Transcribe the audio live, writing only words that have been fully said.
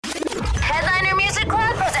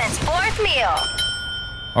meal.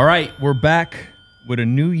 All right, we're back with a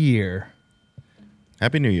new year.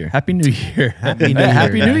 Happy New Year. Happy New Year. Happy New Year,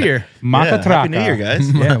 Happy New guys. Year. Yeah, Happy New Year,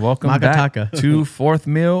 guys. Yeah, welcome back Makataka. to Fourth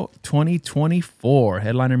Meal 2024.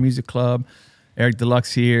 Headliner Music Club. Eric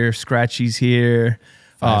Dlux here. Skratchy's here.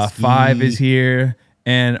 Five is here.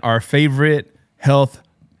 And our favorite health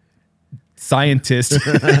scientist.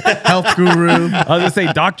 Health guru. I was going to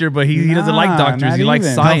say doctor, but he doesn't like doctors. not He likes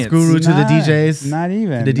even. science. Health guru to the DJs. Not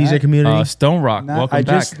even. To the DJ Not- community. Stonerokk, welcome I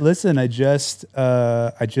back. just listen. I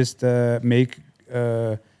just make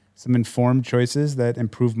some informed choices that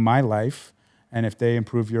improve my life, and if they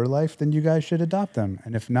improve your life, then you guys should adopt them.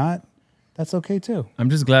 And if not, that's okay too. I'm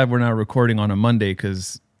just glad we're not recording on a Monday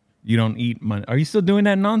because you don't eat Monday. Are you still doing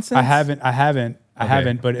that nonsense? I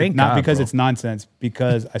haven't, but Thank not God, because bro. it's nonsense.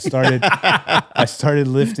 Because I started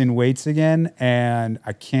lifting weights again, and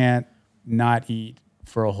I can't not eat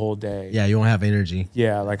for a whole day. Yeah, you won't have energy.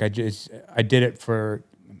 Yeah, like I did it for.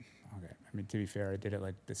 Okay, I mean, to be fair, I did it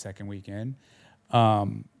like the second weekend,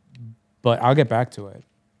 but I'll get back to it.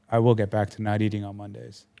 I will get back to not eating on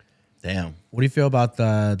Mondays. Damn. What do you feel about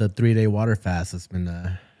the 3-day water fast that's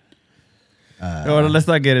been Oh, let's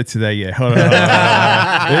not get into that yet. Hold on. All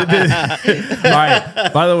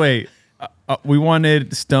right. By the way, we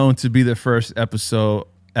wanted Stone to be the first episode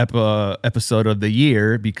of the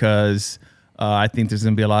year because I think there's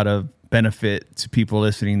going to be a lot of benefit to people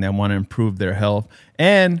listening that want to improve their health.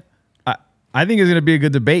 And I think it's going to be a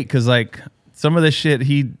good debate because, like, some of the shit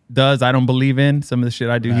he does, I don't believe in. Some of the shit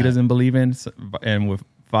I do, he doesn't believe in. And with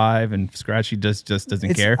Five and Skratchy just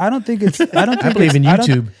doesn't care. I don't think it's. I don't. Think I believe in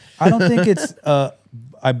YouTube. I don't think it's.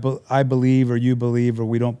 I believe or you believe or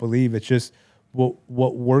we don't believe. It's just what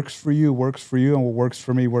works for you, and what works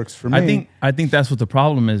for me works for me. I think that's what the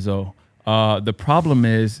problem is, though. The problem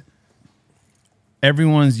is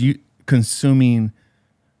everyone's consuming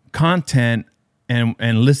content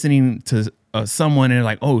and listening to someone and they're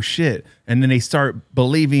like, oh shit, and then they start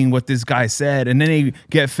believing what this guy said, and then they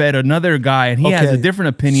get fed another guy and he has a different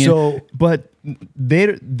opinion. But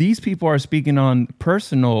these people are speaking on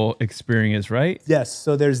personal experience, right? Yes,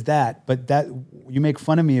 so there's that. But that you make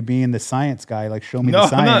fun of me of being the science guy. Like, show me the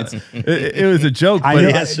science. It was a joke. I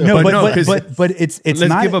But, know, but but it's let's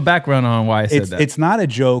not. give a background on why I said that. It's not a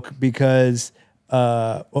joke because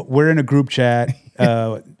we're in a group chat.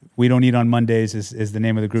 We don't eat on Mondays is the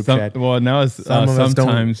name of the group chat. Well, now it's Some of us don't.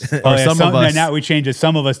 sometimes, or Oh, yeah, some of us. Now we change it.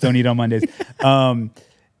 Some of us don't eat on Mondays.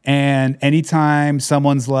 And anytime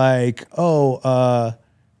someone's like,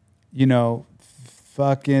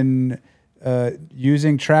 fucking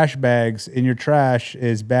using trash bags in your trash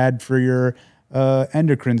is bad for your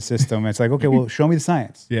endocrine system. It's like, okay, well, show me the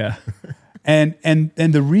science. Yeah. And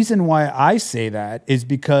the reason why I say that is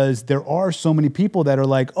because there are so many people that are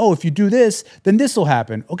like, oh, if you do this, then this will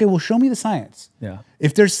happen. Okay, well, show me the science. Yeah.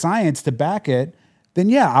 If there's science to back it, then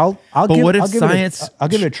yeah, I'll But give, what if I'll give science? I'll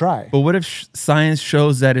give it a try. But what if science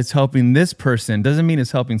shows that it's helping this person? Doesn't mean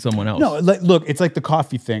it's helping someone else. No, look, it's like the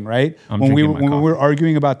coffee thing, right? When we were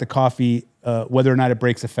arguing about the coffee, whether or not it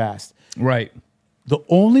breaks a fast. Right. The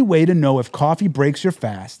only way to know if coffee breaks your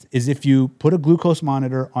fast is if you put a glucose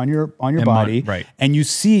monitor on your body, right. and you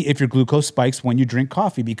see if your glucose spikes when you drink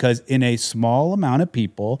coffee, because in a small amount of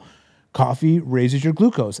people, coffee raises your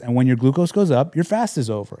glucose, and when your glucose goes up, your fast is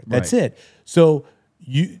over. That's Right. it. So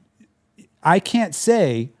I can't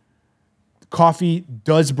say coffee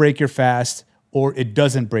does break your fast or it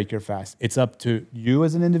doesn't break your fast. It's up to you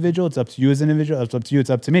as an individual. It's up to you as an individual. It's up to you. It's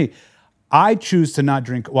up to me. I choose to not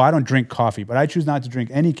drink. Well, I don't drink coffee, but I choose not to drink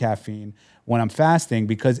any caffeine when I'm fasting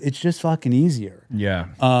because it's just fucking easier. Yeah.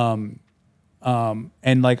 And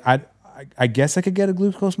like I guess I could get a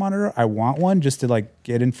glucose monitor. I want one just to like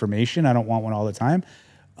get information. I don't want one all the time.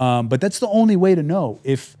 But that's the only way to know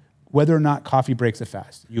whether or not coffee breaks a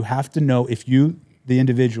fast. You have to know if you, the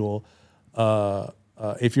individual,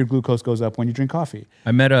 if your glucose goes up when you drink coffee.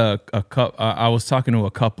 I met I was talking to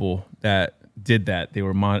a couple that did that. They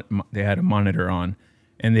were they had a monitor on,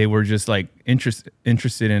 and they were just like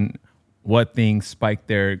interested in what things spiked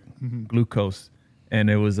their glucose. And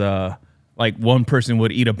it was like one person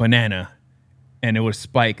would eat a banana and it would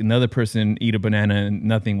spike. Another person eat a banana and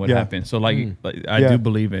nothing would happen. So like I do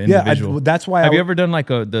believe in individual. That's why. Have you ever done like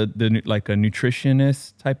a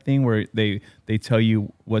nutritionist type thing where they tell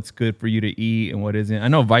you what's good for you to eat and what isn't? I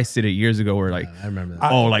know Vice did it years ago where like, I remember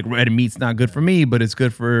that. like red meat's not good for me, but it's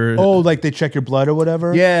good for like they check your blood or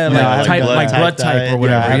whatever. yeah, blood type or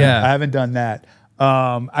whatever. I haven't done that.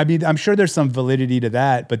 I mean, I'm sure there's some validity to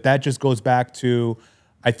that, but that just goes back to,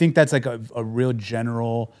 I think that's like a real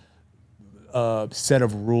general set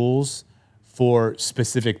of rules for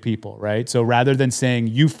specific people, right? So rather than saying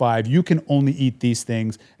you 5, you can only eat these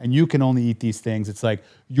things and you can only eat these things, it's like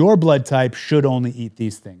your blood type should only eat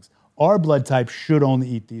these things. Our blood type should only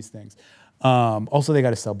eat these things. Also, they got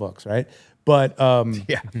to sell books, right? But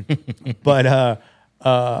Yeah. but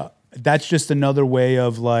that's just another way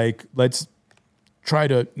of like, let's try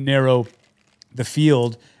to narrow the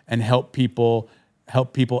field and help people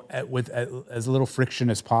with as little friction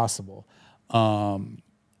as possible,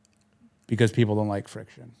 because people don't like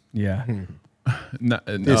friction. Yeah. Not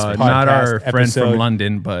podcast our friend episode- from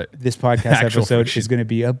London, but This podcast actual episode friction. is going to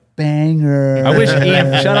be a banger. I wish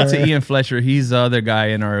shout out to Ian Fletcher. He's the other guy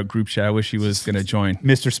in our group chat. I wish he was going to join.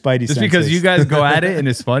 Mr. Spidey. Just because you guys go at it and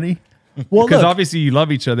it's funny. well, Because look, obviously you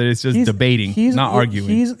love each other. It's just debating, not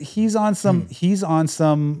arguing. He's on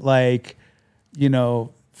some like, you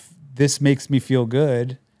know, this makes me feel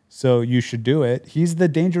good, so you should do it. He's the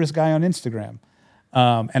dangerous guy on Instagram,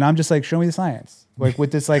 and I'm just like, show me the science, like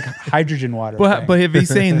with this like hydrogen water. thing. but if he's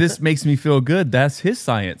saying this makes me feel good, that's his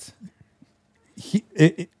science.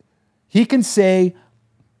 He can say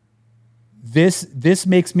this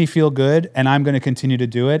makes me feel good and I'm going to continue to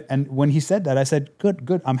do it. And when he said that, I said,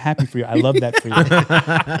 good. I'm happy for you. I love that for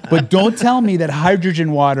you. But don't tell me that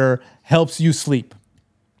hydrogen water helps you sleep.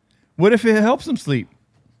 What if it helps him sleep?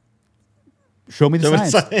 Show me the Show me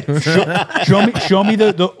the science. Show me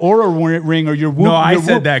the aura ring or your whoop. No, I your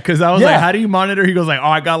said whoop. that because I was Yeah. like, how do you monitor? He goes like, oh,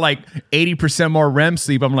 I got like 80% more REM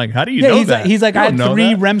sleep. I'm like, how do you Yeah, know he's that? like, he's like, You I don't had know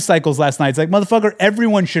 3 that. REM cycles last night. It's like, motherfucker,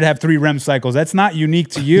 everyone should have 3 REM cycles. That's not unique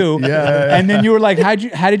to you. Yeah. And then you were like, how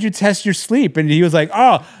did you test your sleep? And he was like,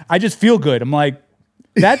 oh, I just feel good. I'm like,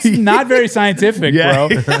 that's not very scientific, Yeah.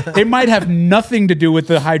 bro. It might have nothing to do with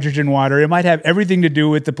the hydrogen water. It might have everything to do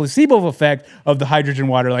with the placebo effect of the hydrogen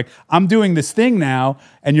water. Like, I'm doing this thing now,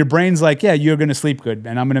 and your brain's like, yeah, you're gonna sleep good,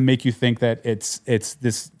 and I'm gonna make you think that it's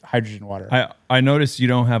this hydrogen water. I noticed you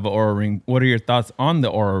don't have an aura ring. What are your thoughts on the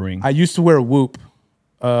aura ring? I used to wear a Whoop.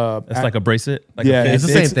 That's like a bracelet. Like Yeah, a it's the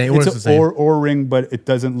same thing. It It's works the an same. or ring, but it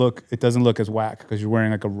doesn't look as whack because you're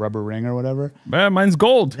wearing like a rubber ring or whatever. Man, mine's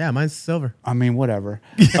gold. Yeah, mine's silver. I mean, whatever.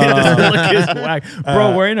 It doesn't look as whack.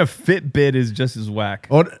 Bro, wearing a Fitbit is just as whack.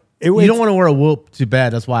 Or, you it's- don't want to wear a Whoop to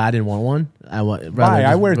bed. That's why I didn't want one. Why?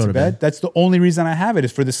 I wear it to bed. That's the only reason I have it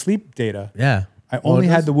is for the sleep data. Yeah. I only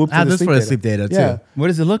had the Whoop for I had the this sleep for the data. sleep data too. Yeah. What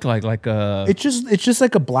does it look like? Like a It's just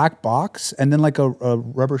like a black box and then like a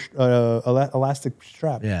rubber elastic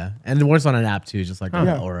strap. Yeah. And it works on an app too, just like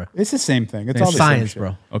Yeah. Aura. It's the same thing. It's It's all the science, same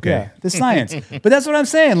shit. bro. Okay. Yeah, the science. But that's what I'm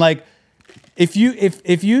saying. Like, if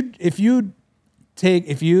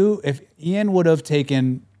Ian would have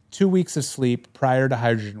taken 2 weeks of sleep prior to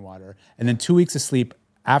hydrogen water and then 2 weeks of sleep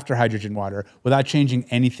after hydrogen water without changing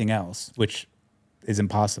anything else, which is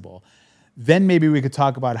impossible, then maybe we could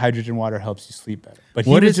talk about hydrogen water helps you sleep better. But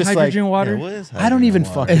he what was is just hydrogen like, water? Yeah, what is I don't even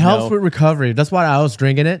hydrogen water? fucking It helps know. with recovery. That's why I was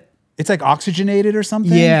drinking it. It's like oxygenated or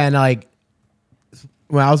something. Yeah, and like,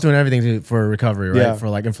 well, I was doing everything for recovery, right? Yeah. For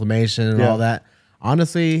like inflammation and Yeah. all that.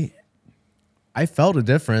 Honestly, I felt a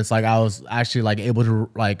difference. Like I was actually like able to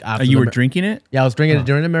like after You the were ma- drinking it? Yeah, I was drinking it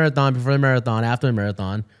during the marathon, before the marathon, after the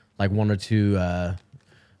marathon, like 1 or 2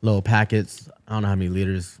 little packets. I don't know how many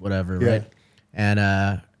liters, whatever, Yeah. right? And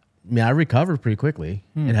I mean, I recovered pretty quickly.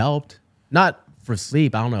 It helped. Not for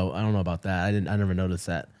sleep. I don't know about that. I never noticed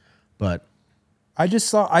that. But I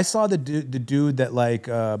saw the dude that like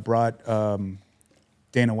brought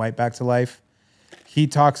Dana White back to life. He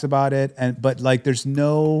talks about it, but like there's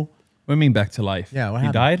no. What do you mean back to life? Yeah, what he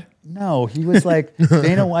happened? died? No, he was like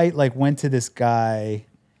Dana White like went to this guy.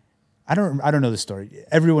 I don't know the story.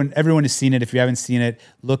 Everyone has seen it. If you haven't seen it,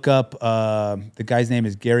 look up the guy's name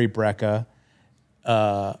is Gary Brecka,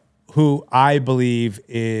 who I believe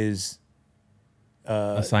is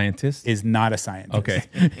A scientist? not a scientist. Okay.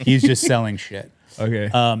 He's just selling shit. Okay.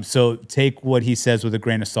 So take what he says with a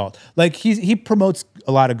grain of salt. Like he promotes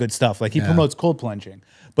a lot of good stuff. Like he promotes cold plunging,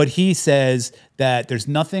 but he says that there's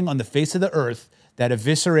nothing on the face of the earth that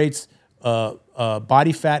eviscerates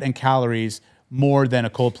body fat and calories more than a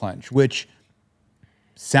cold plunge, which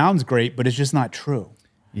sounds great, but it's just not true.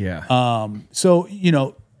 yeah. So, you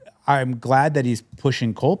know, I'm glad that he's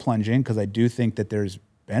pushing cold plunging because I do think that there's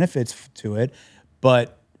benefits to it,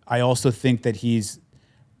 but I also think that he's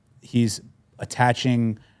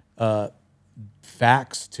attaching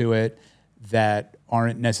facts to it that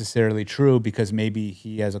aren't necessarily true because maybe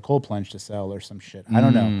he has a cold plunge to sell or some shit. I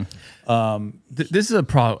don't know. This is a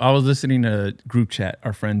problem. I was listening to group chat.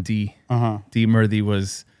 Our friend D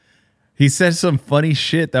Murthy he said some funny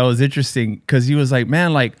shit that was interesting because he was like,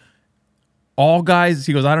 man, like all guys,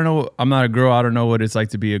 he goes, I don't know, I'm not a girl, I don't know what it's like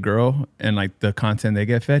to be a girl and like the content they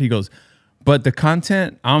get fed. He goes, But the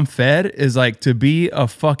content I'm fed is like, to be a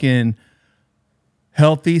fucking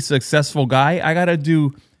healthy, successful guy, I gotta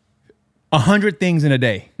do 100 things in a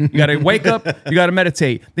day. You gotta wake up, you gotta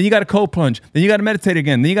meditate, then you gotta cold plunge, then you gotta meditate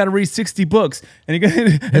again, then you gotta read 60 books, and he goes,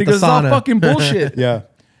 it's all fucking bullshit. Yeah.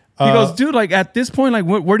 He goes, dude, like at this point, like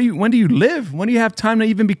when do you live? When do you have time to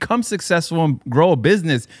even become successful and grow a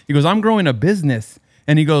business? He goes, I'm growing a business.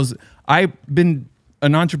 And he goes, I've been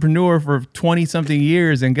an entrepreneur for 20 something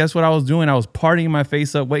years. And guess what I was doing? I was partying my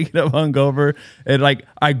face up, waking up hungover. And like,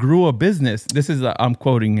 I grew a business. This is, I'm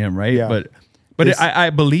quoting him, right? Yeah. But I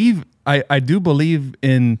do believe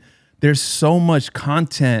in, there's so much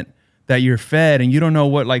content that you're fed and you don't know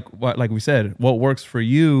what we said, what works for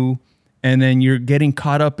you. And then you're getting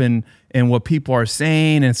caught up in what people are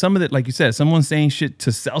saying. And some of it, like you said, someone's saying shit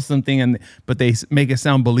to sell something, but they make it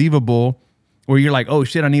sound believable, where you're like, oh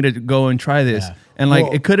shit, I need to go and try this. Yeah. And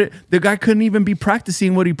like, the guy couldn't even be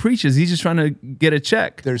practicing what he preaches. He's just trying to get a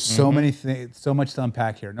check. There's so many things, so much to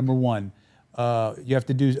unpack here. Number one, you have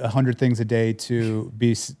to do 100 things a day to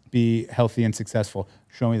be healthy and successful.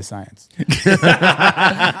 Show me the science. It's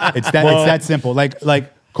that simple.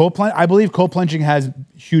 Like cold plunge. I believe cold plunging has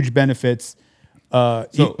huge benefits.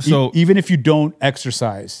 Even if you don't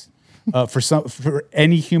exercise, for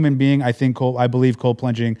any human being, I believe cold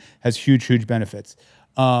plunging has huge benefits.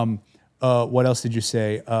 What else did you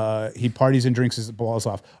say? He parties and drinks his balls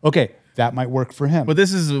off. Okay, that might work for him. But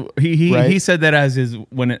this is he said that as his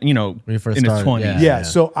when he first in his 20s. Yeah.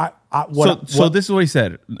 So so this is what he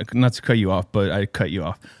said. Not to cut you off, but I cut you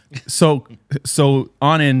off. So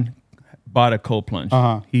Anand bought a cold plunge.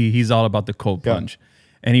 He's all about the cold plunge,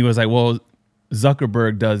 and he was like, well,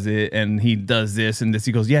 Zuckerberg does it, and he does this and this.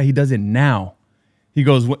 He goes, yeah, he does it now. He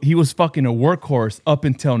goes, he was fucking a workhorse up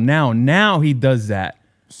until now. Now he does that.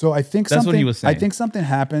 So I think that's what he was saying. I think something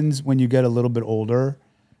happens when you get a little bit older,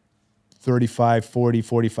 35, 40,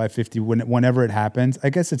 45, 50, whenever it happens.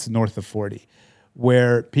 I guess it's north of 40,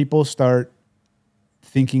 where people start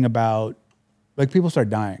thinking about, like, people start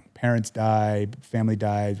dying. Parents die, family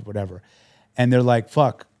dies, whatever. And they're like,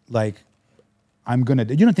 fuck, like, you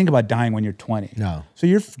don't think about dying when you're 20. No. So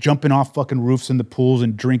you're jumping off fucking roofs in the pools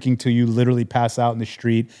and drinking till you literally pass out in the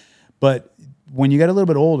street. But when you get a little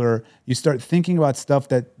bit older, you start thinking about stuff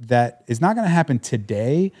that is not going to happen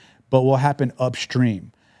today, but will happen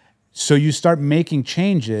upstream. So you start making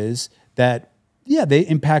changes that, yeah, they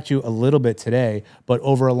impact you a little bit today, but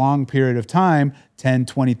over a long period of time, 10,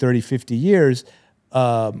 20, 30, 50 years,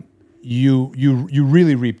 you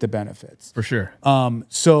really reap the benefits. For sure.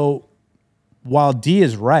 So while D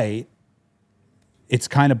is right, it's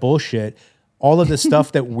kind of bullshit. All of the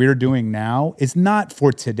stuff that we're doing now is not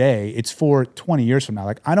for today. It's for 20 years from now.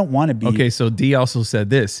 Like, I don't want to be. Okay, so D also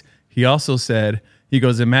said this. He also said, he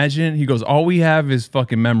goes, all we have is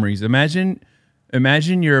fucking memories. Imagine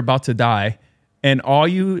you're about to die and all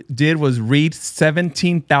you did was read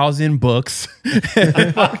 17,000 books.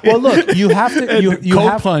 Well, look, you have to. You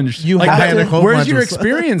cold have, plunge. You like have that, to, where's your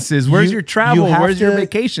experiences? Where's your travel? Where's your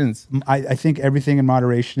vacations? I think everything in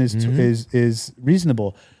moderation is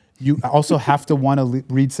reasonable. You also have to want to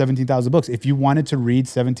read 17,000 books. If you wanted to read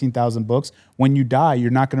 17,000 books, when you die,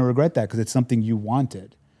 you're not going to regret that because it's something you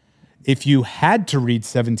wanted. If you had to read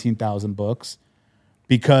 17,000 books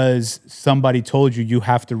because somebody told you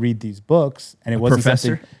have to read these books, and it wasn't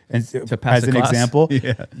something, to pass as an class. Example,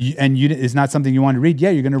 yeah. It's not something you want to read,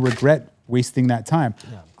 yeah, you're going to regret wasting that time.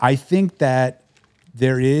 Yeah. I think that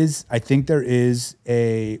there is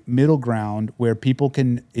a middle ground where people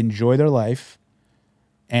can enjoy their life.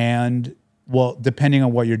 And, well, depending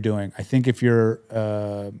on what you're doing, I think if you're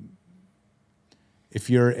a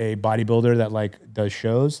bodybuilder that like does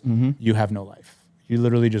shows, you have no life. You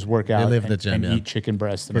literally just work out and eat chicken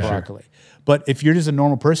breasts and broccoli. Sure. But if you're just a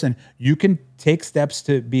normal person, you can take steps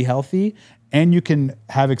to be healthy, and you can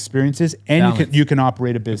have experiences, and you can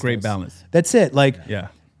operate a business. A great balance. That's it. Like, yeah.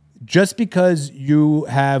 Just because you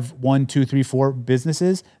have 1, 2, 3, 4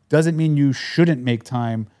 businesses doesn't mean you shouldn't make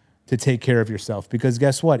time to take care of yourself, because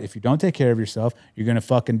guess what? If you don't take care of yourself, you're gonna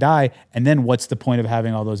fucking die. And then what's the point of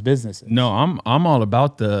having all those businesses? No, I'm all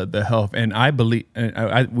about the health, and I believe,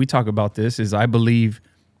 we talk about this. Is I believe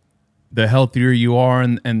the healthier you are,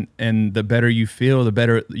 and the better you feel, the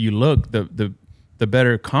better you look, the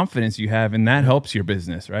better confidence you have, and that helps your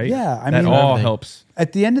business, right? Yeah, I mean, that all helps.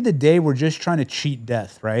 At the end of the day, we're just trying to cheat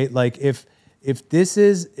death, right? Like if this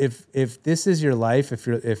is your life,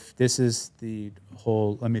 if this is the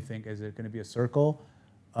whole, let me think, is it going to be a circle?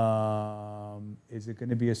 Is it going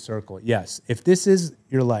to be a circle? Yes. If this is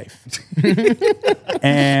your life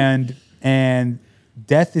and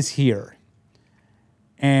death is here,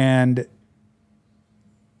 and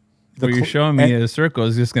what you're showing me a circle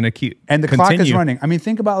is just going to keep and the continue. clock is running. I mean,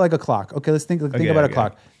 think about like a clock. Okay, let's think about a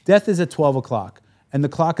clock. Death is at 12 o'clock, and the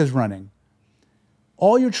clock is running.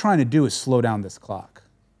 All you're trying to do is slow down this clock.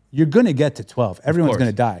 You're going to get to 12. Everyone's going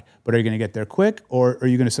to die, but are you going to get there quick, or are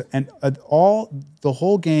you going to? And the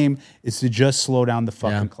whole game is to just slow down the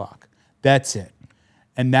fucking clock. That's it,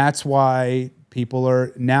 and that's why people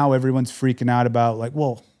are now. Everyone's freaking out about like,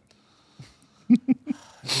 well.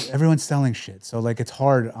 Everyone's selling shit. So like it's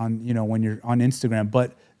hard on, when you're on Instagram.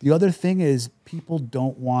 But the other thing is people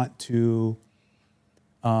don't want to,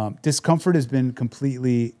 discomfort has been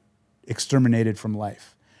completely exterminated from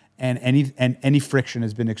life. And any friction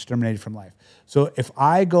has been exterminated from life. So if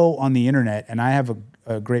I go on the internet and I have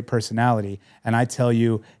a great personality and I tell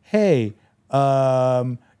you, hey,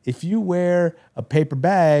 if you wear a paper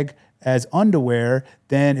bag as underwear,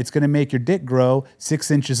 then it's going to make your dick grow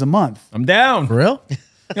 6 inches a month. I'm down. For real?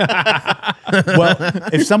 Well,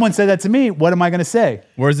 if someone said that to me, what am I going to say?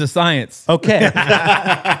 Where's the science? Okay.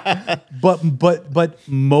 but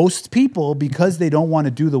most people, because they don't want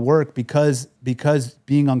to do the work, because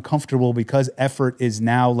being uncomfortable, because effort is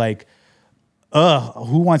now like,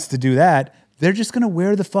 who wants to do that? They're just going to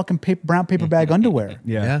wear the fucking brown paper bag underwear.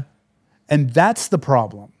 Yeah. And that's the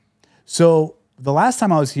problem. So the last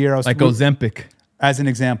time I was here, I was like Ozempic. As an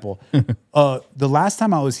example, the last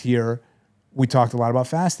time I was here, we talked a lot about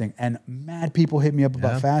fasting, and mad people hit me up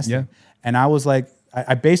about fasting. Yeah. And I was like,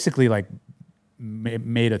 I basically like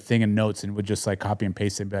made a thing in notes and would just like copy and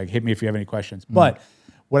paste it and be like, hit me if you have any questions. But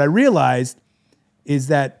what I realized is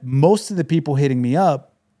that most of the people hitting me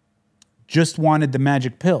up just wanted the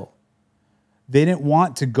magic pill. They didn't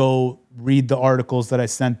want to go read the articles that I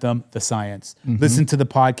sent them, the science, listen to the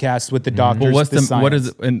podcasts with the doctors, But science. what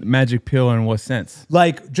is a magic pill in what sense?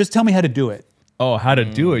 Like, just tell me how to do it. Oh, how to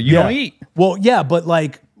do it. You don't eat. Well, yeah, but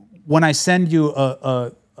like when I send you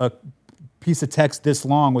a piece of text this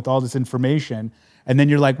long with all this information, and then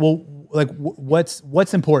you're like, well, like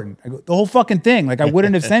what's important? I go, the whole fucking thing. Like I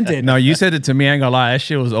wouldn't have sent it. No, you said it to me. I ain't gonna lie. That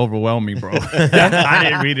shit was overwhelming, bro. I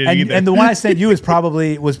didn't read it either. And the one I sent you was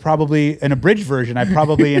probably an abridged version. I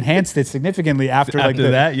probably enhanced it significantly after like the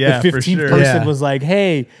 15th person was like,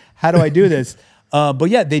 hey, how do I do this? But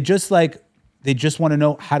yeah, they just want to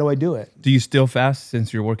know, how do I do it? Do you still fast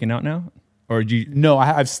since you're working out now? Or do you? No,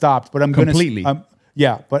 I've stopped, but I'm completely.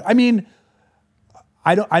 Yeah, but I mean,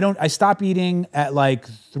 I stop eating at like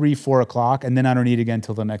 3-4 o'clock, and then I don't eat again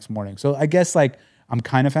till the next morning. So I guess like I'm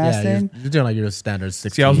kind of fasting. Yeah, you're doing like your standard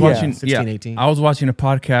 16. See, I was watching 16, 18. I was watching a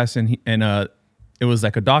podcast and it was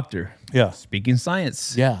like a doctor. Yeah. Speaking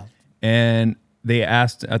science. Yeah. And they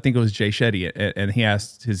asked, I think it was Jay Shetty, and he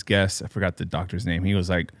asked his guest, I forgot the doctor's name. He was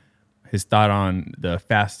like, his thought on the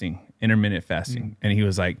fasting, intermittent fasting. And he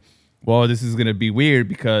was like, well, this is going to be weird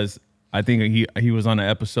because I think he was on an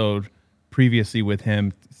episode previously with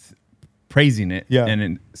him praising it and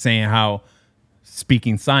then saying how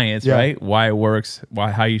speaking science, right? Why it works,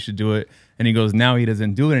 how you should do it. And he goes, now he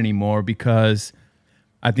doesn't do it anymore because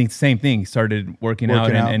I think the same thing. He started working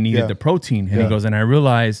out and needed the protein. And he goes, and I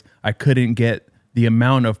realized I couldn't get the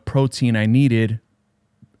amount of protein I needed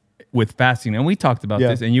with fasting. And we talked about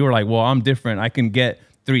this, and you were like, well, I'm different. I can get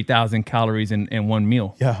 3,000 calories in one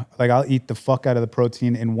meal. Yeah. Like I'll eat the fuck out of the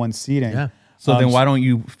proprotein in one sitting. Yeah. So then why don't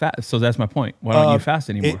you fast? So that's my point. Why don't you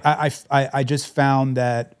fast anymore? I just found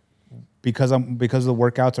that because the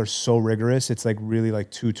workouts are so rigorous, it's like really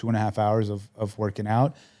like 2.5 hours of working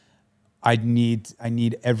out. I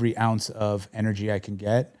need every ounce of energy I can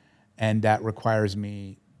get, and that requires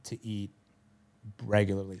me to eat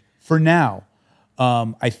regularly. For now,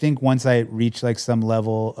 I think once I reach like some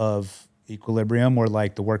level of equilibrium where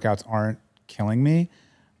like the workouts aren't killing me,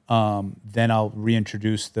 then I'll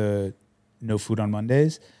reintroduce the no food on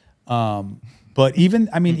Mondays. But even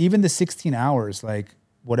the 16 hours, like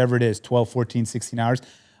whatever it is, 12, 14, 16 hours,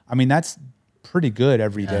 I mean, that's pretty good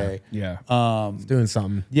every day. Yeah. It's doing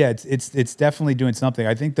something. Yeah, it's definitely doing something.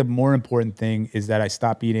 I think the more important thing is that I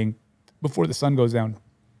stop eating before the sun goes down.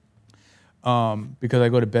 Because I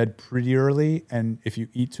go to bed pretty early, and if you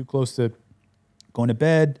eat too close to going to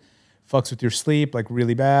bed, fucks with your sleep like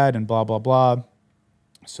really bad and blah, blah, blah.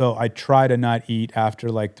 So I try to not eat after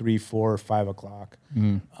like 3, 4, or 5 o'clock.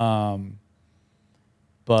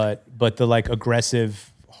 But the like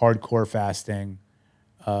aggressive hardcore fasting,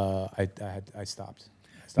 I stopped.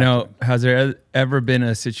 Now, has there ever been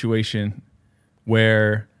a situation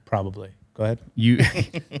where Probably. Go ahead. you,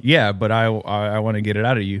 yeah, but I want to get it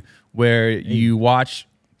out of you, where you watch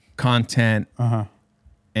content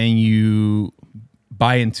and you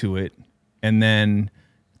buy into it and then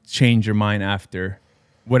change your mind after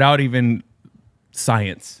without even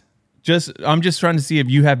science, I'm just trying to see if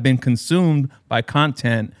you have been consumed by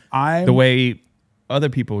content the way other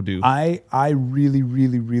people do. I really,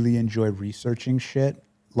 really, really enjoy researching shit,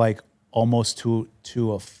 like almost to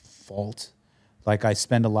a fault. Like I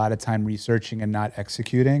spend a lot of time researching and not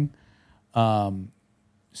executing.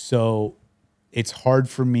 So it's hard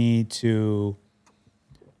for me to,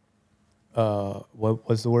 what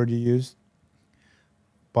was the word you used?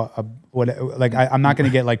 But I'm not going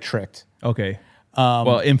to get like tricked. Okay.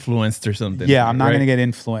 Well, influenced or something. Yeah, I'm not going to get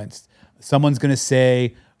influenced. Someone's going to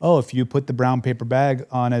say, "Oh, if you put the brown paper bag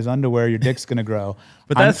on as underwear, your dick's going to grow."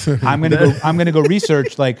 But I'm going to go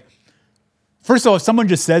research. Like, first of all, if someone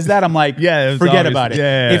just says that, I'm like, yeah, forget about it.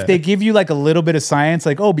 Yeah. If they give you like a little bit of science,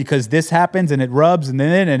 like, oh, because this happens and it rubs and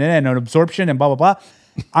then and an absorption and blah blah blah,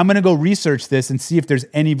 I'm going to go research this and see if there's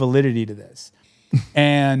any validity to this.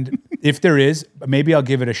 And if there is, maybe I'll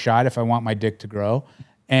give it a shot if I want my dick to grow.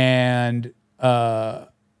 And yeah,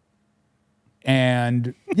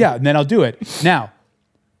 and then I'll do it. Now,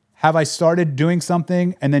 have I started doing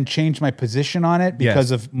something and then changed my position on it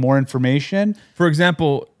because of more information? For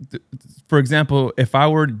example, if I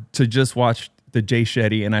were to just watch the Jay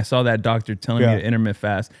Shetty and I saw that doctor telling me to intermittent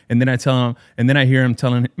fast, and then I hear him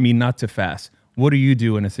telling me not to fast, what do you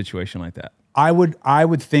do in a situation like that? I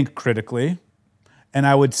would think critically, and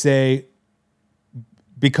I would say,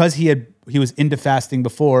 because he was into fasting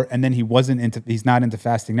before and then he's not into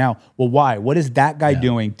fasting now. Well, why? What is that guy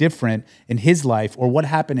doing different in his life, or what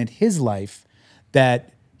happened in his life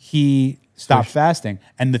that he stopped fasting?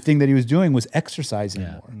 And the thing that he was doing was exercising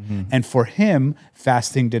more. Mm-hmm. And for him,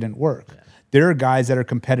 fasting didn't work. Yeah. There are guys that are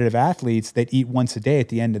competitive athletes that eat once a day at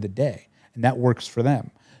the end of the day, and that works for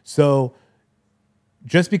them. So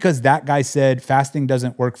just because that guy said fasting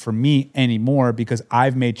doesn't work for me anymore because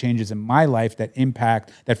I've made changes in my life that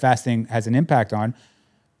fasting has an impact on,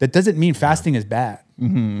 that doesn't mean fasting is bad.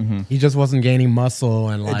 Mm-hmm, mm-hmm. He just wasn't gaining muscle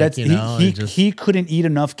and he couldn't eat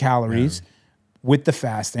enough calories with the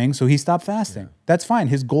fasting, so he stopped fasting. Yeah. That's fine.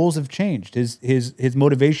 His goals have changed. His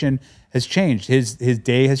motivation has changed. His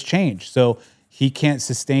day has changed. So he can't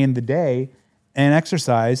sustain the day and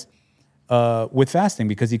exercise with fasting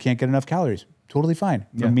because he can't get enough calories. Totally fine.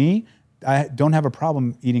 For me, I don't have a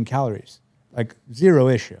problem eating calories. Like, zero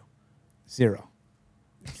issue. Zero.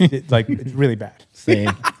 It's really bad.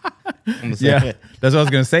 Same. Yeah, that's what I was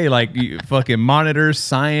gonna say. Like, you fucking monitors,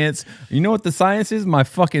 science. You know what the science is? My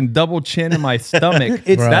fucking double chin in my stomach.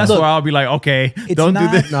 That's why I'll be like, okay, don't do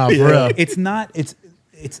this. No, bro. It's not.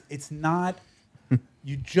 It's not.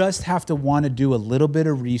 You just have to want to do a little bit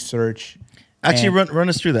of research. Actually, run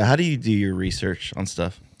us through that. How do you do your research on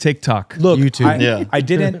stuff? TikTok, look, YouTube.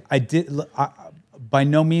 By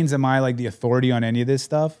no means am I like the authority on any of this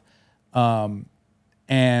stuff.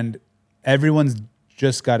 And everyone's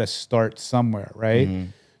just got to start somewhere, right? Mm-hmm.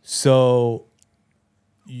 So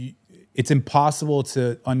it's impossible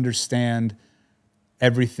to understand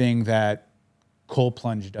everything that cold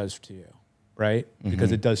plunge does to you, right? Mm-hmm.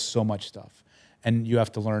 Because it does so much stuff. And you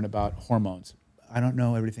have to learn about hormones. I don't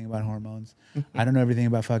know everything about hormones. I don't know everything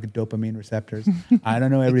about fucking dopamine receptors. I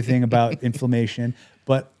don't know everything about inflammation.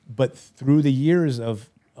 But through the years of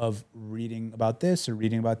reading about this or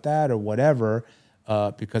reading about that or whatever,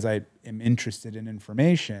 because I am interested in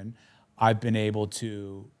information, I've been able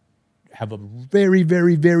to have a very,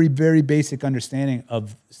 very, very, very basic understanding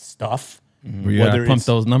of stuff. Mm-hmm. You gotta pump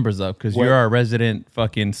those numbers up because you're our resident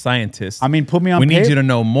fucking scientist. I mean, put me on. We need you to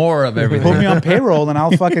know more of everything. Put me on payroll, and I'll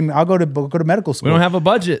go to medical school. We don't have a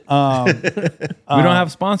budget. We don't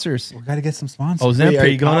have sponsors. We got to get some sponsors. Wait, are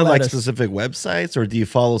you going to like specific websites, or do you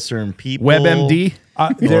follow certain people? WebMD.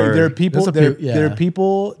 There are people.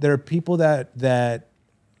 There are people that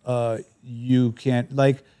you can't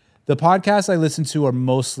like. The podcasts I listen to are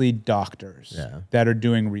mostly doctors that are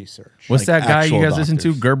doing research. What's that guy you guys listen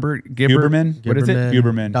to? Huberman? What is it?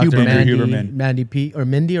 Huberman. Dr. Huberman. Mindy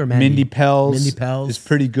Pelz. Mindy Pelz is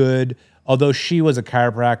pretty good. Although she was a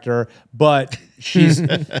chiropractor, but she's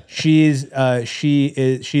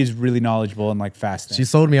really knowledgeable in like fasting. She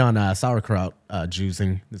sold me on sauerkraut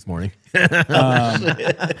juicing this morning.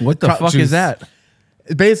 What the fuck is that?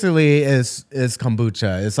 It basically is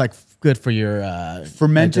kombucha. It's like good for your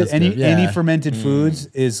fermented any fermented foods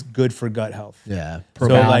is good for gut health. Yeah,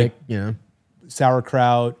 probiotic, so like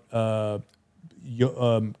sauerkraut,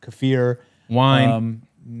 kefir, wine.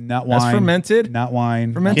 Not wine. That's fermented. Not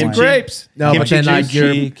wine. Fermented wine. grapes. No, kimchi, but then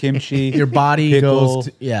like kimchi, your body pickle. goes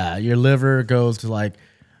to, your liver goes to like,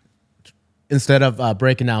 instead of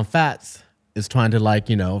breaking down fats, is trying to like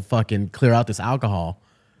fucking clear out this alcohol.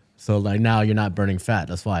 So like now you're not burning fat.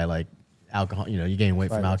 That's why like alcohol. You know, you gain weight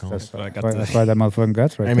from alcohol. That's why that motherfucking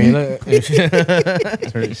guts right I there.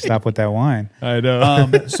 mean, look, Stop with that wine. I know.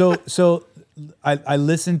 So I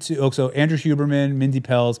listened to so Andrew Huberman, Mindy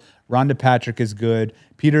Pels, Rhonda Patrick is good,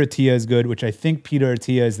 Peter Attia is good, which I think Peter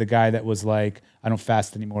Attia is the guy that was like, I don't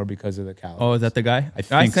fast anymore because of the calories. Oh, is that the guy? I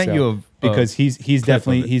think sent so. you a because he's clip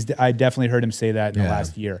definitely of it. I definitely heard him say that in the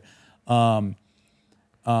last year.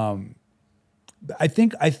 I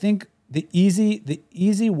think the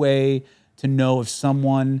easy way to know if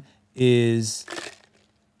someone is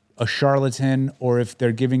a charlatan or if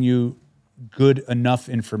they're giving you good enough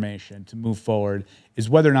information to move forward is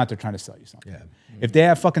whether or not they're trying to sell you something. Yeah. If they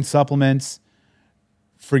have fucking supplements,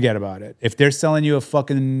 forget about it. If they're selling you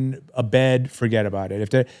a bed, forget about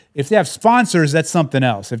it. If they have sponsors, that's something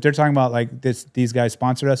else. If they're talking about like these guys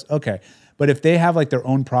sponsored us, okay. But if they have like their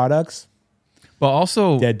own products, But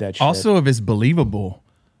also, Dead that shit. also if it's believable,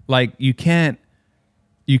 like you can't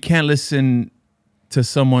listen to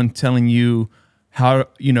someone telling you how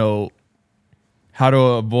to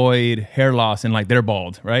avoid hair loss and like they're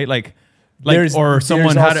bald, right? Like There's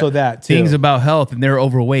someone had also that, too. things about health and they're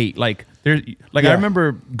overweight. Like I Yeah.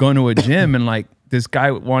 remember going to a gym and like this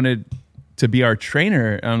guy wanted to be our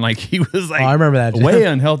trainer and like he was like I remember that gym. way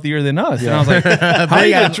unhealthier than us. And I was like, how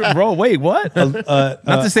you gonna bro, wait, what? Not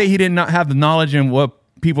to say he did not have the knowledge and what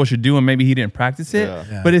people should do and maybe he didn't practice it,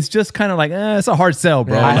 Yeah. but it's just kind of like, it's a hard sell,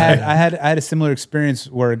 bro. I Like, had a similar experience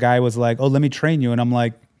where a guy was like, "Oh, let me train you," and I'm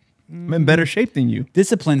like, I'm in better shape than you.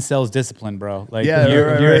 "Discipline sells discipline, bro. Like, Yeah,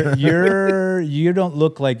 right. you don't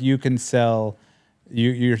look like you can sell.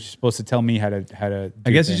 You're supposed to tell me how to.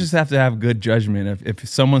 I guess you just have to have good judgment. If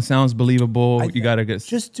someone sounds believable, you gotta get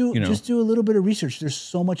just do a little bit of research. There's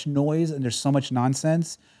so much noise and there's so much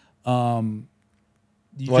nonsense.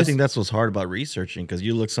 I think that's what's hard about researching because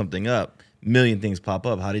you look something up, a million things pop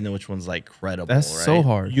up. How do you know which one's like credible? That's right? so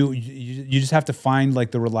hard. you just have to find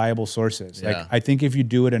like the reliable sources. Like Yeah. I think if you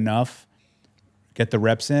do it enough, get the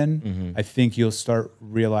reps in, Mm-hmm. I think you'll start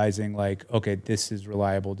realizing like, okay, this is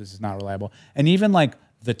reliable, this is not reliable. And even like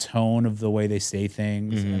the tone of the way they say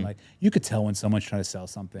things Mm-hmm. and like you could tell when someone's trying to sell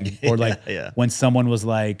something or like Yeah. when someone was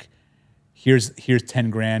like, here's 10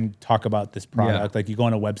 grand, talk about this product. Yeah. Like you go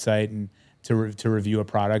on a website and to review a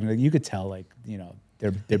product, and like, you could tell like, they're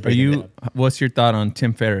Are bringing it you? up. What's your thought on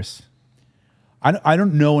Tim Ferriss? I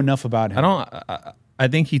don't know enough about him. I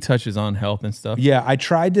think he touches on health and stuff. Yeah, I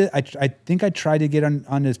tried to. I think I tried to get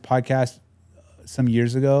on his podcast some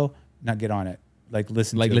years ago. Not get on it, like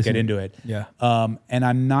listen to it, get into it. Yeah. And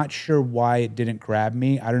I'm not sure why it didn't grab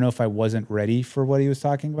me. I don't know if I wasn't ready for what he was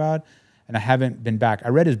talking about, and I haven't been back. I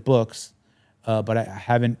read his books, but I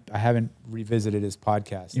haven't revisited his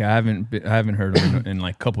podcast. Yeah, I haven't heard of him in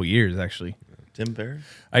like a couple years actually. Tim Ferriss?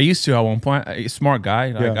 I used to at one point. Smart guy.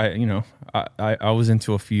 Like Yeah. I was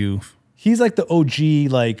into a few. He's like the OG,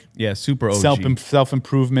 like Super OG. self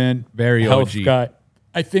improvement, Very health OG. guy.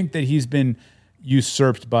 I think that he's been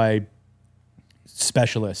usurped by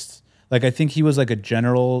specialists. Like I think he was like a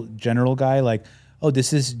general guy. Like, oh,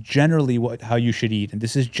 this is generally how you should eat, and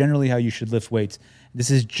this is generally how you should lift weights. This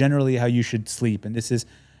is generally how you should sleep, and this is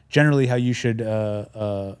generally how you should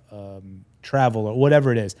travel or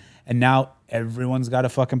whatever it is. And now everyone's got a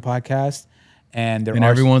fucking podcast, and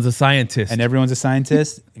Everyone's a scientist. and everyone's a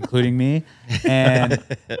scientist, including me, and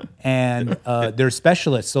they're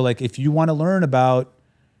specialists. So like, if you want to learn about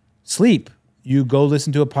sleep, you go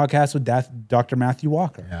listen to a podcast with Dr. Matthew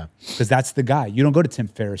Walker. Yeah. Because that's the guy. You don't go to Tim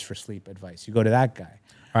Ferriss for sleep advice. You go to that guy.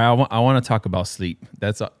 All right, I want to talk about sleep.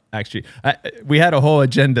 That's actually we had a whole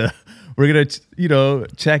agenda. We're gonna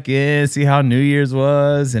check in, see how New Year's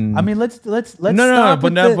was, and I mean, let's No, stop but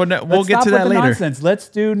with no, the- but no, we'll let's get stop to with that the later. Nonsense. Let's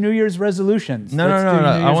do New Year's resolutions. no. Let's do New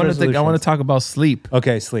I Year's want to resolutions. talk about sleep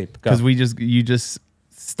Okay, sleep. Go. because you just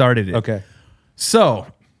started it. Okay. So,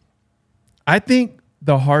 I think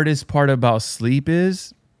the hardest part about sleep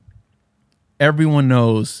is everyone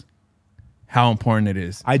knows how important it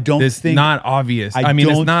is. I don't it's think not obvious. I mean,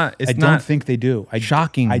 it's not. It's I not don't think they do.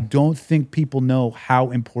 shocking. I don't think people know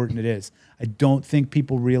how important it is. I don't think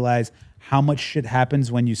people realize how much shit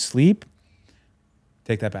happens when you sleep.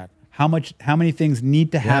 Take that back. How many things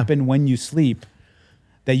need to happen when you sleep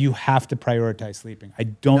that you have to prioritize sleeping. I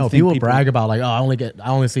don't No, think people brag about like, oh, I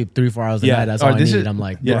only sleep 3-4 hours a Yeah. night. That's Oh, all I this need. is- I'm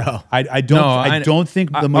like, Yeah, bro. I don't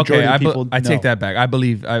think the majority of people. I take know. that back. I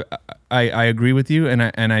believe I agree with you, and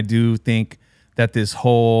I do think that this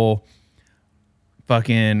whole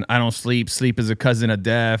fucking I don't sleep. Sleep is a cousin of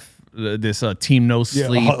death. This team no sleep,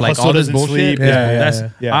 like hustle all this doesn't bullshit.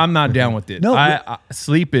 sleep. Yeah. I'm not down with it. No, I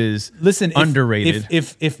sleep is Listen, underrated.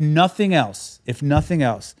 If nothing else,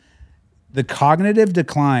 the cognitive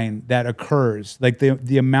decline that occurs, like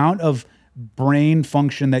the amount of brain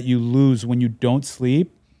function that you lose when you don't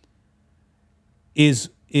sleep is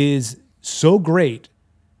so great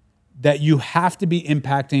that you have to be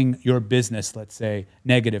impacting your business, let's say,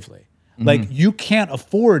 negatively. Like you can't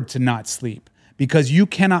afford to not sleep because you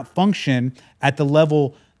cannot function at the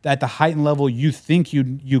level, at the heightened level you think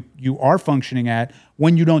you are functioning at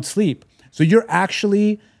when you don't sleep. So you're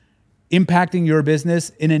actually impacting your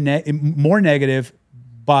business in a more negative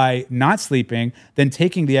by not sleeping than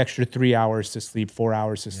taking the extra 3 hours to sleep, 4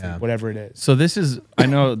 hours to sleep, whatever it is. So this is, I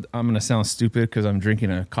know I'm going to sound stupid because I'm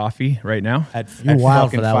drinking a coffee right now. You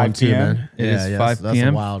wild for fucking that 5 one too, p.m. man. It is 5 That's a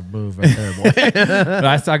p.m. wild move right there, boy.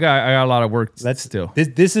 But I got a lot of work still.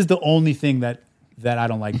 This is the only thing that I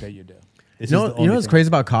don't like that you do. This You is know, the you only know what's thing. crazy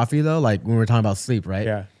about coffee though? Like when we were talking about sleep, right?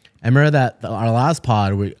 Yeah. I remember that our last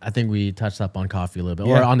pod, I think we touched up on coffee a little bit,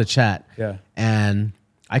 or Yeah. on the chat. Yeah. And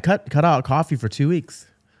I cut out coffee for 2 weeks,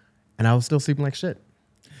 and I was still sleeping like shit.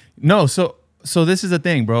 No, so this is the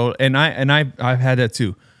thing, bro, and I've had that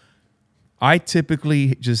too. I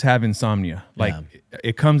typically just have insomnia. Like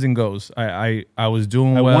it comes and goes. I was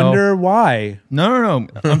doing I well. wonder why. No.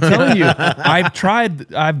 I'm telling you, I've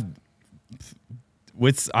tried.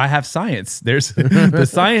 I have science. There's the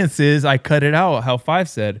science is I cut it out. How 5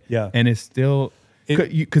 said. Yeah. And it's still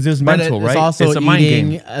because it's But mental, it's right? also it's a mind eating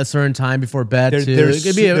game. a certain time before bed too. there's It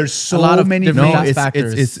could be there's so a lot of many different things.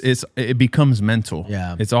 factors. It becomes mental.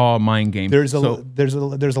 Yeah. It's all a mind game. There's a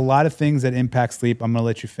lot of things that impact sleep. I'm gonna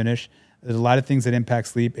let you finish. There's a lot of things that impact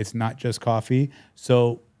sleep. It's not just coffee.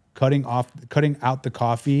 So cutting out the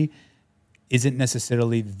coffee isn't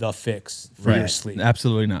necessarily the fix for your sleep.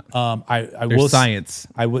 Absolutely not. There's science.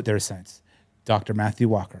 There's science. Dr. Matthew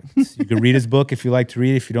Walker. You can read his book if you like to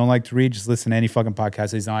read. If you don't like to read, just listen to any fucking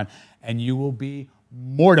podcast he's on, and you will be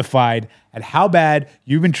mortified at how bad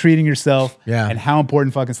you've been treating yourself and how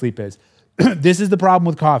important fucking sleep is. This is the problem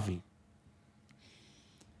with coffee.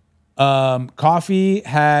 Coffee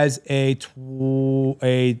has a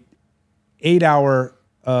 8-hour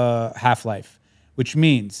half-life, which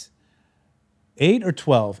means 8 or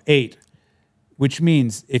 12, 8, which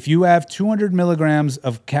means if you have 200 milligrams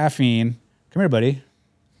of caffeine, come here, buddy,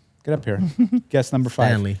 get up here. Guess number 5.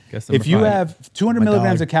 Stanley. Guess number If you 5. have 200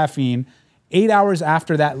 milligrams of caffeine, 8 hours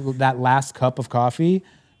after that last cup of coffee,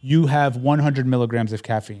 you have 100 milligrams of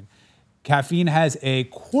caffeine. Caffeine has a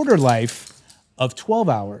quarter life of 12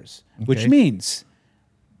 hours, which means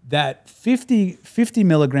that 50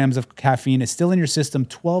 milligrams of caffeine is still in your system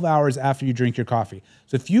 12 hours after you drink your coffee.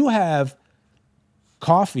 So if you have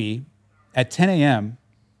coffee at 10 a.m.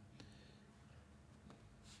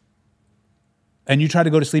 and you try to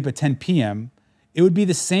go to sleep at 10 p.m., it would be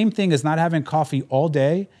the same thing as not having coffee all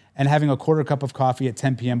day and having a quarter cup of coffee at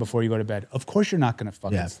 10 p.m. before you go to bed. Of course you're not going to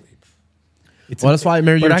fucking sleep. Well, that's why I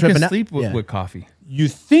remember you But were I tripping can out. sleep with coffee. You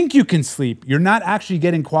think you can sleep. You're not actually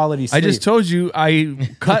getting quality sleep. I just told you I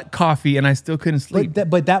cut coffee and I still couldn't sleep.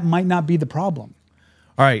 But that might not be the problem.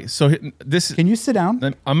 All right, so this. Can you sit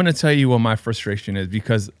down? I'm going to tell you what my frustration is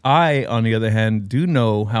because I, on the other hand, do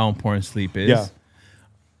know how important sleep is. Yeah.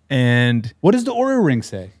 And What does the Oura ring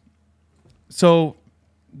say? so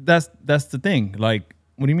that's the thing. Like,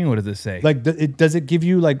 what do you mean? What does it say? Like, does it give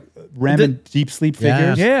you like REM and deep sleep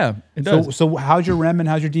figures? yeah, it does. So how's your REM and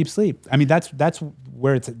how's your deep sleep? I mean, that's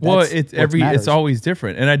where it's. It's it's always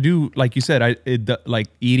different, and I do like you said. Like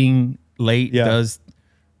eating late does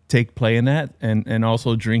take play in that, and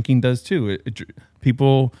also drinking does too.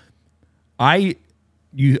 I'll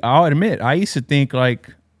admit I used to think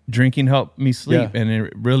like drinking helped me sleep, and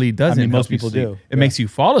it really doesn't. I mean, most help you people sleep. do. It makes you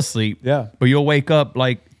fall asleep. Yeah. but you'll wake up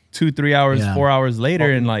like 2-3 hours, 4 hours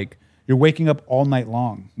later, and like You're waking up all night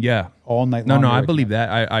long. All night long. No, you're I waking believe up.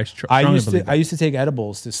 that. I strongly believe that. I used to take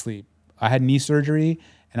edibles to sleep. I had knee surgery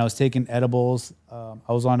and I was taking edibles. I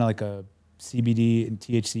was on like a CBD and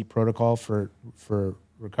THC protocol for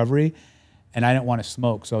recovery, and I didn't want to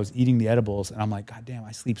smoke, so I was eating the edibles, and I'm like, God damn,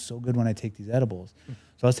 I sleep so good when I take these edibles.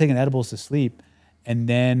 So I was taking edibles to sleep, and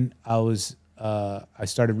then I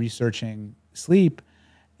started researching sleep,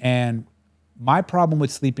 and my problem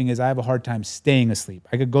with sleeping is I have a hard time staying asleep.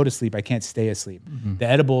 I could go to sleep, I can't stay asleep. The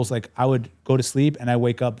edibles, like I would go to sleep and I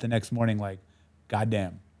wake up the next morning like, God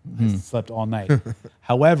damn, I slept all night.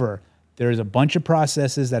 However, there's a bunch of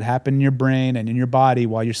processes that happen in your brain and in your body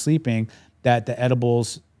while you're sleeping that the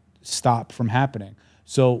edibles stop from happening.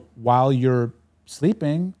 So while you're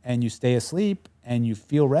sleeping and you stay asleep and you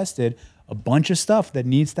feel rested, a bunch of stuff that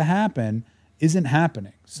needs to happen isn't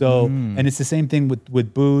happening. So, and it's the same thing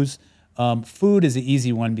with booze. Food is an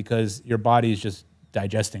easy one because your body is just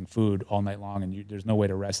digesting food all night long and there's no way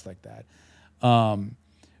to rest like that.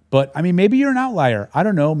 But I mean, maybe you're an outlier. I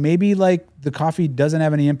don't know. Maybe like the coffee doesn't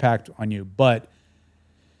have any impact on you. But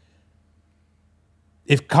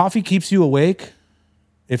if coffee keeps you awake,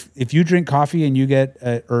 if you drink coffee and you get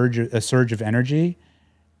a surge of energy,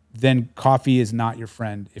 then coffee is not your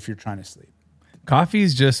friend if you're trying to sleep. Coffee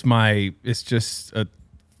is just it's just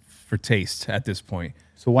for taste at this point.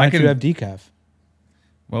 So why don't you have decaf?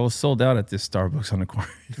 Well, it was sold out at this Starbucks on the corner.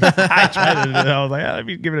 I tried it. And I was like, let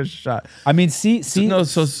me give it a shot. I mean, see. So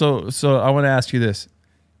I want to ask you this,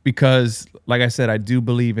 because, like I said, I do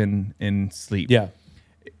believe in sleep. Yeah.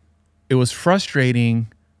 It was frustrating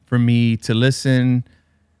for me to listen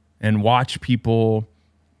and watch people,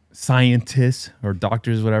 scientists or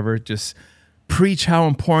doctors, whatever, just preach how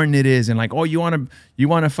important it is, and like, oh, you want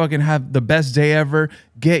to fucking have the best day ever,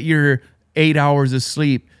 get your 8 hours of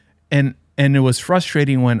sleep, and it was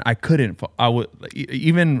frustrating when I couldn't. I would,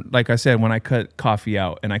 even like I said, when I cut coffee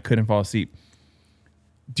out and I couldn't fall asleep.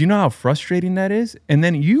 Do you know how frustrating that is? And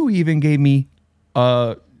then you even gave me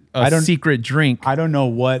a secret drink. I don't know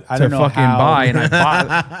what I to don't know fucking how. buy, and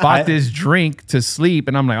I bought this drink to sleep,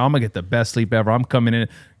 and I'm like, I'm gonna get the best sleep ever. I'm coming in,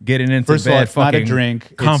 getting into First bed, of all, it's fucking not a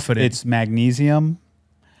drink. confident. It's magnesium.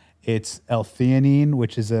 It's L-theanine,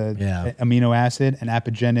 which is a amino acid, and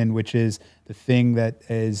apigenin, which is the thing that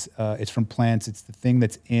is it's from plants. It's the thing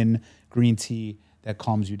that's in green tea that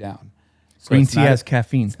calms you down. So green tea has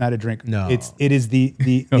caffeine. It's not a drink. No. It is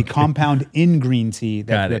the compound in green tea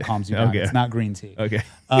that calms you down. Okay. It's not green tea. Okay.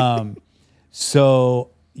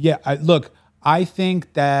 So yeah, I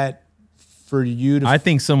think that for you to I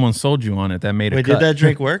think someone sold you on it that made it. Wait, did that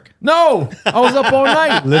drink work? No, I was up all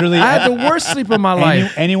night. Literally, I had the worst sleep of my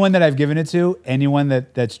life. anyone that I've given it to, anyone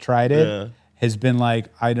that's tried it, Yeah. has been like,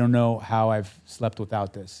 I don't know how I've slept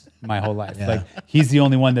without this my whole life. Like, he's the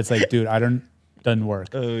only one that's like, dude, doesn't work.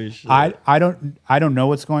 Oh shit. I don't know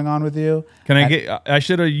what's going on with you. Can I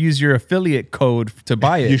should have used your affiliate code to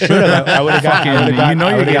buy it. You should have. I would have got. You know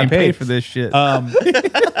you're getting paid paid for this shit.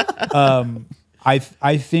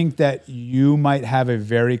 I think that you might have a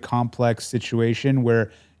very complex situation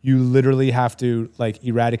where you literally have to like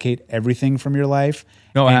eradicate everything from your life.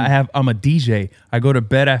 No, I'm a DJ. I go to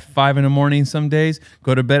bed at 5 a.m. some days,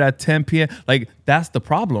 go to bed at 10 p.m. Like, that's the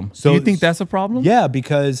problem. So- do you think that's a problem? Yeah,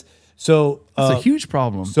 because It's a huge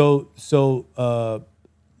problem. So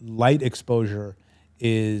light exposure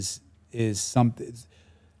is something.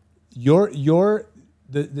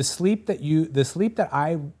 The sleep that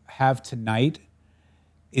I have tonight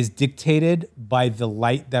is dictated by the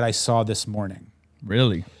light that I saw this morning.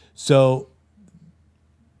 Really? So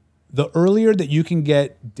the earlier that you can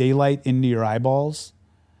get daylight into your eyeballs,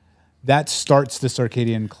 that starts the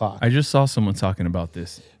circadian clock. I just saw someone talking about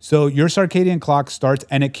this. So your circadian clock starts,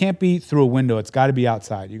 and it can't be through a window. It's got to be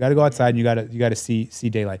outside. You got to go outside, and you got to see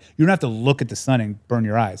daylight. You don't have to look at the sun and burn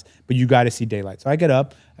your eyes, but you got to see daylight. So I get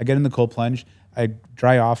up, I get in the cold plunge, I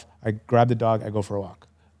dry off, I grab the dog, I go for a walk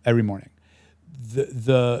every morning.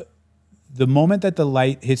 The moment that the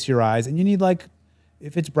light hits your eyes, and you need, like,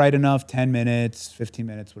 if it's bright enough, 10 minutes, 15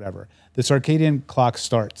 minutes, whatever, the circadian clock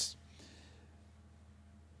starts.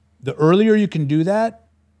 The earlier you can do that,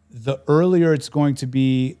 the earlier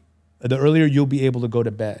you'll be able to go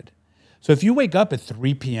to bed. So if you wake up at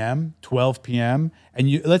 3 p.m., 12 p.m.,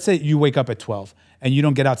 and let's say you wake up at 12 and you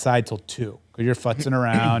don't get outside till 2 because you're futzing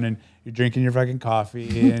around and you're drinking your fucking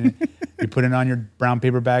coffee and you're putting on your brown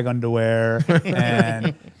paper bag underwear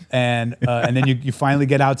and then you finally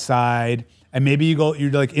get outside and maybe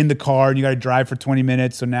you're like in the car and you got to drive for 20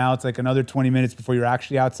 minutes. So now it's like another 20 minutes before you're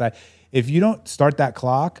actually outside. If you don't start that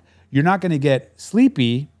clock, you're not going to get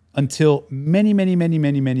sleepy until many, many, many,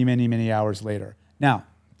 many, many, many, many hours later. Now,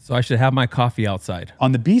 So I should have my coffee outside.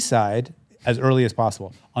 on the B side, as early as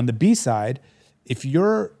possible. On the B side, if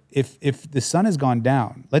the sun has gone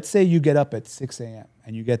down, let's say you get up at 6 a.m.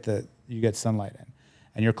 and you get sunlight in,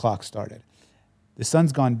 and your clock started. The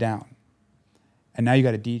sun's gone down, and now you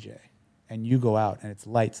got a DJ, and you go out, and it's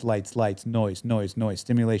lights, lights, lights, noise, noise, noise,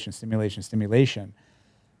 stimulation, stimulation, stimulation.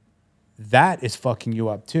 That is fucking you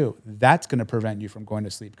up too. That's going to prevent you from going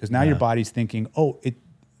to sleep because now your body's thinking, oh,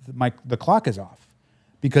 the clock is off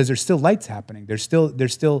because there's still lights happening. There's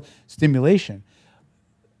still stimulation.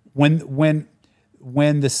 When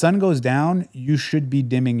the sun goes down, you should be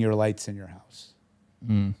dimming your lights in your house.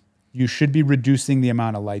 You should be reducing the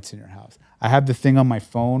amount of lights in your house. I have the thing on my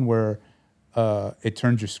phone where it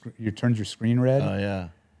turns your screen red. Oh yeah.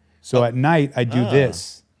 So at night I do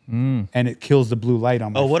this. And it kills the blue light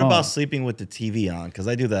on my phone. Oh, what about sleeping with the TV on? Because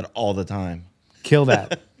I do that all the time. Kill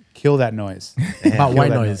that. Kill that noise. About Kill white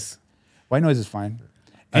that noise. White noise is fine.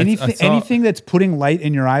 I saw- Anything that's putting light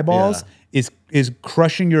in your eyeballs is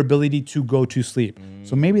crushing your ability to go to sleep.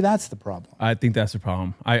 So maybe that's the problem. I think that's the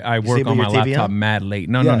problem. I work sleep on with my your TV laptop on? mad late.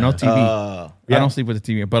 No, Yeah. no TV. I don't sleep with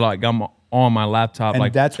the TV, but like I'm on my laptop. And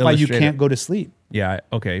like that's why you Illustrator. can't go to sleep. Yeah,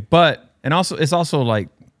 okay, but it's also like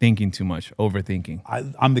thinking too much, overthinking,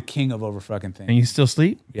 I'm the king of overfucking and things. you still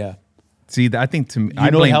sleep. Yeah. See, I think to me, You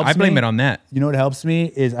know what helps I blame me? it on that. You know what helps me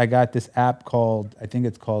is I got this app called, I think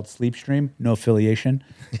it's called Sleep Stream. No affiliation.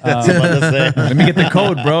 Let me get the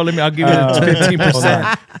code, bro. I'll give you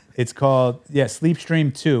 15%. It's called Sleep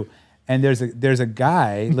Stream 2. And there's a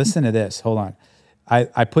guy, listen to this. Hold on.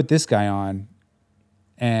 I put this guy on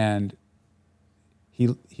and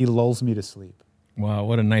he lulls me to sleep. Wow,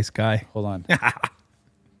 what a nice guy. Hold on.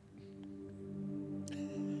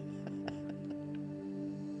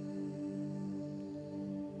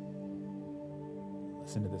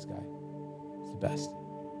 Listen to this guy. It's the best.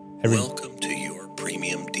 Welcome to your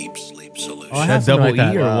premium deep sleep solution. Oh, I That have something double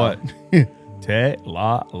like E that. or Wow. what? Te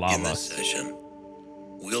la In this lavas. session,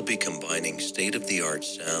 we'll be combining state-of-the-art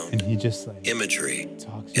And sound, he just like imagery,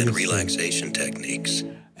 talks you and to sleep. relaxation techniques.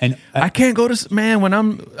 And I can't go to man when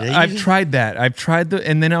I've tried that. I've tried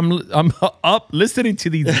and then I'm up listening to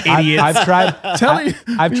these idiots. I've tried. Telling you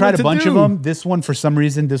I've what tried to a bunch do. of them. This one, for some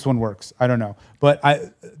reason, this one works. I don't know, but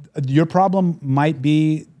your problem might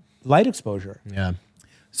be light exposure. Yeah.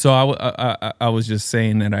 So I was just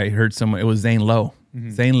saying that I heard someone. It was Zane Lowe.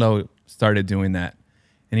 Zane Lowe started doing that,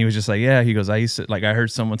 and he was just like, yeah. He goes, I used to like. I heard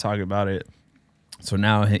someone talk about it. So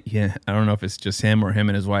now, I don't know if it's just him or him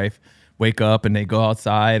and his wife wake up and they go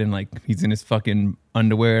outside and like he's in his fucking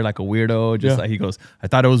underwear like a weirdo. Just like he goes, I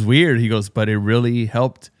thought it was weird. He goes, but it really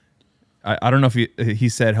helped. I don't know if he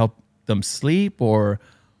said help them sleep or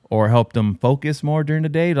help them focus more during the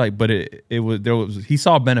day. Like, but he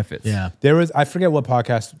saw benefits. Yeah. There was, I forget what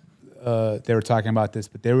podcast they were talking about this,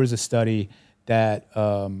 but there was a study that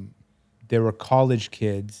there were college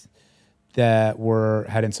kids that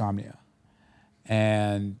had insomnia,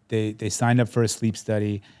 and they signed up for a sleep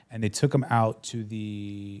study, and they took them out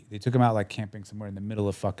like camping somewhere in the middle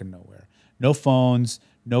of fucking nowhere. No phones,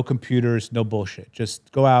 no computers, no bullshit.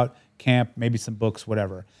 Just go out, camp, maybe some books,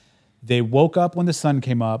 whatever. They woke up when the sun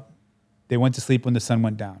came up. They went to sleep when the sun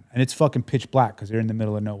went down. And it's fucking pitch black because they're in the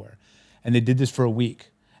middle of nowhere. And they did this for a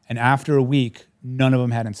week. And after a week, none of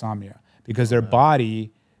them had insomnia because their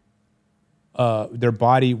body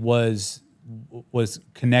was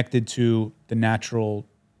connected to the natural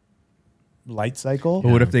light cycle.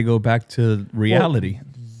 But what if they go back to reality?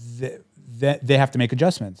 They have to make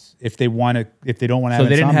adjustments if they don't want to have insomnia. So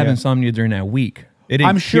they didn't have insomnia during that week. They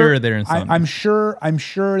didn't cure their insomnia. I'm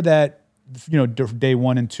sure that day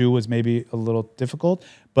 1 and 2 was maybe a little difficult,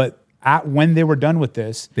 but when they were done with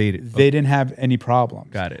this, they didn't have any problems.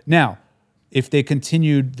 Got it. Now, if they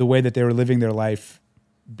continued the way that they were living their life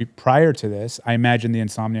prior to this, I imagine the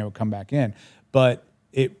insomnia would come back in. But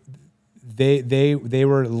they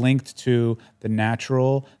were linked to the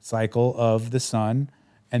natural cycle of the sun,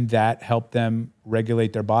 and that helped them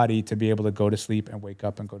regulate their body to be able to go to sleep and wake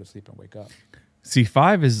up and go to sleep and wake up. See,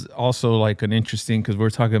 5 is also like an interesting because we're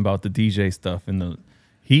talking about the DJ stuff and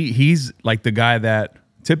he's like the guy that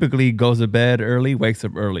typically goes to bed early, wakes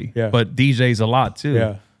up early. Yeah. But DJs a lot too.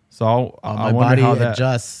 Yeah. So I My wonder body how that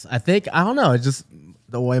adjusts. I don't know. It's just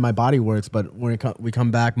the way my body works. But when we come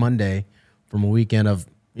back Monday from a weekend of,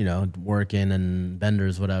 working and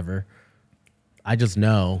vendors, whatever, I just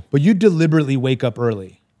know. But you deliberately wake up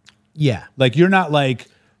early. Yeah. Like you're not like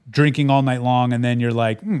drinking all night long and then you're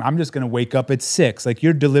like, I'm just going to wake up at 6. Like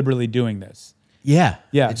you're deliberately doing this. Yeah.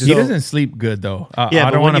 Yeah. he doesn't sleep good though. Yeah, I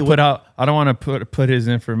but don't when want to put his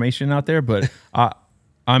information out there, but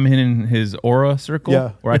I'm in his aura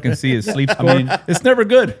circle where I can see his sleep score. It's never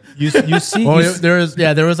good. You see, Well, there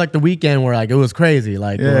was like the weekend where like it was crazy.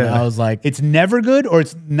 Like when I was like, it's never good or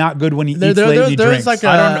it's not good when he eats late and he there's drinks. like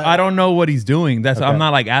I don't know what he's doing. I'm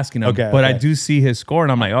not like asking him, Okay, but I okay. do see his score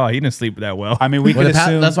and I'm like, oh, he didn't sleep that well. I mean, we well, could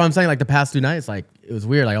assume. that's what I'm saying. Like the past 2 nights, like it was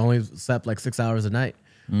weird. Like I only slept like 6 hours a night,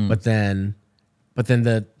 but then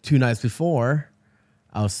the 2 nights before,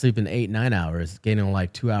 I was sleeping 8-9 hours, getting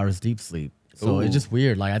like 2 hours deep sleep. So it's just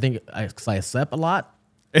weird. Like I think because I slept a lot.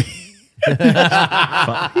 He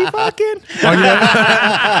fucking.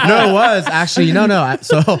 No, it was actually no.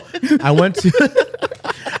 So I went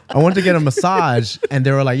to get a massage, and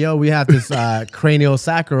they were like, "Yo, we have this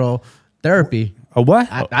craniosacral therapy." A what?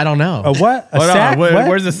 I don't know. A what? A Hold sack? on, What?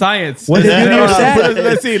 where's the science? What did you do to your sack?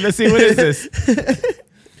 Let's see. What is this?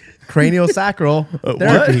 Craniosacral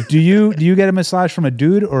therapy. Do you get a massage from a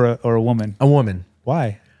dude or a woman? A woman.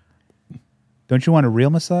 Why? Don't you want a real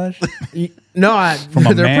massage No, from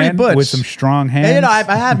a they're pretty man butch. with some strong hands? And,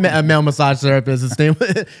 I had a male massage therapist. His name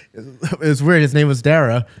it was weird. His name was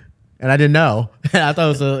Dara, and I didn't know. I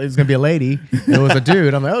thought it was gonna be a lady. And it was a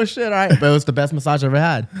dude. I'm like, oh shit, all right. But it was the best massage I ever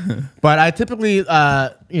had. But I typically,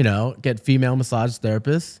 get female massage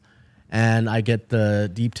therapists, and I get the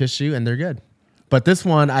deep tissue, and they're good. But this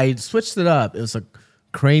one, I switched it up. It was a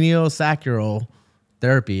craniosacral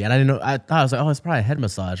therapy, and I didn't know. I thought, I was like, oh, it's probably a head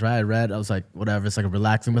massage, right? I was like, whatever, it's like a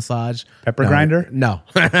relaxing massage. Pepper grinder? No,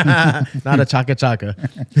 not a chaka chaka.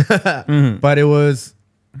 But it was.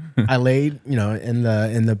 I laid, in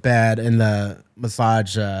the bed, in the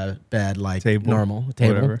massage bed, like normal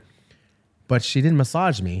table. Whatever. But she didn't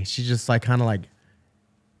massage me. She just like kind of like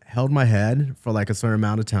held my head for like a certain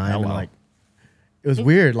amount of time, and like it was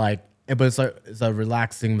weird. Like, but it's a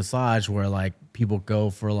relaxing massage where like people go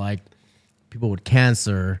for like people with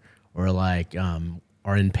cancer or like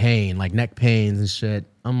are in pain, like neck pains and shit.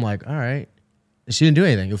 I'm like, all right. And she didn't do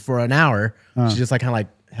anything for an hour. She just like kind of like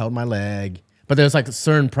held my leg. But there's like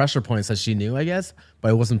certain pressure points that she knew, I guess,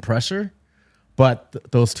 but it wasn't pressure. But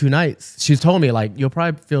those 2 nights, she told me like, you'll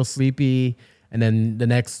probably feel sleepy, and then the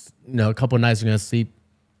next, a couple of nights you're gonna sleep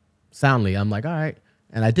soundly. I'm like, all right,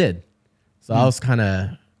 and I did. So I was kind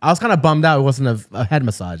of bummed out. It wasn't a head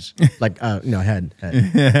massage, like head.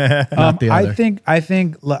 Not the other.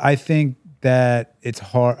 I think that it's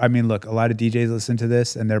hard. I mean, look, a lot of DJs listen to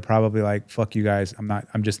this, and they're probably like, "Fuck you guys.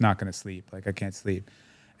 I'm just not gonna sleep. Like, I can't sleep."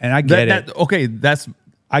 And I get it.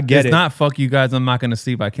 I get it. It's not fuck you guys. I'm not going to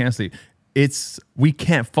sleep. I can't sleep. It's we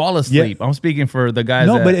can't fall asleep. Yeah. I'm speaking for the guys.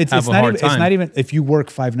 No, but it's not even if you work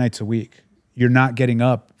 5 nights a week, you're not getting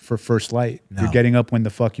up for first light. No. You're getting up when the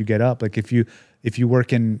fuck you get up. Like if you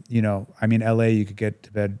work in LA, you could get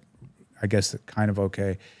to bed, I guess, kind of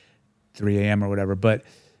okay, 3 a.m. or whatever. But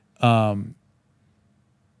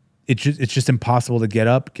it's just impossible to get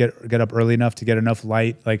up early enough to get enough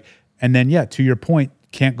light. Like, and then to your point,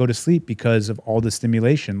 can't go to sleep because of all the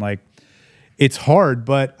stimulation. Like, it's hard,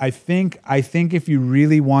 but I think if you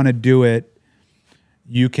really want to do it,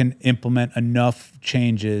 you can implement enough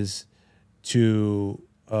changes to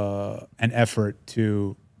an effort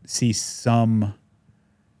to see some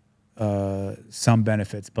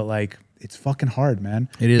benefits. But like, it's fucking hard, man.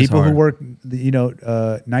 It is people hard. who work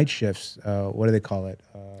night shifts. What do they call it?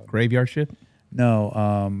 Graveyard shift?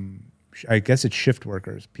 No, I guess it's shift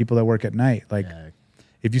workers. People that work at night. Like,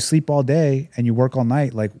 if you sleep all day and you work all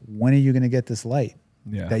night, like, when are you going to get this light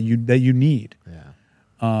that you need?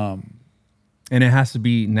 Yeah. And it has to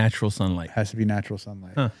be natural sunlight. Has to be natural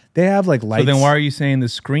sunlight. Huh. They have like lights. So then why are you saying the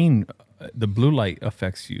screen, the blue light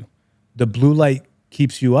affects you? The blue light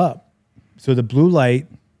keeps you up. So the blue light,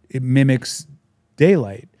 it mimics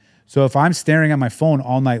daylight. So if I'm staring at my phone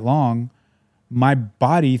all night long, my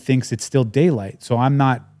body thinks it's still daylight. So I'm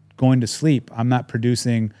not going to sleep. I'm not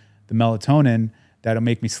producing the melatonin that'll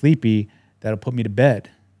make me sleepy, that'll put me to bed.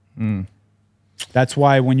 That's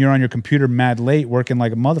why when you're on your computer mad late working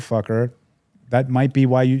like a motherfucker, that might be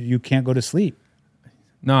why you can't go to sleep.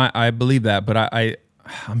 No, I believe that, but I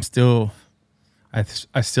still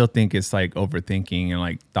think it's like overthinking and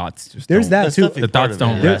like thoughts just there's that too. The thoughts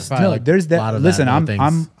don't rest. There's that. Listen, I'm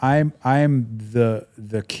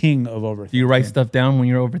the king of overthinking. Do you write stuff down when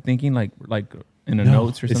you're overthinking, like in the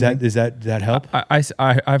notes or something? Does that help?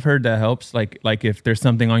 I've heard that helps. Like if there's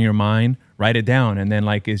something on your mind, write it down, and then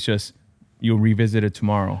like it's just you'll revisit it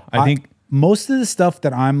tomorrow. I think most of the stuff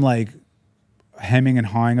that I'm like hemming and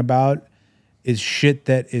hawing about is shit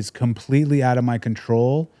that is completely out of my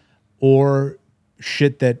control, or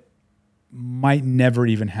shit that might never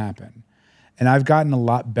even happen. And I've gotten a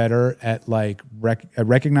lot better at like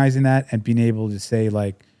recognizing that and being able to say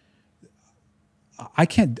like, I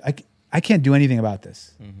can't do anything about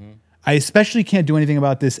this. Mm-hmm. I especially can't do anything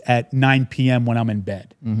about this at 9 p.m. when I'm in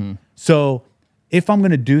bed. Mm-hmm. So if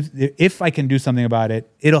I can do something about it,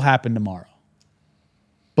 it'll happen tomorrow.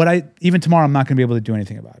 But even tomorrow, I'm not going to be able to do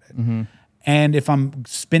anything about it. Mm-hmm. And if I'm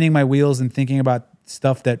spinning my wheels and thinking about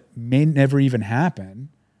stuff that may never even happen,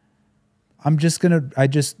 I just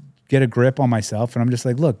get a grip on myself, and I'm just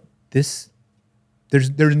like, look, there's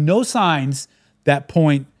no signs that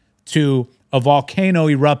point to a volcano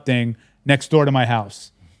erupting next door to my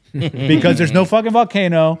house. Because there's no fucking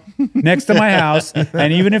volcano next to my house,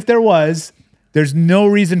 and even if there was, there's no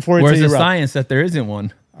reason for it to erupt. Where's the science that there isn't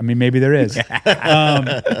one? I mean, maybe there is.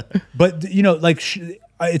 But like,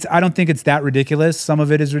 I don't think it's that ridiculous. Some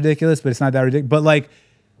of it is ridiculous, but it's not that ridiculous. But like,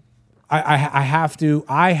 I have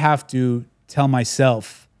to tell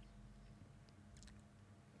myself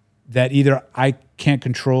that either I can't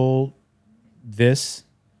control this,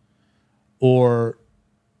 or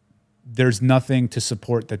there's nothing to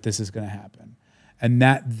support that this is going to happen. And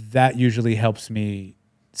that usually helps me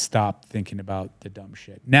stop thinking about the dumb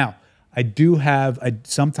shit. Now,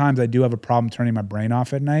 sometimes I do have a problem turning my brain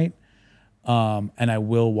off at night. And I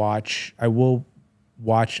will watch a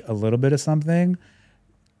little bit of something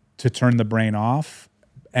to turn the brain off.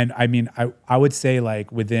 And I mean, I would say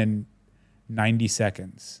like within 90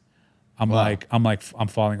 seconds, I'm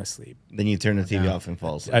falling asleep. Then you turn the TV off and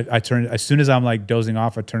fall asleep. I turn, as soon as I'm like dozing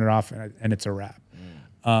off, I turn it off and it's a wrap.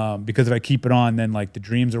 Because if I keep it on, then like the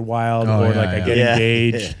dreams are wild, I get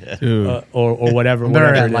engaged, or whatever. They're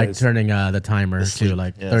whatever at it like is. turning the timer to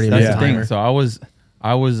like 30 That's minutes the thing. timer. So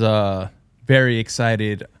I was very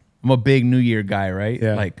excited. I'm a big New Year guy, right?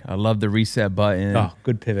 Yeah. Like I love the reset button. Oh,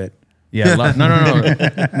 good pivot. Yeah,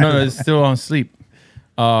 no, it's still on sleep.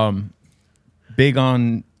 Big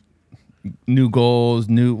on new goals,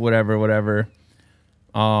 new whatever. Wait,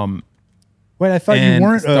 I thought you And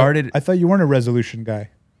weren't. started- I thought you weren't a resolution guy.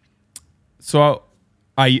 So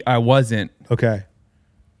I wasn't, Okay,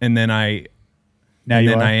 and then I now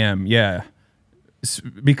I am. Yeah,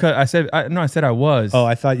 because I said I was. Oh,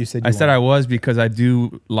 I thought you said. I said I was because I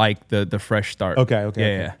do like the fresh start. Okay.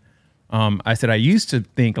 Yeah. I said I used to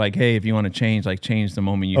think like, hey, if you want to change, like change the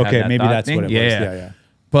moment you have Okay, that maybe thought that's thing. what it was. Yeah.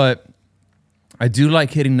 But I do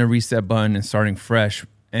like hitting the reset button and starting fresh.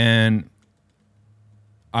 And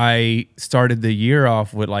I started the year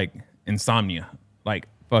off with like insomnia. Like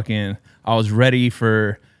fucking, I was ready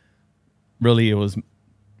for, really it was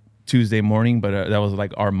Tuesday morning, but that was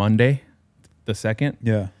like our Monday, the 2nd.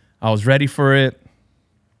 Yeah. I was ready for it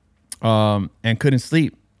and couldn't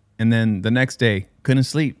sleep. And then the next day, couldn't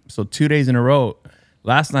sleep. So 2 days in a row.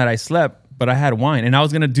 Last night I slept, but I had wine. And I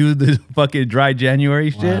was going to do the fucking dry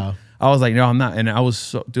January shit. Wow. I was like, no, I'm not. And I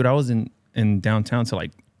was I was in downtown till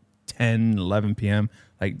like 10, 11 p.m.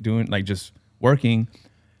 Like doing, like just working.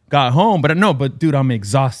 Got home, but dude, I'm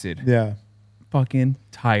exhausted. Yeah. Fucking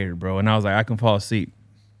tired, bro. And I was like, I can fall asleep.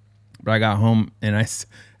 But I got home and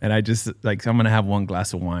I just like, I'm going to have one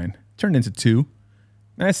glass of wine. Turned into 2.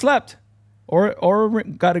 And I slept. Or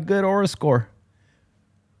got a good Aura score.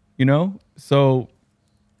 You know? So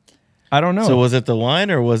I don't know. So was it the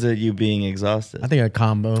wine or was it you being exhausted? I think a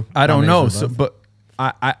combo. I don't know. Combination So, of but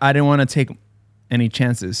I didn't want to take any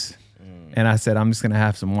chances. And I said, I'm just going to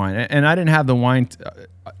have some wine. And I didn't have the wine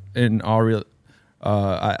in all real.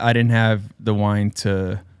 I didn't have the wine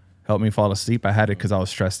to help me fall asleep. I had it because I was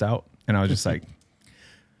stressed out. And I was just like,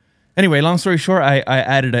 anyway, long story short, I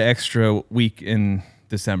added an extra week in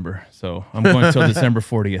December. So I'm going until December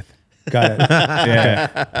 40th. Got it.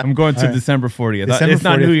 Yeah. I'm going to December 40th. December It's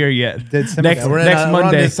not 40th. New Year yet. December- Next, Yeah, we're next we're on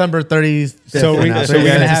Monday. December 30th. So we're Yeah,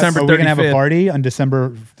 gonna have December are we gonna have a 35th. party on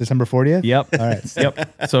December 40th. Yep. All right.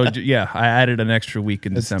 Yep. So yeah, I added an extra week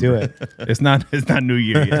in Let's December. do it. It's not New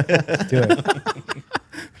Year yet. Let's do it.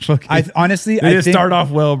 Fucking- I honestly, They I didn't think, start off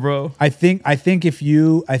well, bro. I think if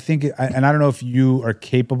you, and I don't know if you are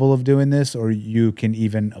capable of doing this or you can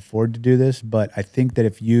even afford to do this, but I think that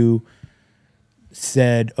if you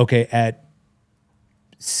said, okay, at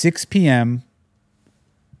 6 p.m.,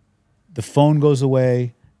 the phone goes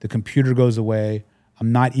away, the computer goes away,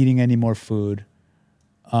 I'm not eating any more food,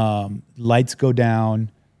 lights go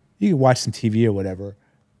down, you can watch some TV or whatever.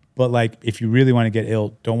 But like, if you really want to get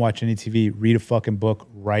ill, don't watch any TV, read a fucking book,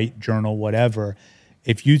 write, journal, whatever.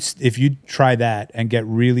 If you try that and get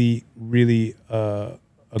really, really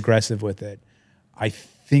aggressive with it, I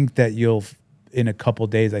think that you'll, in a couple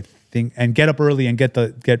days, and get up early and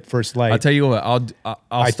get first light. I'll tell you what.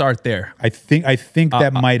 I'll start there. I think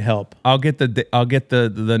that might help. I'll get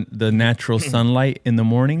the natural sunlight in the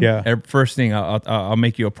morning. Yeah. First thing, I'll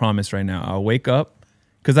make you a promise right now. I'll wake up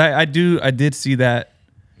because I did see that,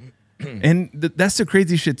 and that's the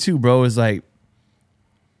crazy shit too, bro. Is like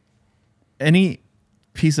any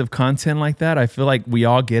piece of content like that, I feel like we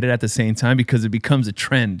all get it at the same time because it becomes a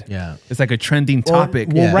trend. Yeah. It's like a trending topic.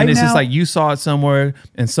 well, right and it's just now- like you saw it somewhere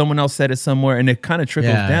and someone else said it somewhere and it kind of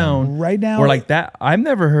trickles Yeah. down. Right now- Or like that. I've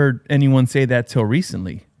never heard anyone say that till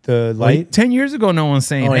recently. The Like light. 10 years ago, no one's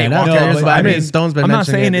saying, Oh, yeah, hey, not walk 10 out. years, but I mean, Stone's been I'm not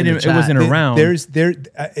mentioning saying it in the it chat. wasn't around.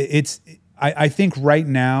 I think right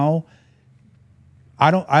now,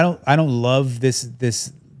 I don't love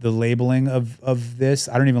the labeling of this.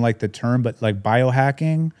 I don't even like the term, but like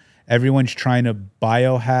biohacking, everyone's trying to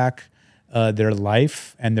biohack their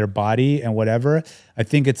life and their body and whatever. I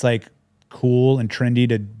think it's like cool and trendy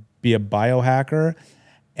to be a biohacker.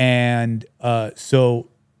 And so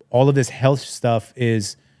all of this health stuff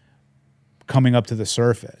is coming up to the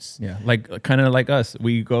surface. Yeah, like kind of like us.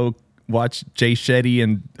 We go watch Jay Shetty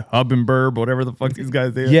and Hub and Burb, whatever the fuck these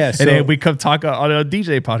guys do. Yeah, and so- then we come talk on a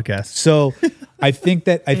DJ podcast. So I think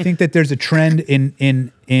that there's a trend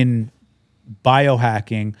in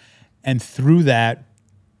biohacking, and through that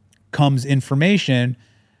comes information.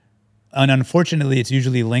 And unfortunately, it's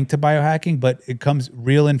usually linked to biohacking, but it comes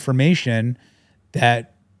real information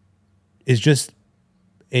that is just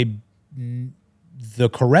the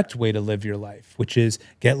correct way to live your life, which is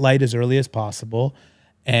get light as early as possible,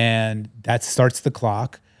 and that starts the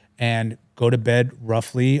clock, and go to bed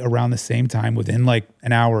roughly around the same time within like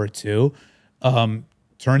an hour or two.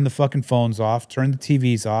 Turn the fucking phones off, turn the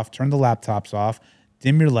TVs off, turn the laptops off,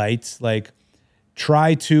 dim your lights, like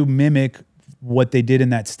try to mimic what they did in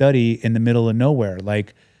that study in the middle of nowhere.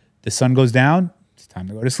 Like the sun goes down, it's time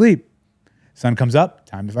to go to sleep. Sun comes up,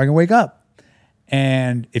 time to fucking wake up.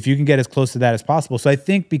 And if you can get as close to that as possible. So I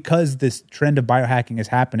think because this trend of biohacking is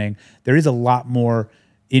happening, there is a lot more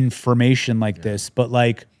information like this, but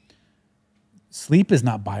like sleep is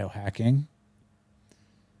not biohacking.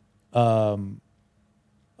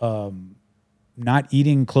 Not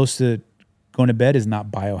eating close to going to bed is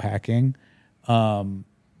not biohacking.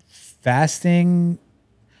 Fasting,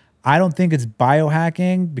 I don't think it's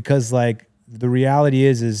biohacking, because like the reality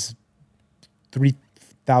is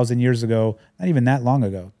 3,000 years ago, not even that long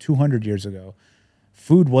ago, 200 years ago,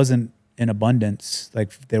 food wasn't in abundance.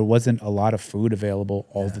 Like there wasn't a lot of food available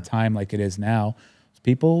all the time like it is now.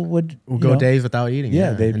 People would go days without eating.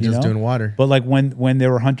 Yeah, they and just doing water. But like when they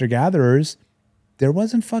were hunter gatherers, there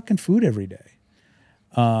wasn't fucking food every day.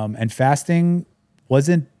 And fasting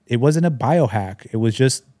wasn't a biohack. It was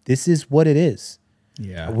just, this is what it is.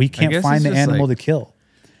 Yeah, We can't find the animal to kill.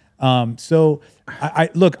 So I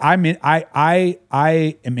look, I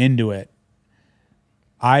am into it.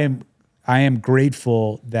 I am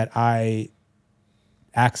grateful that I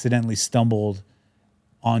accidentally stumbled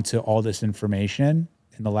onto all this information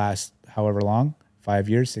in the last however long, 5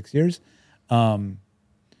 years, 6 years,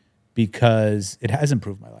 because it has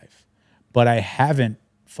improved my life. But I haven't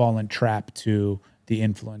fallen trap to the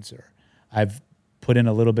influencer. I've put in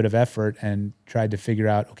a little bit of effort and tried to figure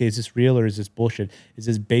out, okay, is this real or is this bullshit? Is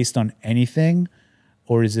this based on anything,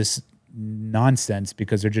 or is this nonsense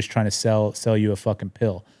because they're just trying to sell you a fucking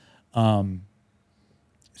pill?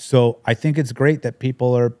 So I think it's great that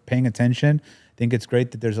people are paying attention. I think it's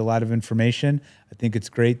great that there's a lot of information. I think it's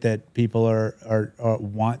great that people are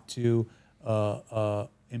want to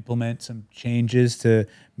implement some changes to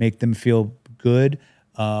make them feel good.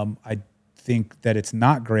 I think that it's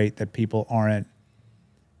not great that people aren't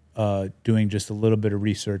doing just a little bit of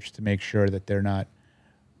research to make sure that they're not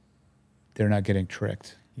getting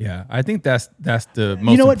tricked. Yeah, I think that's the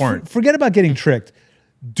most You know what? important. Forget about getting tricked.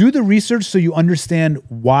 Do the research so you understand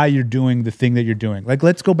why you're doing the thing that you're doing. Like,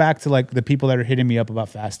 let's go back to like the people that are hitting me up about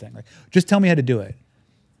fasting. Like, just tell me how to do it.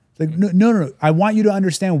 Like, no. I want you to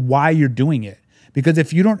understand why you're doing it. Because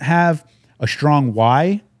if you don't have a strong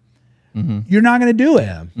why, you're not going to do it.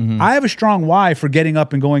 Yeah. I have a strong why for getting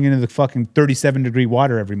up and going into the fucking 37-degree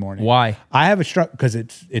water every morning. Why? I have a strong, because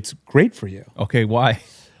it's great for you. Okay, why?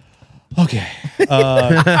 Okay.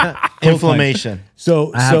 Inflammation.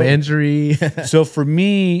 So I have an injury. So for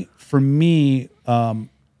me, the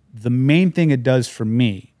main thing it does for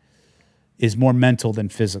me is more mental than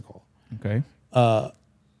physical. Okay.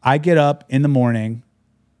 I get up in the morning,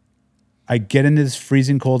 I get into this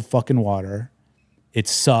freezing cold fucking water. It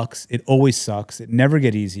sucks. It always sucks. It never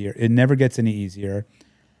gets easier. It never gets any easier.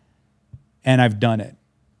 And I've done it.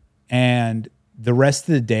 And the rest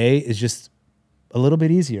of the day is just a little bit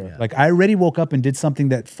easier. Yeah. Like I already woke up and did something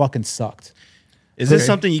that fucking sucked. Is this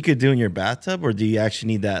something you could do in your bathtub, or do you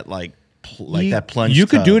actually need that that plunge? You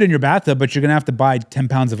could tub? do it in your bathtub, but you're gonna have to buy 10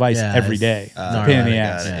 pounds of ice Yeah, every it's day. It's a gnarly. pain in the Got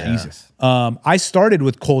ass. it, yeah. Jesus. I started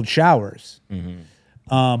with cold showers,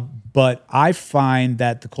 but I find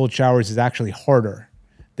that the cold showers is actually harder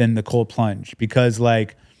than the cold plunge, because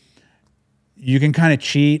like you can kind of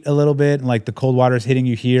cheat a little bit, and like the cold water is hitting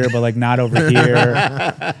you here, but like not over here.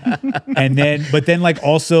 But then like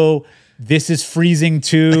also this is freezing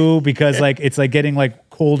too, because like it's like getting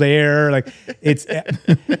like cold air. Like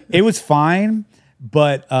it was fine,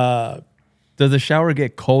 but Does the shower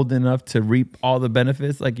get cold enough to reap all the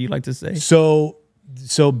benefits, like you like to say? So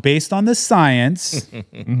based on the science,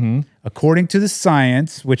 according to the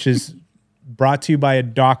science, which is brought to you by a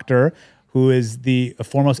doctor who is a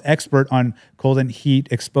foremost expert on cold and heat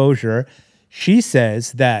exposure, she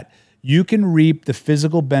says that you can reap the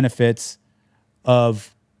physical benefits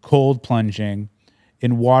of cold plunging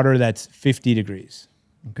in water that's 50 degrees,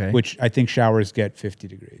 Okay. which I think showers get 50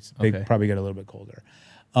 degrees. They Okay. probably get a little bit colder.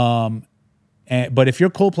 But if your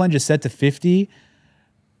cold plunge is set to 50,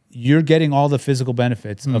 you're getting all the physical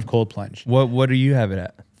benefits of cold plunge. What do you have it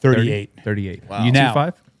at? 38. 38. Wow. You Now-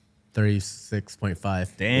 2.5?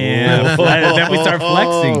 36.5. Damn. Then we start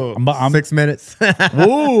flexing. I'm 6 minutes.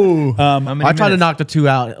 Woo. I try to knock the 2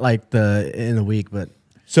 out like in a week, but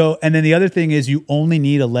So, and then the other thing is you only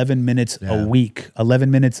need 11 minutes a week,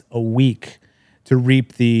 11 minutes a week to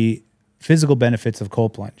reap the physical benefits of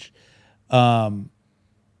cold plunge.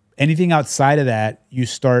 Anything outside of that, you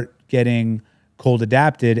start getting cold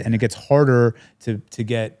adapted and it gets harder to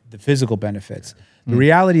get the physical benefits. The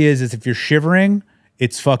reality is if you're shivering,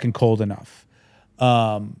 it's fucking cold enough.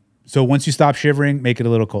 So once you stop shivering, make it a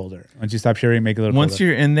little colder. Once you stop shivering, make it a little Once colder.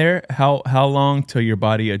 you're in there, how long till your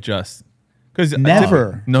body adjusts? Because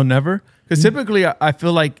Never. No, never. Because typically, I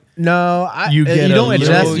feel like no, You you get a don't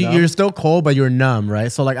adjust. little You're still cold, but you're numb,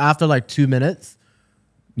 right? So like after like 2 minutes,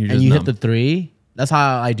 you're and just you numb. hit the 3. That's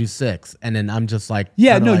how I do 6, and then I'm just like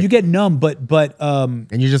Yeah, kinda no, like- you get numb, but and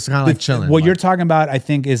you're just kind of like chilling. What you're like- talking about, I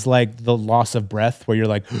think, is like the loss of breath, where you're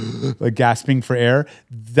like, like gasping for air.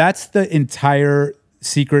 That's the entire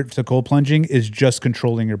secret to cold plunging is just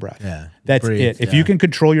controlling your breath. Yeah, that's breathe, it. If yeah. you can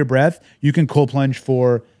control your breath, you can cold plunge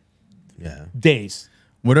for yeah. days.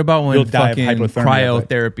 What about when You'll die of fucking hypothermia, but-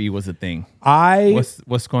 cryotherapy was a thing?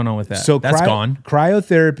 What's going on with that? So That's gone.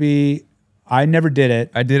 Cryotherapy, I never did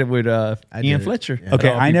it. I did it with Ian did it. Fletcher. Yeah. Okay,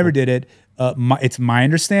 I never did it. It's my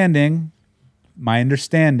understanding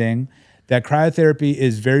that cryotherapy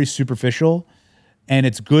is very superficial, and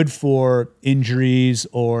it's good for injuries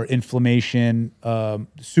or inflammation,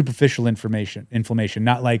 superficial inflammation,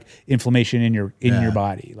 not like inflammation in your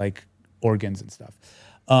body, like organs and stuff.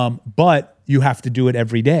 But you have to do it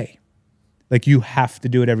every day. Like you have to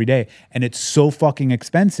do it every day. And it's so fucking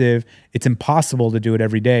expensive. It's impossible to do it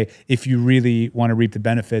every day if you really want to reap the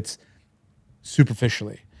benefits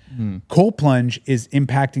superficially. Cold plunge is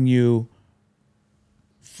impacting you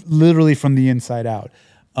literally from the inside out.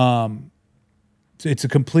 So it's a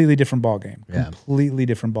completely different ballgame. Yeah. Completely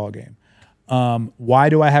different ballgame. Why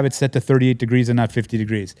do I have it set to 38 degrees and not 50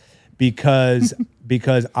 degrees? Because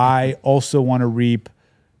I also want to reap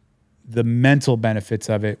the mental benefits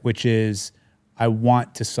of it, which is I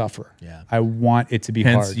want to suffer. Yeah. I want it to be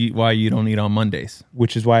Hence hard, why you don't eat on Mondays.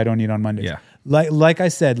 which is why I don't eat on Mondays. Yeah. Like I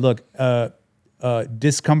said, look,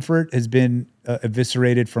 discomfort has been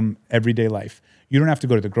eviscerated from everyday life. You don't have to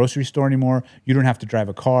go to the grocery store anymore. You don't have to drive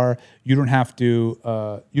a car. You don't have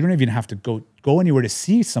to. You don't even have to go anywhere to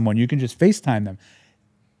see someone. You can just FaceTime them.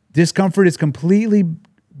 Discomfort is completely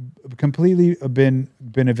been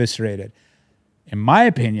eviscerated. In my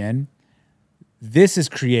opinion, this is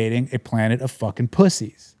creating a planet of fucking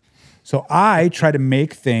pussies. So I try to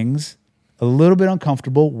make things a little bit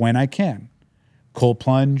uncomfortable when I can. Cold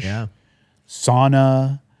plunge, Yeah.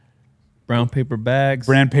 sauna, Brown paper bags.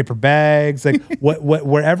 brand paper bags, like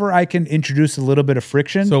wherever I can introduce a little bit of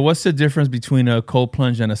friction. So what's the difference between a cold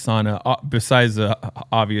plunge and a sauna, besides the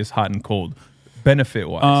obvious hot and cold, benefit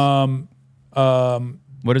wise?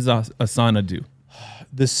 What does a sauna do?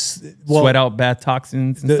 Sweat out bad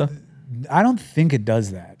toxins and stuff? I don't think it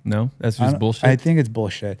does that. No, that's I just don't- bullshit. I think it's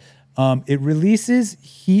bullshit. It releases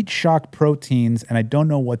heat shock proteins, and I don't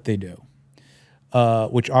know what they do,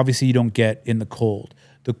 which obviously you don't get in the cold.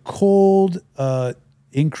 The cold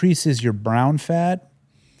increases your brown fat,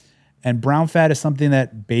 and brown fat is something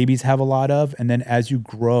that babies have a lot of. And then as you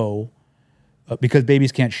grow, because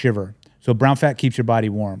babies can't shiver, so brown fat keeps your body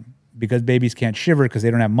warm. Because babies can't shiver because they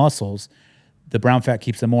don't have muscles, the brown fat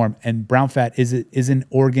keeps them warm. And brown fat is an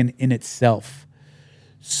organ in itself.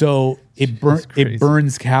 So it crazy.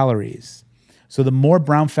 burns calories. So the more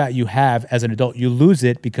brown fat you have as an adult, you lose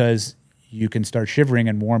it because you can start shivering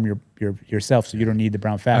and warm yourself. So you don't need the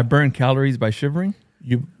brown fat. I burn calories by shivering.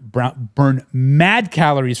 You burn mad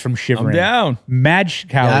calories from shivering. I'm down. Mad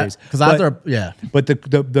calories. Because But- after, yeah. but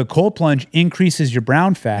the cold plunge increases your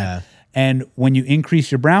brown fat. Yeah. And when you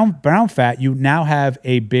increase your brown fat, you now have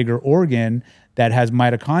a bigger organ that has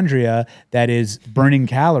mitochondria that is burning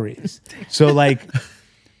calories. So like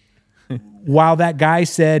while that guy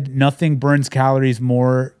said nothing burns calories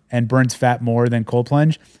more and burns fat more than cold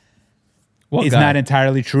plunge, What it's guy? not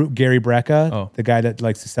entirely true. Gary Brecka, Oh. the guy that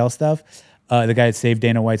likes to sell stuff, the guy that saved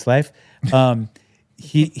Dana White's life,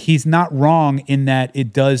 he's not wrong in that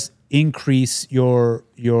it does increase your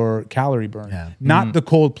calorie burn. Yeah. Not the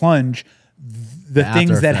cold plunge, the after things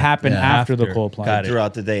that effect. happen Yeah. after the After. cold plunge. Got it.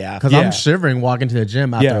 throughout the day after. Because Yeah. I'm shivering walking to the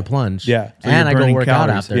gym after Yeah. a plunge. Yeah. So and you're I go burning work out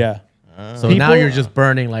calories. after. Yeah. So now People- you're just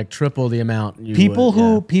burning like triple the amount. You People would,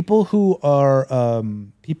 who are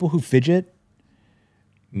people who fidget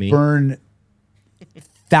Me. burn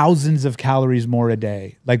thousands of calories more a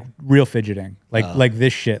day, like real fidgeting, like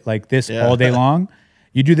this shit, like this Yeah. all day long.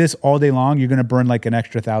 You do this all day long, you're gonna burn like an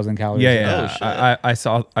extra 1,000 calories. Yeah, a day. yeah. Oh,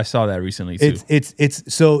 shit. I saw that recently too.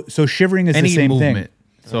 It's so shivering is any the same movement. thing.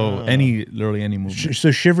 So literally any movement.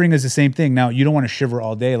 So shivering is the same thing. Now you don't want to shiver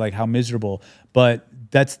all day, like how miserable. But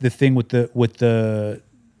that's the thing with the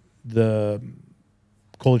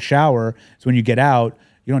cold shower. So when you get out,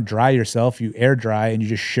 you don't dry yourself. You air dry and you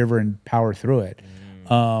just shiver and power through it.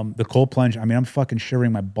 The cold plunge. I mean, I'm fucking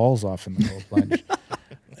shivering my balls off in the cold plunge.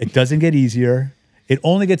 It doesn't get easier. It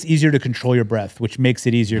only gets easier to control your breath, which makes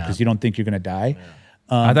it easier because you don't think you're gonna die.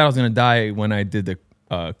 I thought I was gonna die when I did the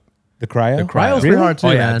cryo. The Cryo's cryo. pretty hard too,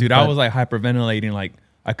 Oh yeah, man, dude. I but- was like hyperventilating. Like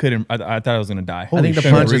I couldn't. I thought I was gonna die. I think the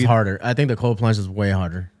Couldn't plunge is breathe. harder. I think the cold plunge is way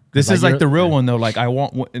harder. This is like you're- the real one though. Like I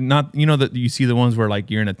want not that you see the ones where like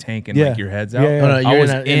you're in a tank and Yeah. like your head's out. Yeah, yeah. No, no, I you're was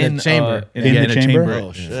in the chamber. In the chamber?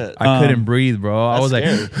 Oh shit! I couldn't breathe, bro. I was like,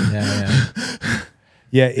 scary. Yeah.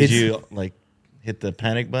 Yeah, Did it's you like hit the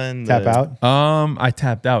panic button? tap out. I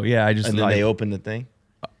tapped out. Yeah, I just And then like they opened the thing.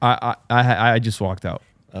 I just walked out.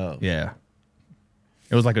 Oh. Yeah,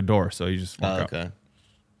 it was like a door, so you just walk Oh, out. okay.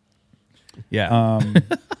 Yeah,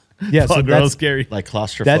 Yeah, so fuck, bro, that's scary. Like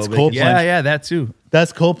claustrophobic. That's cold Yeah, plunge. yeah, that too.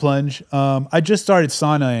 That's cold plunge. I just started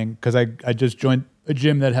saunaing because I just joined a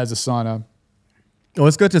gym that has a sauna. Well,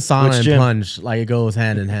 it's good to sauna Which and gym? plunge. Like it goes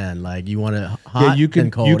hand in hand. Like you want it hot Yeah, you can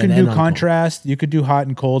and cold. you can and do end on cold. contrast. You could do hot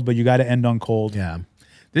and cold, but you got to end on cold. Yeah.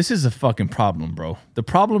 This is a fucking problem, bro. The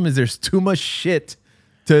problem is there's too much shit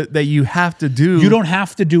that you have to do. You don't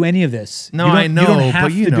have to do any of this. No, you don't, I know, You don't have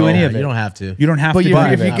but you to do know. any Yeah, of it. you don't have to. You don't have But to you do know,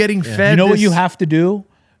 any if of you're it. getting fed, You know what this- you have to do?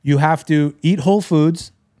 You have to eat whole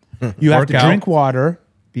foods. You have Work to out. drink water.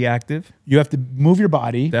 be active. You have to move your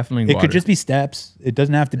body. Definitely It water. could just be steps. It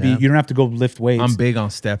doesn't have to be. Yeah. You don't have to go lift weights. I'm big on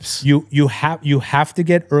steps. You have to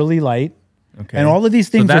get early light. Okay, And all of these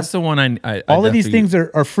So things. that's are, the one I all of these definitely- things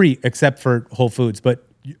are free except for Whole Foods, but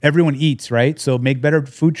everyone eats, right? So make better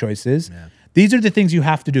food choices. These are the things you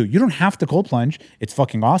have to do. You don't have to cold plunge. It's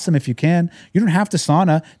fucking awesome if you can. You don't have to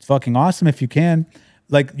sauna. It's fucking awesome if you can.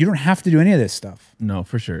 Like, you don't have to do any of this stuff. No,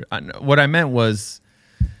 for sure. What I meant was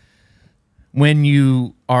when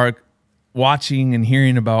you are watching and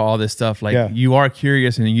hearing about all this stuff, like Yeah. you are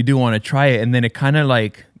curious and you do want to try it, and then it kind of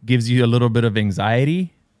like gives you a little bit of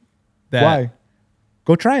anxiety. That Why?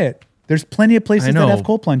 Go try it. There's plenty of places I that know. have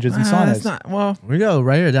cold plunges and saunas. That's not well. We go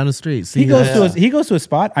right here down the street. He goes to a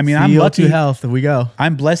spot. I mean, I'm CO2 lucky. Health. We go.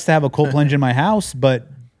 I'm blessed to have a cold plunge in my house, but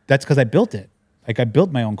that's because I built it. Like, I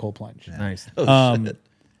built my own cold plunge. Nice. Oh, shit.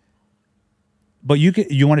 But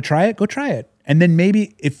you want to try it? Go try it. And then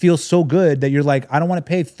maybe it feels so good that you're like, I don't want to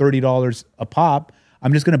pay $30 a pop.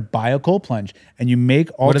 I'm just going to buy a cold plunge. And you make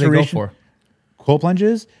What do they alteration. go for? Cold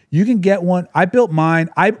plunges. You can get one. I built mine.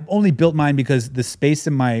 I only built mine because the space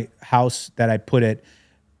in my house that I put it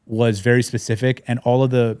was very specific, and all of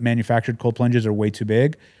the manufactured cold plunges are way too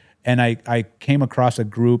big. And I came across a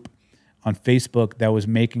group on Facebook that was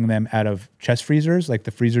making them out of chest freezers, like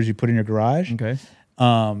the freezers you put in your garage. Okay.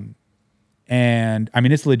 And I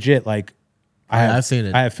mean, it's legit. Like, I've seen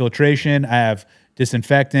it. I have filtration. I have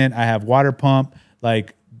disinfectant. I have water pump.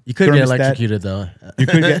 Like, You could get thermostat. electrocuted though. You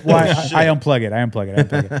could get. Well, I unplug it. I unplug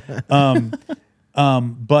it.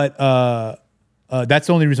 But that's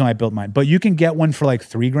the only reason I built mine. But you can get one for like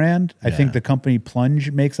 $3,000. I think Yeah. the company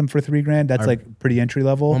Plunge makes them for $3,000. That's like pretty entry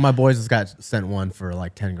level. One of my boys just got sent one for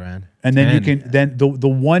like 10 grand. And then you 10. can then the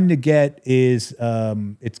one to get is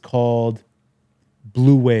it's called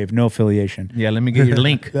Blue Wave. No affiliation. Yeah, let me get your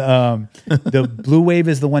link. The Blue Wave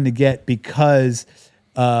is the one to get because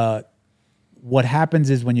what happens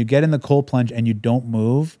is when you get in the cold plunge and you don't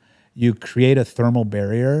move, you create a thermal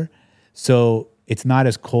barrier. So it's not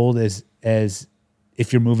as cold as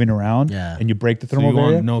if you're moving around Yeah. and you break the So thermal you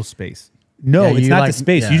barrier. want no space. No, Yeah, it's you not like- the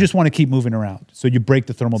space. yeah. You just want to keep moving around. So you break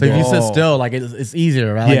the thermal So if barrier. you sit still, like it's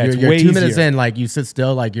easier, right? Like Yeah, it's you're way 2 minutes easier. in, like you sit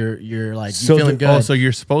still, like you're like So feeling the- good. Oh, so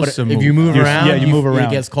you're supposed But to move. if you move You're- around, yeah, you move around.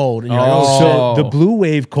 it gets cold. And you're like, Oh. oh, shit. So the Blue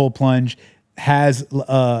Wave cold plunge has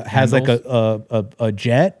like a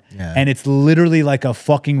jet, Yeah. and it's literally like a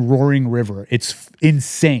fucking roaring river. It's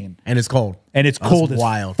insane. And it's cold. And it's That's cold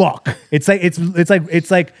wild. as fuck. It's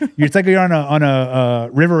like you're on a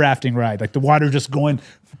river rafting ride. Like the water just going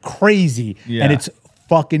crazy, Yeah. and it's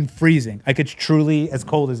fucking freezing. Like it's truly as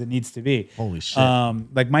cold as it needs to be. Holy shit.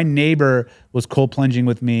 Like my neighbor was cold plunging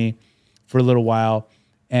with me for a little while,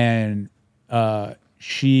 and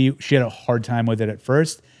she had a hard time with it at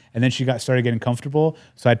first. And then she started getting comfortable.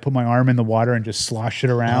 So I'd put my arm in the water and just slosh it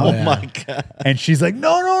around. Oh my god! And she's like,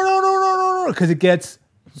 no, because it gets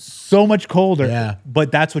so much colder. Yeah.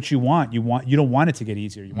 But that's what you want. You don't want it to get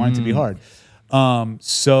easier. You want it to be hard. Yeah,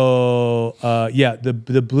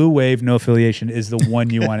 the Blue Wave, no affiliation, is the one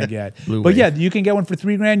you want to get. But yeah, you can get one for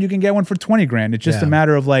 $3,000. You can get one for $20,000. It's just a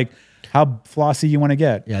matter of like how flossy you want to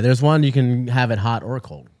get. Yeah, there's one you can have it hot or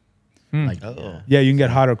cold. Like, Yeah, you can get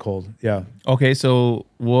hot or cold. Yeah. Okay, so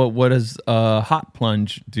what does hot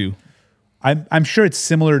plunge do? I'm sure it's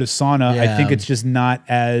similar to sauna. I think it's just not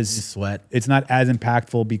as You sweat. It's not as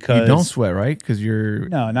impactful because You don't sweat, right? Because you're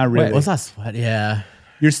No, not really. Well, it's not sweat. Yeah.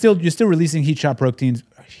 You're still releasing heat shock proteins,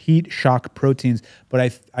 but I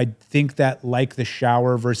think that like the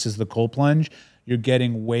shower versus the cold plunge, you're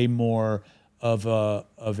getting way more of a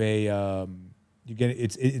you get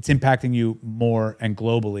it's impacting you more and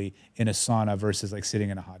globally in a sauna versus like sitting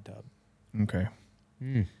in a hot tub. okay.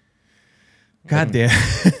 God damn.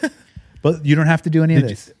 But you don't have to do any of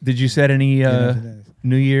this. Did you set any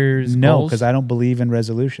New Year's No, goals? because I don't believe in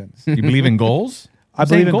resolutions. You believe in goals? I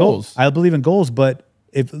believe in goals. I believe in goals, but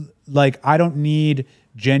if like I don't need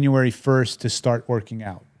January 1st to start working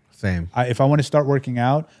out. Same. If I want to start working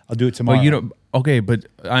out, I'll do it tomorrow. Well, you don't. Okay, but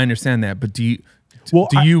I understand that. But do Well,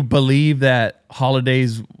 you believe that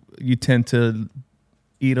holidays you tend to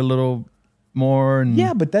eat a little more? And,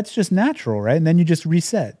 Yeah, but that's just natural, right? And then you just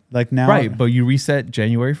reset. Like now, right. But you reset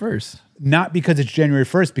January 1st. not because it's January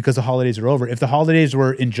 1st, because the holidays are over. If the holidays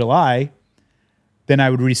were in July, then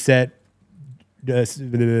I would reset August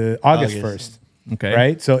 1st. Okay.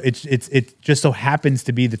 Right. So it just so happens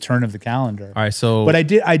to be the turn of the calendar. All right. So, But I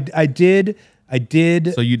did.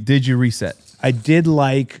 So you reset? I did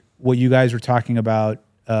like what you guys were talking about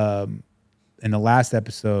in the last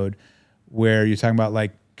episode, where you're talking about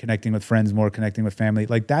like connecting with friends more, connecting with family,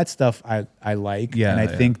 like that stuff. I like, Yeah, and I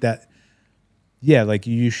think that, like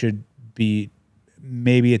you should be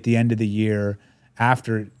maybe at the end of the year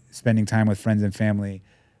after spending time with friends and family,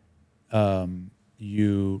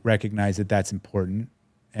 you recognize that that's important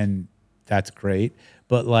and that's great.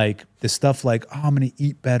 But like the stuff like, oh, I'm going to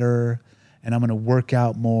eat better and I'm going to work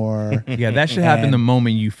out more. Yeah, that should happen And the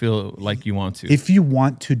moment you feel like you want to. If you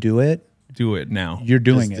want to do it, do it now. you're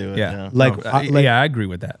doing Just it. do it. Yeah. Yeah. Like, No, I I agree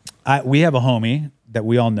with that. we have a homie that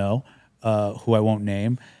we all know, who I won't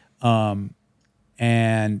name,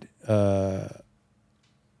 and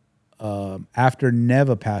after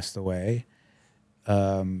Neva passed away,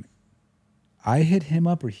 I hit him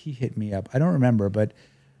up or he hit me up. I don't remember, but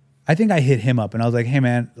I think I hit him up and I was like, "Hey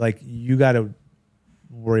man, like you got to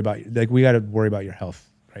worry about we got to worry about your health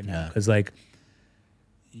right now because like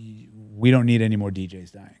we don't need any more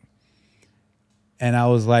DJs dying." And I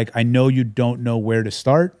was like, "I know you don't know where to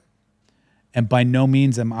start, and by no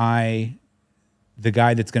means am I the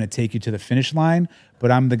guy that's going to take you to the finish line,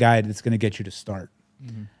 but I'm the guy that's going to get you to start."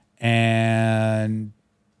 Mm-hmm. And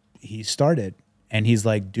he started, and he's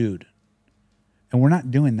like, "Dude," and we're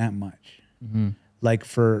not doing that much. Mm-hmm. Like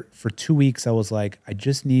for 2 weeks, I was like, "I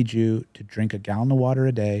just need you to drink a gallon of water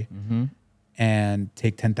a day and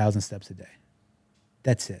take 10,000 steps a day.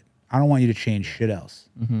 That's it. I don't want you to change shit else.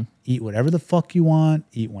 Eat whatever the fuck you want,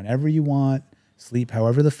 eat whenever you want, sleep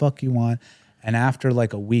however the fuck you want." And after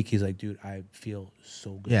like a week, he's like, "Dude, I feel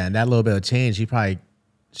so good." Yeah, and that little bit of change, he probably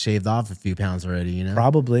shaved off a few pounds already, you know?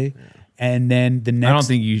 Probably. Yeah. And then the next... I don't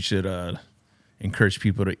think you should encourage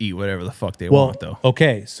people to eat whatever the fuck they want, though.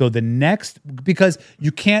 Okay, so the next... Because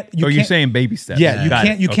you can't... You're saying baby steps.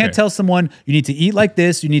 Yeah, you can't tell someone you need to eat like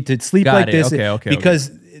this, you need to sleep like this.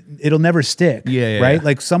 Because it'll never stick. Yeah, right? Yeah.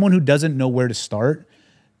 Like someone who doesn't know where to start,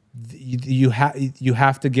 you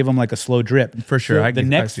have to give them like a slow drip. For sure. So the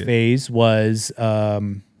next phase was...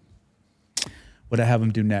 what I have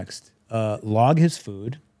him do next? Log his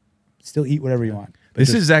food. Still eat whatever you want. But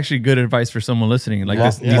This is actually good advice for someone listening. Like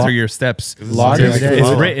these are your steps. Log it's every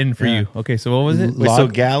day. written for you. Okay, so what was it? Wait, so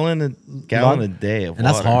gallon a day of And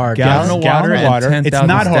water. that's hard. Gallon of water and 10,000 It's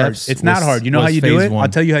not hard. steps It's not hard. You know how was you do phase it? one. I'll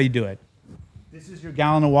tell you how you do it. This is your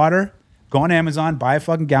gallon of water. Go on Amazon, buy a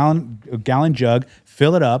fucking gallon jug,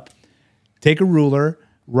 fill it up, take a ruler,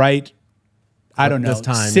 write, I don't know, This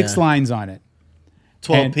time, 6 yeah. lines on it.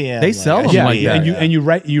 12 And p.m. they sell I them should like be- that. And you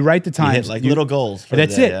write the You times. hit like little goals. For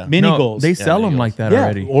That's the day, it. yeah. Mini No, goals. they sell mini them like goals. that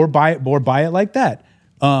already. Or buy it like that.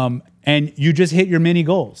 And you just hit your mini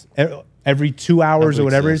goals every 2 hours or makes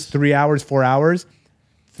whatever it is, sense. 3 hours, 4 hours.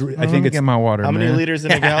 I think it's get my water. How many man. liters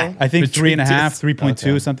in a gallon? I think 3.5, 3.2,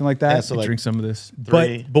 Okay. something like that. Yeah, so like Drink some of this.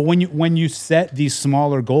 three. But when you set these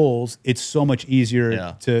smaller goals, it's so much easier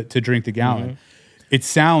Yeah. to drink the gallon. It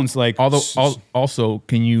sounds like Also,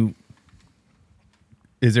 can you?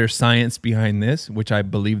 Is there science behind this? Which I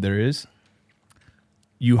believe there is.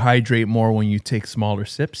 You hydrate more when you take smaller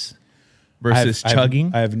sips versus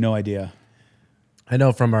chugging. I have no idea. I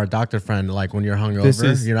know from our doctor friend, like when you're This hungover,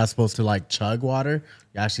 is- you're not supposed to like chug water.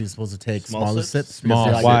 You're actually supposed to take Small smaller sips? sips. Small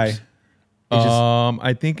because Why? it just-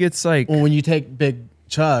 I think it's like well, when you take big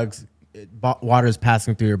chugs, water is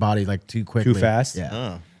passing through your body like too quickly. Too fast?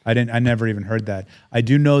 Yeah. I never even heard that. I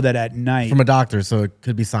do know that at night From a doctor, so it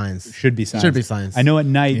could be science. should be science. Should be science. I know at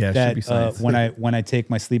night Yeah, it should that be science. when I take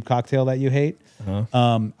my sleep cocktail that you hate,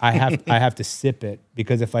 I have to sip it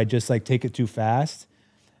because if I just like take it too fast,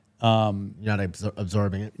 You're not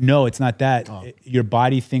absorbing it. no, it's not that. Your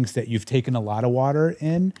body thinks that you've taken a lot of water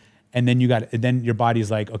in, and then then your body's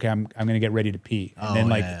like, okay, I'm gonna get ready to pee, and then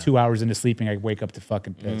like 2 hours into sleeping, I wake up to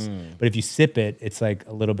fucking piss. But if you sip it, it's like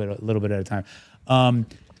a little bit at a time.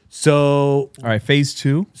 So all right. Phase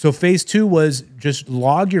 2. So phase 2 was just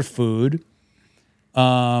log your food.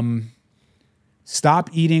 Stop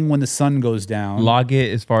eating when the sun goes down. Log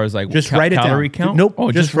it as far as like Just write it down. calorie count. Nope.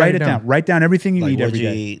 Oh, just write it down. Write down everything you Like, eat every what'd you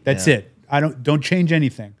day. eat? That's Yeah. it. Don't change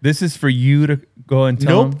anything. This is for you to go and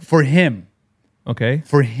tell Nope. them. For him. Okay.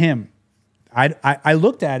 For him. I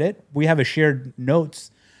looked at it. We have a shared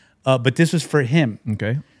notes, but this was for him.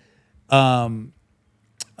 Okay.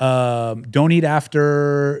 Don't eat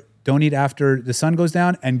after the sun goes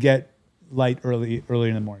down, and get light early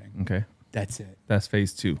in the morning. Okay. That's it. That's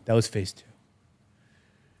phase 2. That was phase 2.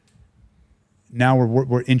 Now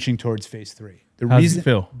we're inching towards phase 3. How does he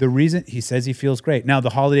feel? The reason he says he feels great. Now the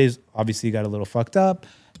holidays obviously got a little fucked up,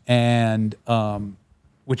 and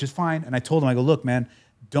which is fine. And I told him, I go, look, man,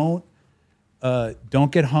 don't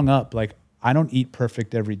get hung up. Like, I don't eat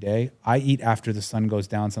perfect every day. I eat after the sun goes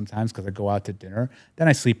down sometimes because I go out to dinner. Then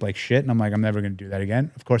I sleep like shit, and I'm like, I'm never gonna do that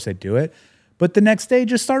again. Of course I do it, but the next day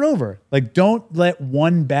just start over. Like, don't let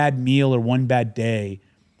one bad meal or one bad day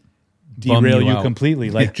derail you you out. completely.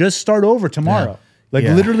 Like, just start over tomorrow. Like,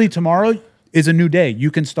 Yeah. literally tomorrow is a new day.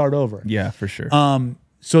 You can start over. Yeah, for sure.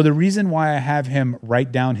 So the reason why I have him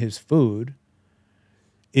write down his food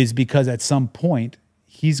is because at some point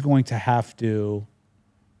he's going to have to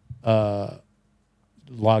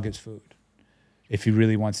log his food if he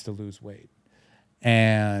really wants to lose weight.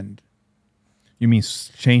 And you mean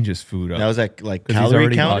change his food up? That was like 'Cause he's calorie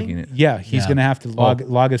already counting. logging it. yeah, he's Yeah. going to have to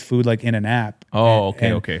log his food like in an app. Oh, And- okay,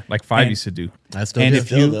 and- okay. Like 5 and- used to do. I still And do. if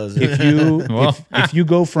Still you does. Well, if you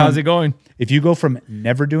go from How's it going? If you go from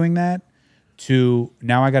never doing that to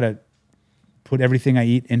now I got to put everything I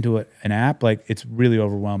eat into an app, like, it's really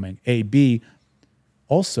overwhelming. B,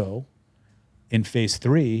 also in phase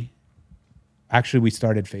 3, actually we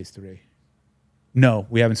started phase 3. No,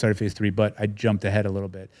 we haven't started phase 3, but I jumped ahead a little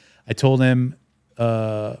bit. I told him,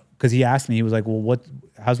 because he asked me, he was like, well,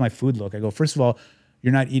 how's my food look? I go, first of all,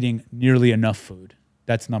 you're not eating nearly enough food.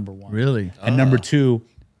 That's number 1. Really? And number 2,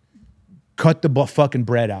 cut the fucking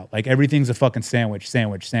bread out. Like, everything's a fucking sandwich.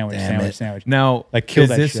 Now, Like, kill is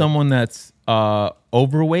that this shit. someone that's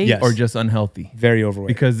overweight Yes. or just unhealthy? Very overweight.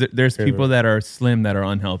 Because there's people that are slim that are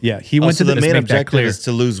unhealthy. yeah, he went So to the main make that objective clear. is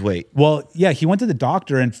to lose weight. well, yeah, he went to the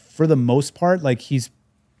doctor, and for the most part, like, he's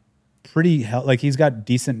pretty like, he's got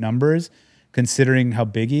decent numbers considering how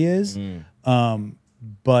big he is.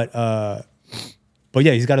 But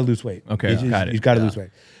yeah, he's got to lose weight. Okay, got it. He's got to lose weight.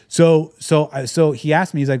 So he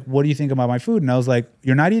asked me, he's like, "What do you think about my food?" And I was like,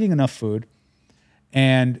 "You're not eating enough food,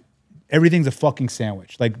 and everything's a fucking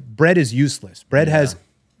sandwich. Like, bread is useless. Bread has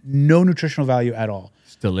no nutritional value at all."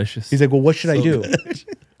 It's delicious. He's like, "Well, what should I do?"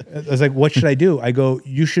 I was like, "What should I do?" I go,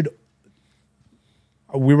 "You should."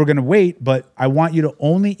 We were gonna wait, but I want you to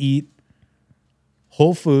only eat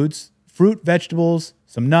whole foods, fruit, vegetables,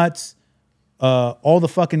 some nuts, all the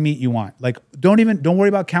fucking meat you want. Like, don't worry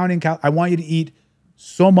about counting. I want you to eat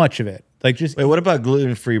so much of it. Like, just Wait, what about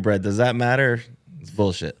gluten-free bread? Does that matter? It's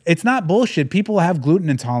bullshit. it's not bullshit. People have gluten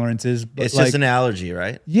intolerances, but It's like, just an allergy,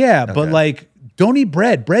 right? yeah, but Okay. like, don't eat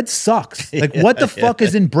bread. Bread sucks. Like, what the fuck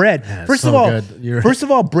is in bread? First so of all, good. You're first of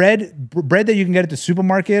all, bread that you can get at the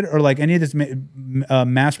supermarket or like any of this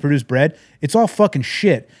mass-produced bread, it's all fucking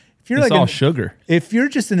shit. If you're It's like all sugar. If you're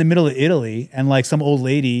just in the middle of Italy and like some old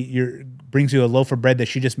lady brings you a loaf of bread that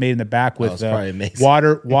she just made in the back with it's probably amazing.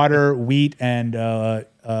 water, wheat, and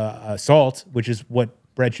salt, which is what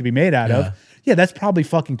bread should be made out of. Yeah, that's probably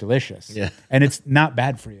fucking delicious. Yeah. And it's not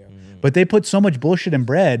bad for you. But they put so much bullshit in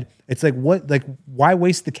bread. It's like, what? Like, why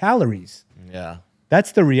waste the calories? Yeah.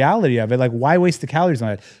 That's the reality of it. Like, why waste the calories on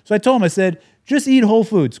it? So I told him, I said, just eat whole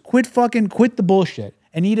foods. Quit the bullshit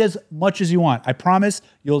and eat as much as you want. I promise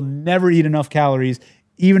you'll never eat enough calories,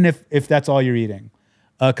 even if that's all you're eating.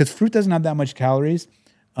 Because fruit doesn't have that much calories.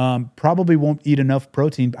 Probably won't eat enough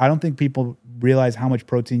protein. I don't think people realize how much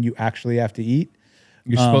protein you actually have to eat.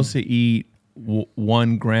 You're supposed to eat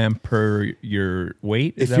 1 gram per your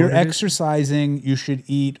weight. Is If that you're what it is? exercising, you should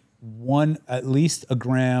eat at least a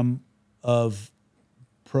gram of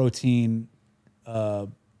protein.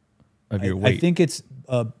 Of I your weight. think it's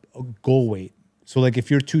a goal weight. So like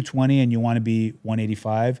if you're 220 and you want to be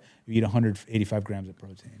 185, you eat 185 grams of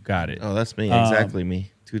protein. Got it. Oh, that's me. Exactly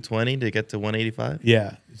me. 220 to get to 185.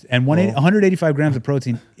 Yeah, and 185 grams of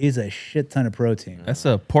protein is a shit ton of protein. That's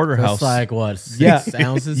a porterhouse. That's like what, 6 Yeah.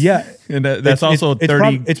 ounces? Yeah, And that's also it's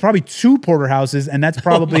 30. It's probably 2 porterhouses, and that's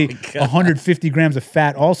probably 150 grams of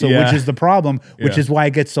fat also, Yeah. which is the problem, which Yeah. is why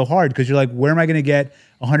it gets so hard because you're like, where am I going to get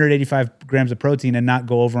 185 grams of protein and not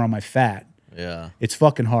go over on my fat? Yeah. It's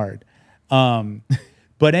fucking hard.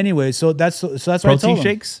 But anyway, so that's what I told Protein him.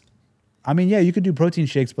 shakes? I mean, yeah, you could do protein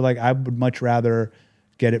shakes, but like I would much rather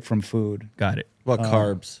get it from food. Got it. What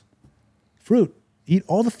carbs? Fruit. Eat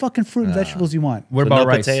all the fucking fruit and vegetables you want. What So about no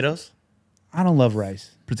rice? potatoes? I don't love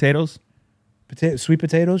rice. Potatoes? Sweet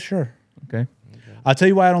potatoes, sure. Okay. I'll tell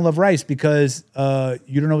you why I don't love rice because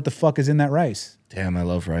you don't know what the fuck is in that rice. Damn, I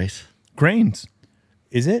love rice. Grains.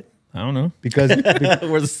 Is it? I don't know. Because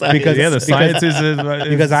Where's the science? Because- Yeah, the because- science is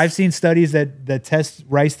because I've seen studies that test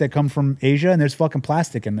rice that come from Asia and there's fucking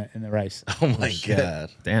plastic in the rice. Oh my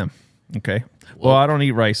god. damn. Okay. Well, I don't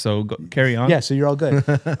eat rice, so carry on. Yeah, so you're all good.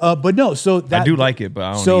 But no, so that I do like it, but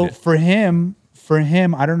I don't so eat it. for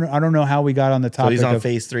him, I don't know how we got on the So topic. he's on of,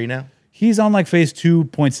 phase 3 now. He's on like phase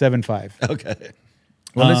 2.75. Okay.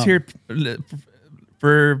 Well, let's hear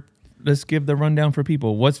let's give the rundown for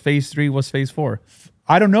people. What's phase 3? What's phase 4?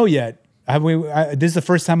 I don't know yet. This is the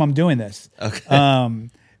first time I'm doing this. Okay.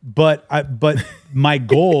 But my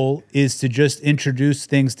goal is to just introduce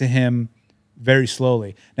things to him very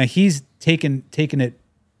slowly. Now he's taken it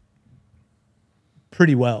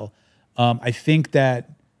pretty well. I think that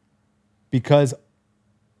because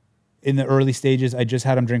in the early stages, I just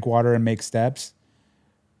had him drink water and make steps,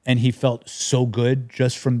 and he felt so good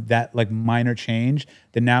just from that like minor change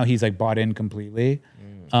that now he's like bought in completely.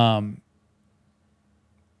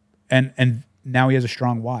 And now he has a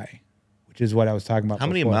strong why, which is what I was talking about. How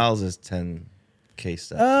many before. miles is 10K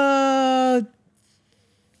steps?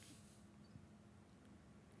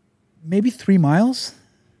 Maybe 3 miles.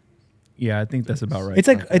 Yeah, I think that's about right. It's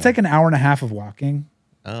like an hour and a half of walking,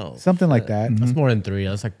 Oh. something like that. That's more than 3.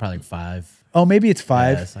 That's like probably 5. Oh, maybe it's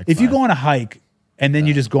 5. Yeah, it's like if you 5. go on a hike and then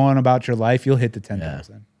you just go on about your life, you'll hit the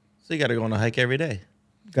 10,000. So you got to go on a hike every day.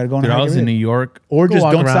 Got to go on Dude, a I hike was every in day. New York or Go just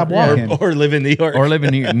walk don't around, stop yeah. walking. Or live in New York. or live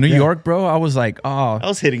in New York, bro. I was like, oh, I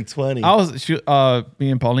was hitting 20.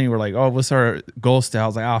 me and Pauline were like, oh, what's our goal still? I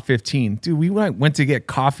was like, 15. Dude, we went to get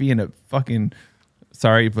coffee and a fucking,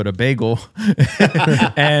 sorry, but a bagel.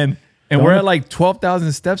 and we're at like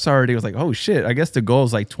 12,000 steps already. I was like, oh shit, I guess the goal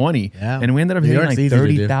is like 20. Yeah. And we ended up New hitting York's like easy to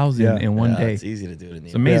do. 30,000 Yeah. in one Yeah, day. it's easy to do it in New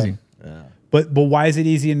It's York. amazing. But why is it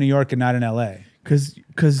easy in New York and not in LA? Because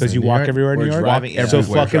Because you New walk York, everywhere in or New York. driving- yeah, so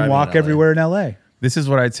everywhere. fucking Driving walk in LA. everywhere in LA. this is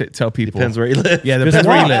what I tell people. Depends where you live. Yeah, Just depends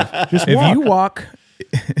where you walk. live. Just if walk. you walk,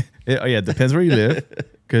 it depends where you live,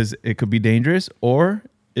 because it could be dangerous. Or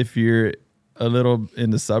if you're a little in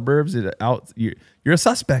the suburbs, you're a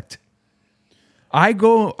suspect. I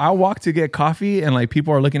walk to get coffee, and like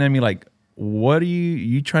people are looking at me like, "What are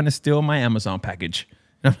you trying to steal my Amazon package?"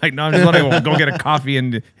 And I'm like, "No, I'm just gonna go get a coffee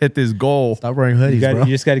and hit this goal." Stop wearing hoodies, You bro.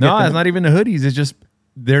 just got to get No, them. it's not even the hoodies. It's just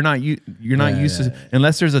you're not used to,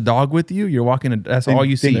 unless there's a dog with you. You're walking. That's all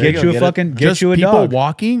you see. Then get you a fucking get Just you a people dog.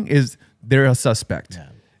 walking they're a suspect.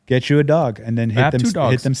 Get you a dog and then I hit have them. 2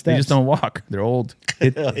 dogs. Hit them steps. They just don't walk. They're old.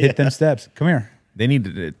 hit them steps. Come here. They need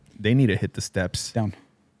to hit the steps. Down.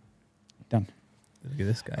 Look at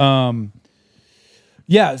this guy.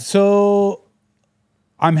 Yeah, so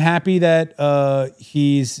I'm happy that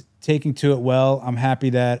he's taking to it well. I'm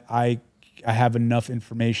happy that I have enough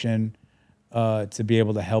information to be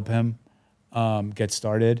able to help him get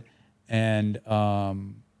started, and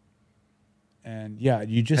yeah,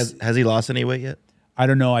 you just Has he lost any weight yet? I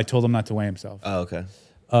don't know. I told him not to weigh himself Oh, okay.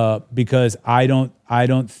 because I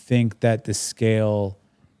don't think that the scale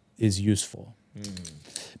is useful.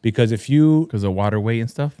 Because if you Because of water weight and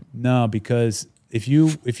stuff. No, because if you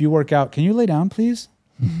work out, can you lay down, please?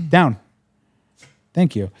 Down.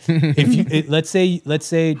 Thank you. Let's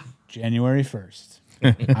say January 1st,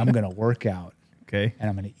 I'm gonna work out Okay. and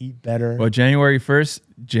I'm gonna eat better Well, January 1st,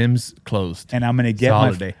 gym's closed. and I'm gonna get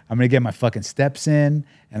holiday. my fucking steps in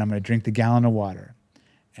and I'm gonna drink the gallon of water.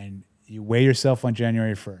 And you weigh yourself on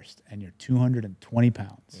January 1st and you're 220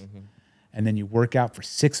 pounds, and then you work out for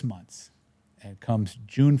 6 months. And comes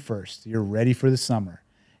June 1st, you're ready for the summer.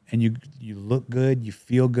 And you look good, you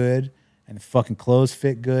feel good, and the fucking clothes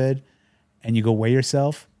fit good. And you go weigh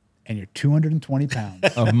yourself, and you're 220 pounds.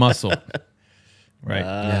 Of muscle. Right.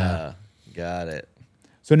 Yeah. Got it.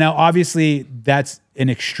 So now, obviously, that's an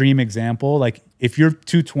extreme example. Like, if you're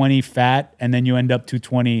 220 fat and then you end up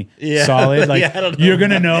 220 solid, like Yeah, I don't know. you're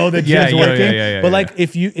gonna know that Yeah, gym's yeah, working. yeah, But like,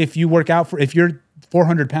 if you work out if you're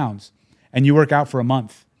 400 pounds and you work out for a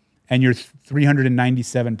month and you're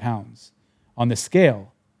 397 pounds on the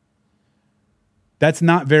scale, that's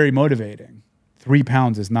not very motivating. 3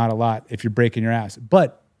 pounds is not a lot if you're breaking your ass.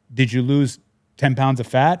 But did you lose 10 pounds of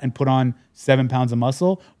fat and put on 7 pounds of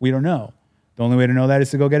muscle? We don't know. The only way to know that is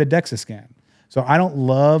to go get a DEXA scan. So I don't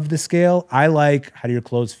love the scale. I like, how do your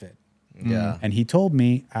clothes fit? Yeah. And he told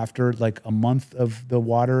me after like a month of the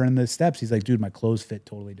water and the steps, he's like, dude, my clothes fit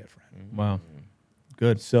totally different. Wow.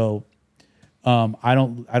 Good. So I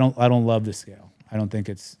don't love the scale. I don't think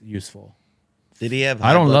it's useful. Did he have?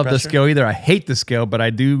 I don't high blood love the pressure? scale either. I hate the scale, but I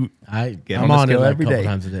do. Get I'm on the on it scale like every a couple day.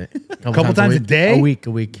 times a day. Couple times a week. day?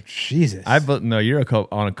 A week. Jesus. No, you're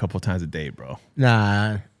on a couple times a day, bro.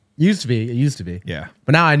 Nah, used to be. It used to be. Yeah.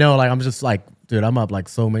 But now I know, like, I'm just like, dude, I'm up like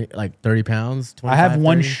so many, like 30 pounds. I have 25,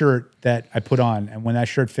 one 30. shirt that I put on, and when that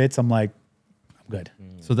shirt fits, I'm like, I'm good.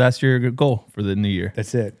 So that's your goal for the new year.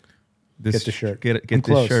 That's it. This, Get the shirt. Get I'm this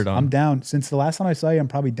close. shirt on. I'm down. Since the last time I saw you, I'm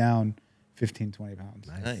probably down 15, 20 pounds.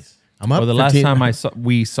 Nice. I'm up. Well, the last 15 time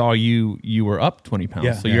we saw you, you were up 20 pounds.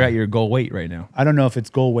 Yeah. So you're at your goal weight right now. I don't know if it's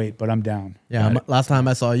goal weight, but I'm down. Yeah, last time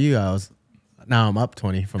I saw you, now I'm up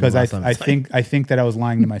 20 from the Because last time. I think that I was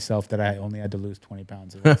lying to myself that I only had to lose 20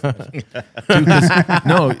 pounds. The rest of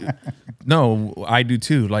it. No, I do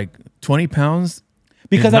too. Like 20 pounds.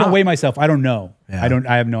 Because is I don't not- weigh myself. I don't know. Yeah.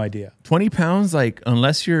 I have no idea. 20 pounds, like,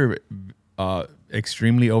 unless you're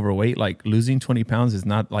extremely overweight, like losing 20 pounds is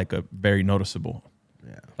not like a very noticeable.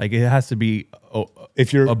 Yeah. Like it has to be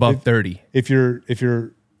If you're above 30. if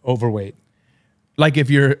you're overweight. Like if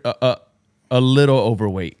you're a little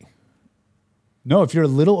overweight. No, if you're a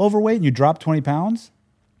little overweight and you drop 20 pounds,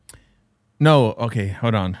 No, okay,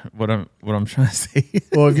 hold on. What I'm trying to say.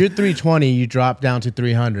 Well, if you're 320, you drop down to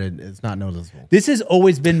 300. It's not noticeable. this has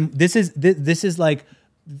always been this is like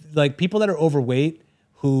people that are overweight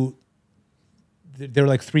who they're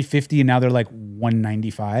like 350 and now they're like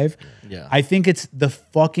 195. Yeah. I think it's the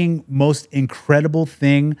fucking most incredible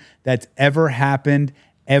thing that's ever happened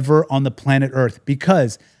ever on the planet Earth.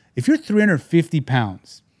 Because if you're 350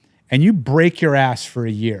 pounds and you break your ass for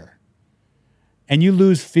a year and you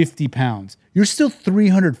lose 50 pounds, you're still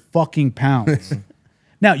 300 fucking pounds.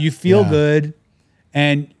 Now you feel good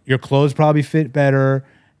and your clothes probably fit better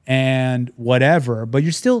and whatever, but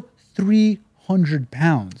you're still 300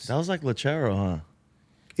 pounds. That was like Lachero, huh?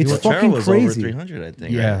 It's Lachero fucking was over crazy. 300, I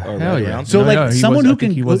think. Yeah. right? Or Hell right yeah. around So No, like no, he someone was- who I think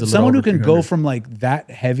can he was a little someone who over can go 300. from like that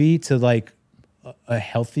heavy to like a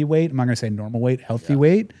healthy weight. I'm not gonna say normal weight, healthy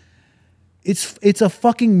weight. It's a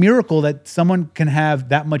fucking miracle that someone can have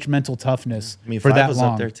that much mental toughness I mean, for Five that was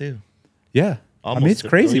long. up there too. Yeah, I mean it's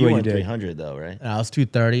crazy what you went did. 300 though, right? And I was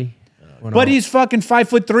 230. But he's fucking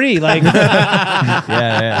 5'3". Like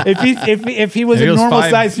Yeah. if he was If a he was normal 5'10",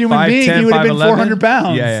 sized human being, he would have been 5'11". 400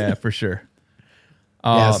 pounds. Yeah, for sure.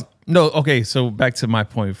 Yes. No, okay. So back to my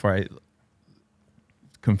point before I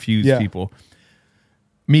confuse Yeah. people.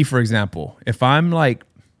 Me, for example, if I'm like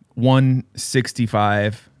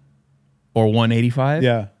 165 or 185,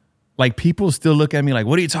 Yeah. like people still look at me like,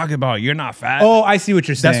 "What are you talking about? You're not fat." Oh, I see what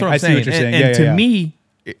you're saying. that's what I'm I saying. see what you're saying. And Yeah, to yeah. me,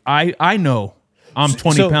 I know I'm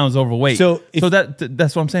 20 so- pounds overweight. so if-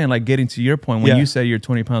 that's what I'm saying. Like getting to your point when Yeah. you said you're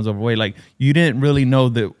 20 pounds overweight, like you didn't really know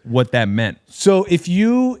what that meant. So if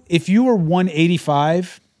you were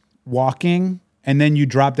 185 walking and then you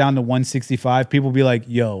drop down to 165, people will be like,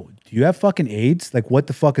 yo, do you have fucking AIDS? Like what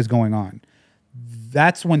the fuck is going on?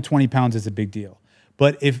 That's when 20 pounds is a big deal.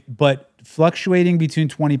 But fluctuating between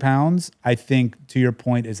 20 pounds, I think to your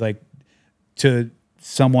point is like to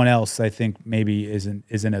someone else, I think maybe isn't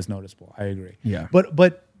as noticeable. I agree. Yeah.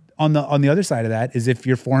 But on the other side of that is if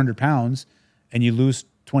you're 400 pounds and you lose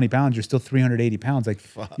 20 pounds, you're still 380 pounds. Like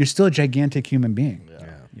you're still a gigantic human being.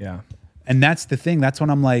 Yeah. And that's the thing. That's when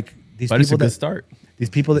I'm like, these But people it's a good that start. these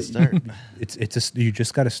people that start. you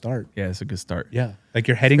just got to start. Yeah, it's a good start. Yeah, like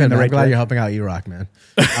you're heading Good, in the man. I'm right glad you're direction. helping out E-Rock, man.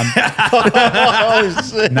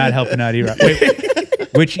 Not helping out E-Rock. Wait,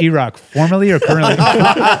 which E-Rock? Formerly or currently?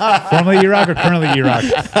 Formerly E-Rock or currently E-Rock?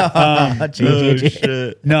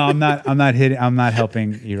 No, I'm not. I'm not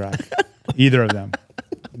helping E-Rock. Either of them.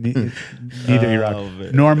 Neither E-Rock.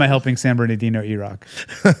 man. Nor am I helping San Bernardino E-Rock.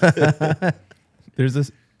 There's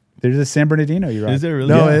this. There's a San Bernardino E-Rock. Is there really?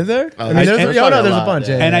 No, Yeah. is there? Oh, I mean, there's there's probably a a lot, bunch.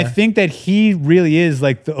 yeah. Yeah. And I think that he really is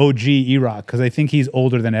like the OG E-Rock because I think he's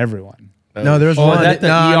older than everyone. no, there's Oh, one. that the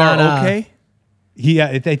no, no, no. okay?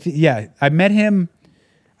 Yeah, I met him.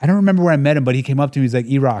 I don't remember where I met him, but he came up to me. He's like,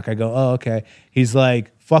 E-Rock. I go, oh, okay. He's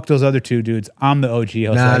like, fuck those other two dudes. I'm the OG. I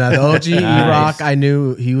was Nah, like, nah. The OG Nice. E-Rock, I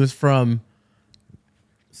knew he was from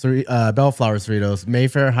Bellflower Cerritos,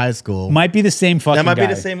 Mayfair High School. might be the same fucking That might guy.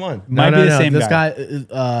 be the same one. Might be the same This guy.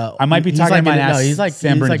 guy. I might be he's talking like my in, ass No, he's like in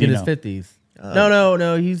his Bernardino. 50s.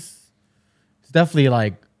 No. He's definitely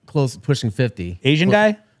like close, pushing 50. Asian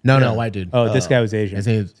guy? No, white dude. Oh, this guy was Asian. His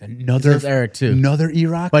name's Another Eric too. Another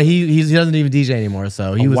E-Rock? But he doesn't even DJ anymore.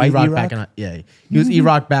 So he was white E-Rock E-Rock? back in he was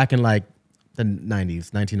E-Rock back in like the 90s,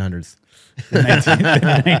 1900s. the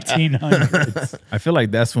 1900s. I feel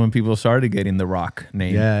like that's when people started getting the rock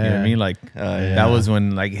name. Yeah, You know what I yeah. mean? Like that was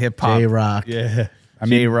when like hip hop. J-Rock. Yeah. I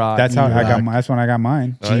mean, J-Rock. that's how I got E-Rock. my, that's when I got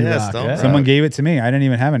mine. Oh, yeah, G-Rock, Stone yeah. Rock. Someone gave it to me. I didn't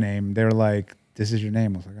even have a name. They were like, "This is your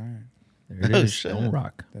name." I was like, "All right, There it Oh, is. shit. Stone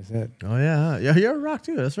Rock. that's it." Oh yeah, you're a rock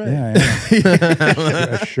too. That's right. Yeah, I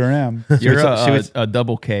am. I sure am. You're Should we- a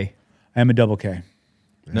double K. I am a double K.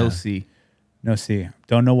 No C. No C.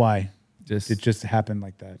 Don't know why. Just It just happened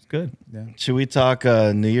like that. good. Yeah. Should we talk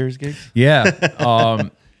New Year's gigs? Yeah.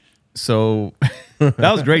 So that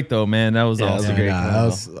was great though, man. That was Yeah, that was awesome. a great Nah, that combo.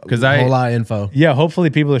 was 'Cause a whole lot of info. Yeah. Hopefully,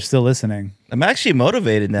 people are still listening. I'm actually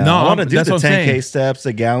motivated now. No, I want to do that's the what I'm 10K saying. steps,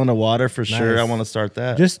 a gallon of water for sure. I Nice. want to start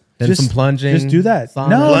that. Just Then some plunging, Just do that. sauna.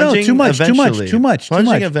 No, Plunging too much. eventually. Too much.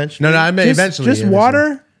 Plunging eventually. No, I mean Just, eventually. just eventually.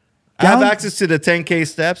 water. I have Gallon- access to the 10K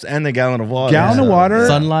steps and the gallon of water. Gallon of water.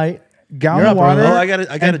 sunlight. Gallon You're of up, bro. water. Oh,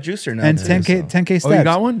 I got a juicer now. and too, 10K so. 10K steps. Oh, you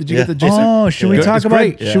got one? Did you Yeah. get the juicer? Oh, should we Good. talk It's about?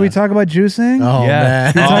 great. Should we talk about juicing? Oh Yeah.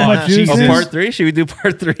 man. Talking about Jesus. juicing? Oh, part 3? Should we do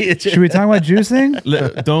part 3? Should we talk about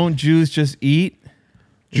juicing? Don't juice, just eat.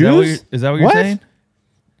 Juice? Is that what you're What? saying?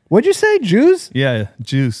 What'd you say? Juice? Yeah,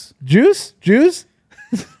 juice. Juice? Juice?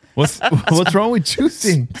 What's wrong with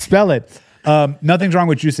juicing? Spell it. Nothing's wrong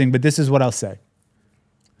with juicing, but this is what I'll say.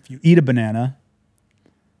 If you eat a banana,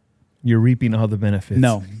 You're reaping all the benefits.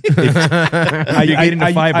 no. You're getting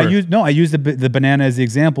the fiber. I use the banana as the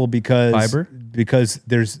example because Fiber? because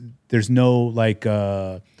there's no like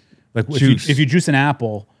Juice. if you juice an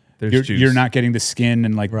apple, There's juice. you're not getting the skin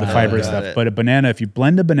and like the fiber and Got stuff. it. But a banana, if you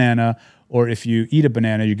blend a banana or if you eat a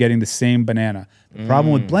banana, you're getting the same banana. The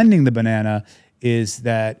problem with blending the banana is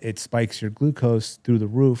that it spikes your glucose through the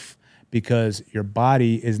roof because your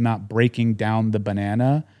body is not breaking down the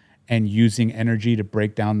banana and using energy to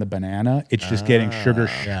break down the banana. It's just getting sugar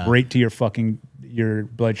straight to your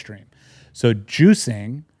bloodstream. So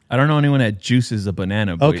juicing, I don't know anyone that juices a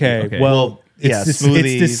banana. But okay, well, yeah, it's the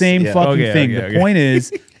smoothies, same yeah. fucking Okay, thing. okay, The okay. point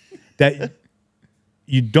is that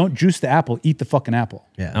you don't juice the apple, eat the fucking apple.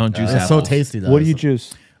 Yeah, I don't juice It's so apples. tasty though. What do you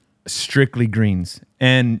juice? strictly greens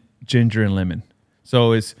and ginger and lemon.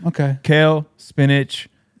 So it's Okay. kale, spinach,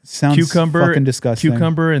 Sounds cucumber, fucking disgusting.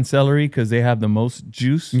 cucumber and celery because they have the most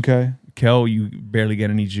juice. Okay. Kale, you barely get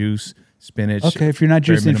any juice. Spinach. Okay, if you're not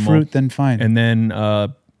very juicing minimal. fruit, then fine. And then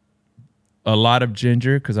a lot of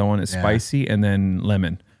ginger because I want it Yeah. spicy, and then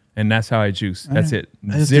lemon. And that's how I juice. That's it.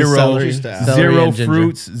 just do Zero, celery. Celery zero and ginger.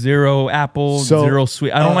 fruits, zero apple, So, zero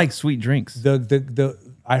sweet. I don't like sweet drinks. the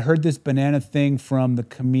I heard this banana thing from the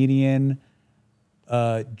comedian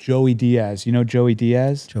Joey Diaz. You know Joey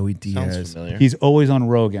Diaz? Joey Sounds Diaz. familiar. He's always on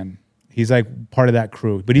Rogan. He's like part of that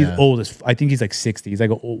crew, but he's Yeah. old as I think he's like 60. He's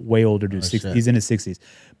like a way older dude. 60. shit. He's in his 60s,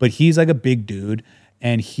 but he's like a big dude,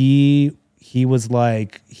 and he was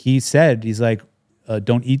like he's like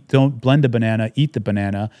don't blend a banana, eat the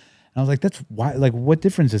banana. And I was like, that's why. Like, what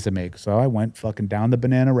difference does it make? So I went fucking down the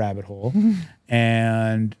banana rabbit hole,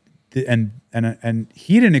 and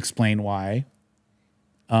he didn't explain why.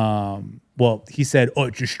 Well, he said, oh,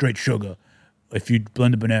 it's just straight sugar. If you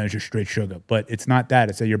blend a banana, it's just straight sugar. But it's not that.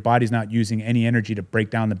 It's that your body's not using any energy to break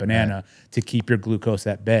down the banana to keep your glucose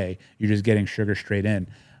at bay. You're just getting sugar straight in,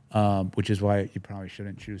 which is why you probably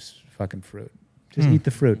shouldn't choose fucking fruit. Just eat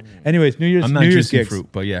the fruit. Anyways, New Year's I'm not New Year's juicing gigs. fruit,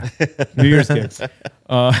 but yeah. New Year's gigs.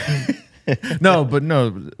 No,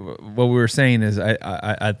 what we were saying is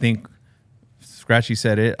I think Skratchy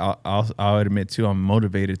said it. I'll admit too. I'm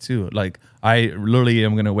motivated too. Like I literally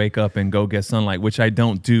am gonna wake up and go get sunlight, which I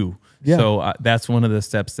don't do. Yeah. So that's one of the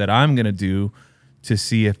steps that I'm gonna do to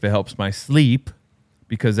see if it helps my sleep,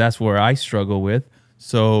 because that's where I struggle with.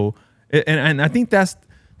 So and I think that's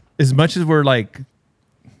as much as we're like.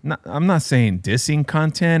 I'm not saying dissing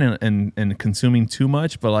content and consuming too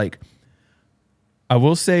much, but like I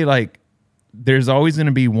will say like there's always going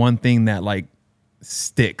to be one thing that like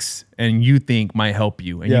sticks and you think might help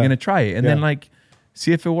you, and Yeah. you're going to try it and then like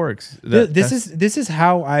see if it works. This is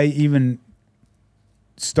how I even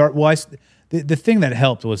start. Well, the thing that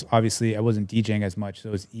helped was obviously I wasn't DJing as much, so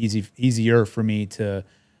it was easier for me to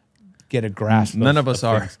get a grasp. None of us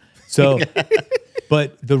are. things. So,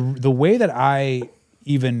 but the way that I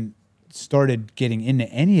even started getting into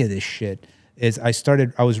any of this shit is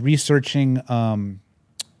I was researching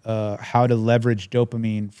how to leverage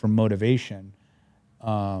dopamine for motivation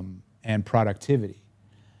and productivity.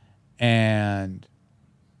 And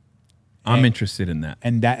I'm interested in that.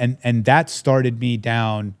 and that started me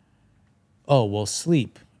down, oh, well,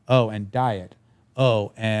 sleep. Oh, and diet.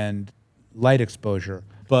 Oh, and light exposure.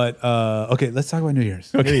 But okay, let's talk about New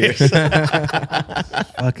Year's. Okay. New Year's.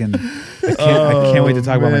 Fucking, I can't wait to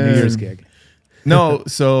talk about my New Year's gig. No,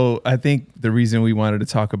 so I think the reason we wanted to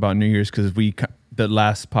talk about New Year's because the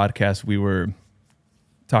last podcast we were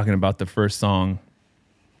talking about the first song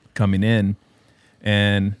coming in,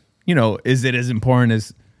 and is it as important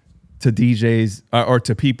as to DJs or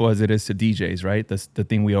to people as it is to DJs? Right, that's the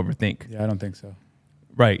thing we overthink. Yeah, I don't think so.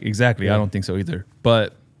 Right, exactly. Yeah. I don't think so either.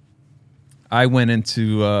 But I went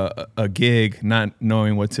into a gig not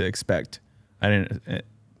knowing what to expect. I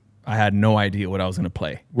had no idea what I was going to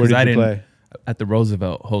play. Where did you play? At the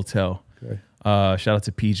Roosevelt Hotel. Okay. Shout out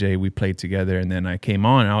to PJ. We played together, and then I came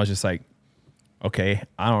on, and I was just like, okay,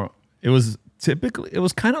 It was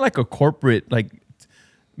kind of like a corporate, like,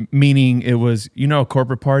 meaning it was, a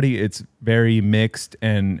corporate party. It's very mixed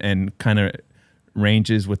and kind of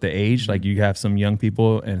ranges with the age. Like you have some young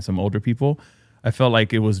people and some older people. I felt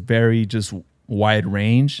like it was very just wide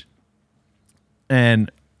range.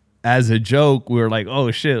 And as a joke, we were like,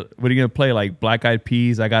 oh shit, what are you going to play? Like Black Eyed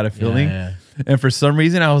Peas, I Got a Feeling. Yeah. And for some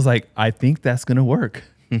reason I was like, I think that's going to work.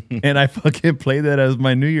 And I fucking played that as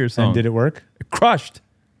my New Year's song. And did it work? Crushed,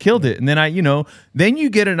 killed it. And then then you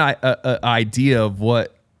get an idea of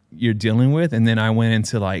what you're dealing with. And then I went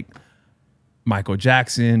into like Michael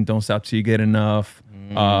Jackson, Don't Stop Till You Get Enough.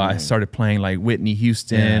 I started playing like Whitney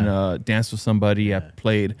Houston, Dance with Somebody. I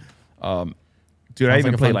played, I even like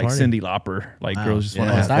a played fun like party. Cyndi Lauper, like Wow. Girls Just Want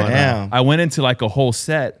Yeah. to Have Fun. Damn. I went into like a whole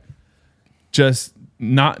set, just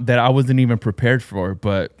not that I wasn't even prepared for,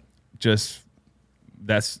 but just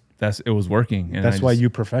it was working. And That's why you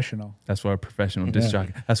professional. That's why we're professional disc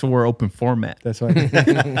jockey. That's why we're open format. That's why,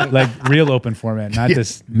 like real open format, not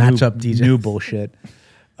this Matchup new, DJ. new bullshit.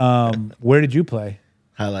 Where did you play?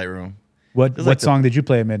 Highlight room. What was like song did you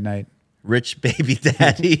play at midnight? Rich Baby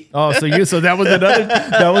Daddy. Oh, so that was another.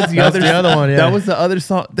 That was the other. the other one, yeah. That was the other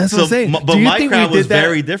song. That's what I'm saying. But Do you my think we crowd was did that-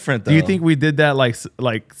 very different, though. Do you think we did that like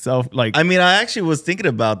self like? I mean, I actually was thinking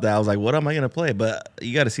about that. I was like, what am I going to play? But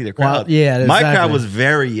you got to see the crowd. Well, yeah, My exactly. crowd was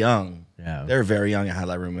very young. Yeah. They were very young at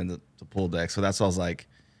Highlight Room and the pool deck. So that's why I was like,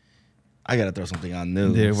 I got to throw something on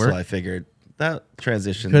new. Did it work? So I figured that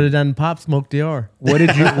transition. Could have done Pop Smoke Dior. What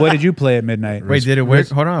did you play at midnight? Wait, did it work? Rich-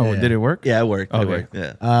 Hold on. yeah. Did it work? Yeah, it worked. Okay. It worked.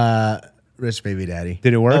 Yeah. Rich Baby Daddy.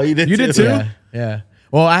 Did it work? Oh, you did You did too? Yeah, yeah.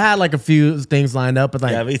 Well, I had like a few things lined up, but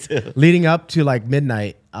like Yeah, me too. leading up to like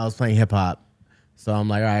midnight, I was playing hip hop. So I'm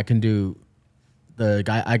like, all right, I can do the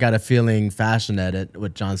guy. I Got a Feeling fashion edit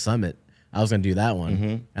with John Summit. I was gonna do that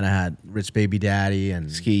one, and I had Rich Baby Daddy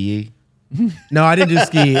and Ski Yee. No, I didn't do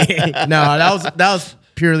ski. No, that was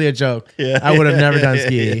purely a joke. Yeah. I would have never done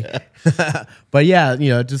ski. But yeah,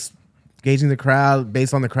 just gauging the crowd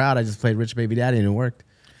based on the crowd. I just played Rich Baby Daddy and it worked.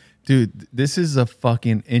 Dude, this is a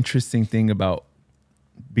fucking interesting thing about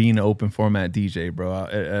being an open format DJ,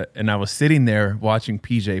 bro. And I was sitting there watching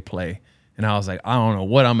PJ play, and I was like, I don't know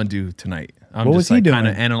what I'm gonna do tonight. I'm What just was he like doing? kind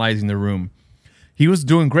of analyzing the room. He was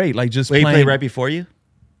doing great, like just Wait, he playing played right before you?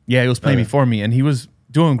 Yeah, he was playing Okay. before me, and he was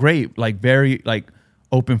doing great, like very like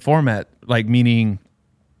open format, like meaning.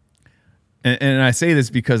 And I say this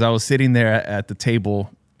because I was sitting there at the table,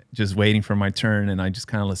 just waiting for my turn, and I just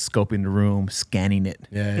kind of was scoping the room, scanning it.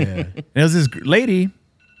 Yeah. And it was this lady.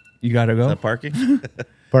 You gotta go. Is that parking?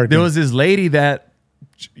 Parking. There was this lady that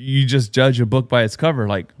you just judge a book by its cover.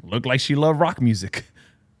 Like, looked like she loved rock music.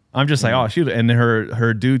 I'm just like, oh shoot, and then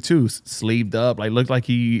her dude too, sleeved up, like looked like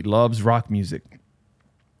he loves rock music.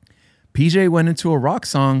 PJ went into a rock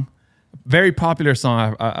song, very popular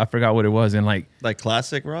song. I forgot what it was, and like Like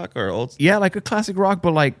classic rock or old? yeah, like a classic rock,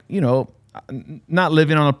 but like not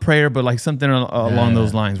living on a prayer, but like something along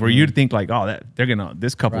those lines, where you'd think like, oh, that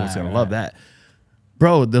this couple is gonna love that.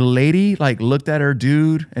 Bro, the lady like looked at her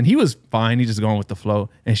dude, and he was fine. He just going with the flow,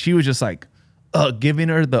 and she was just like, giving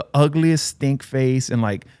her the ugliest stink face, and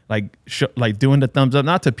like doing the thumbs up.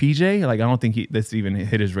 Not to PJ, like I don't think this even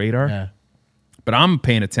hit his radar. Yeah. But I'm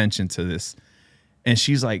paying attention to this, and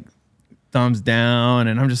she's like, thumbs down,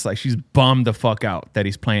 and I'm just like, she's bummed the fuck out that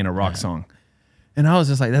he's playing a rock song, and I was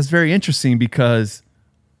just like, that's very interesting because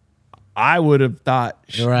I would have thought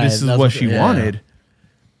Right, this is that's what what- she yeah. wanted,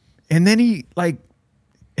 and then he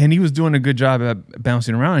was doing a good job at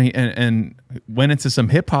bouncing around, and went into some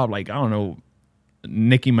hip hop, like I don't know,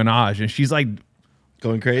 Nicki Minaj, and she's like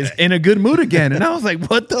Going crazy. in a good mood again. And I was like,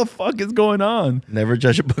 what the fuck is going on? Never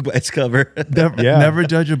judge a book by its cover. Never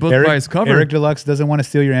judge a book by its cover. Eric Dlux doesn't want to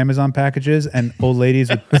steal your Amazon packages, and old ladies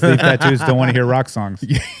with sleeve tattoos don't want to hear rock songs.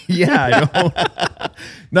 Yeah, I know.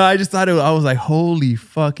 No, I just thought I was like, holy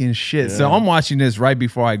fucking shit. So I'm watching this right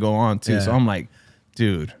before I go on too. So I'm like,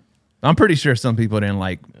 dude, I'm pretty sure some people didn't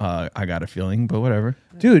like I Got a Feeling, but whatever.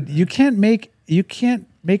 Dude, you can't make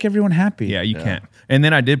everyone happy. Yeah, you can't. And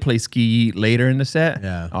then I did play Ski later in the set.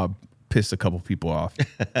 Yeah. I pissed a couple people off.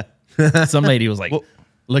 Some lady was like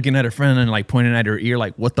looking at her friend and like pointing at her ear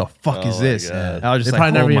like, what the fuck is this? God. I was just They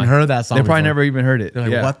like, probably never even heard that song They probably before. never even heard it. They're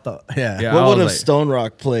like, yeah. what the? Yeah. Yeah. What I would have was like,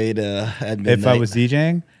 Stonerokk played at midnight? If I was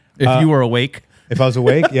DJing, if you were awake, if I was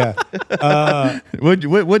awake, yeah,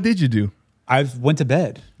 what did you do? I went to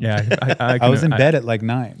bed. Yeah, I was in bed at like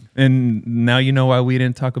 9. And now you know why we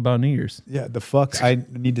didn't talk about New Year's. Yeah, the fuck I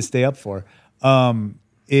need to stay up for. I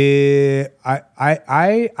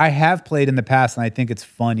have played in the past, and I think it's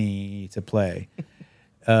funny to play.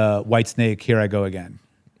 White Snake, Here I Go Again.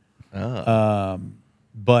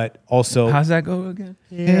 But also, How's that go again?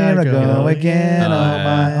 Here I go again on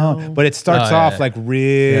my own. But it starts off like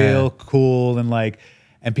real cool and like,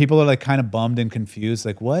 and people are like kind of bummed and confused,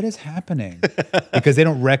 like what is happening? Because they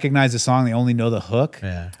don't recognize the song; they only know the hook.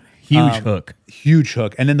 Yeah. Huge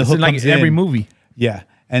hook. And then the It's hook in like comes every in. movie. Yeah,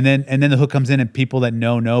 and then the hook comes in, and people that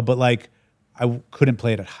know, but like I couldn't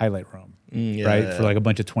play it at Highlight Room, right? For like a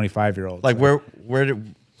bunch of 25-year-olds. Like where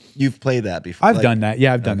did you've played that before? I've done that.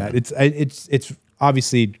 Yeah, I've done that. It's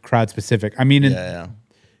obviously crowd specific. I mean, in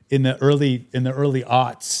the early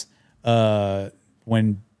aughts,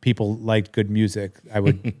 when people liked good music, I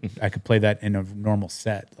could play that in a normal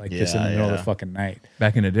set, like just in the middle of the fucking night.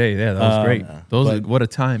 Back in the day, yeah, that was great. What a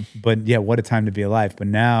time. But yeah, what a time to be alive. But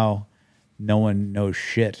now, no one knows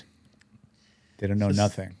shit. They don't know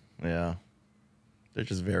nothing. Yeah. They're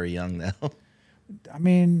just very young now. I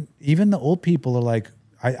mean, even the old people are like,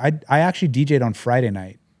 I actually DJ'd on Friday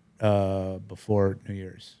night before New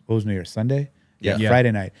Year's. What was New Year's? Sunday? Yeah.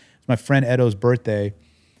 Friday night. It's my friend Edo's birthday,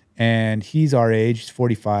 and he's our age. He's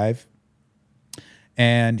 45.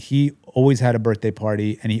 And he always had a birthday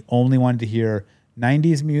party, and he only wanted to hear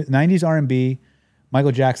 90s R&B,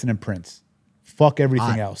 Michael Jackson, and Prince. Fuck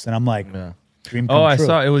everything else. And I'm like, dream come I true.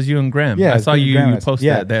 saw it was you and Graham. Yeah, I saw it's you Graham. post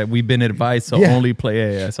Yeah. that we've been advised to Yeah. only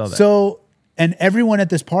play. Yeah, I saw that. So, and everyone at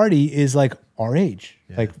this party is like our age,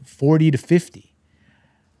 like 40 to 50.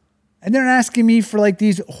 And they're asking me for like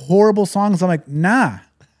these horrible songs. I'm like, nah.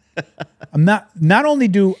 I'm not only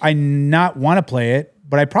do I not want to play it,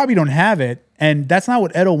 but I probably don't have it. And that's not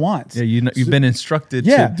what Edo wants. yeah, you've been instructed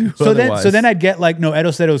Yeah. to do So otherwise. then I'd get like, no,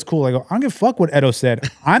 Edo said it was cool. I go, I don't give a fuck what Edo said.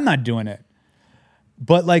 I'm not doing it.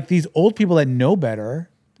 But like these old people that know better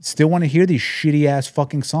still want to hear these shitty ass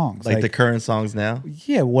fucking songs. Like the current songs now?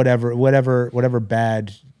 Yeah, whatever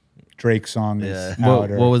bad Drake song is out.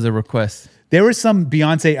 what was the request? There was some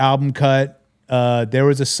Beyonce album cut. There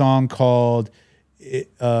was a song called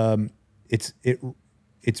 "It's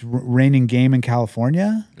Raining Game in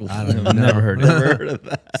California," I've never heard it.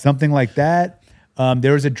 something like that.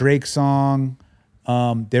 There was a Drake song.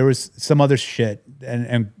 There was some other shit,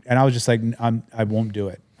 and I was just like, I won't do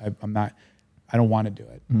it. I'm not. I don't want to do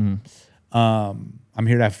it. I'm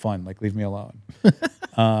here to have fun. Like, leave me alone.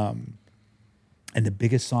 And the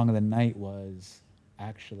biggest song of the night was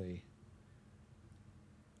actually.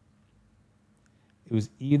 It was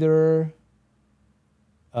either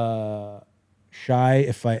 "Shy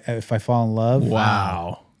If I Fall in Love,"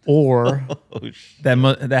 Wow. or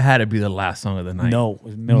That had to be the last song of the night. no, it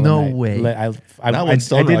was middle of No the night. way. Not when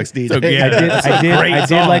Stonerokk's DJ.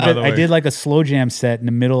 I did like a slow jam set in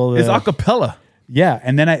the middle of the. It's acapella. Yeah,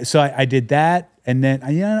 and then I did that, and then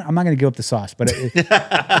I'm not gonna give up the sauce, but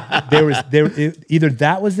either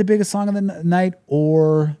that was the biggest song of the night,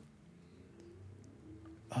 or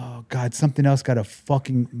oh god, something else got a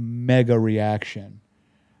fucking mega reaction,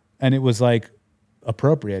 and it was like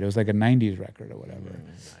appropriate. It was like a '90s record or whatever.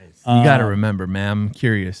 You got to remember, man. I'm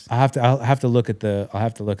curious. I'll have to look at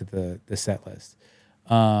the set list.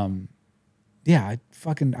 Yeah,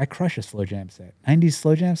 I crush a slow jam set. '90s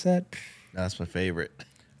slow jam set. That's my favorite.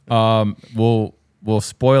 Well,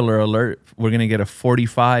 spoiler alert. We're gonna get a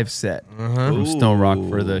 45 set from Stonerokk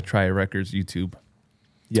for the Try Records YouTube.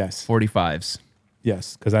 Yes, 45s.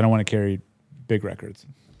 yes, because I don't want to carry big records.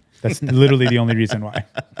 That's literally the only reason why.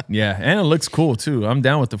 Yeah, and it looks cool too. I'm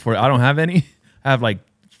down with the 40. I don't have any. I have like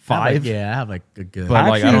 5. I have like a good. But like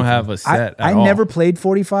I Actually, don't have a set. I at all. never played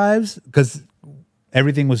 45s because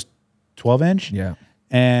everything was 12-inch. Yeah.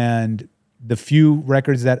 And the few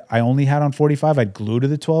records that I only had on 45, I'd glue to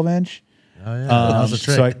the 12-inch. Oh yeah, that was a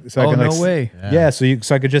trick. So I Oh, can, no like, way. Yeah, so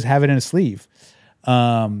I could just have it in a sleeve.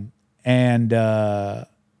 And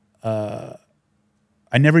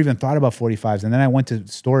I never even thought about 45s. And then I went to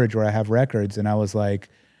storage where I have records, and I was like,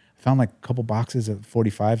 I found like a couple boxes of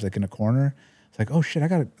 45s like in a corner. It's like, oh shit, I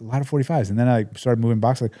got a lot of 45s. And then I started moving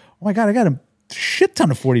boxes, like, oh my God, I got a shit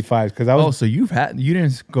ton of 45s because I was. Oh, so you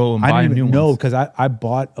didn't go and I buy didn't new even know ones. because I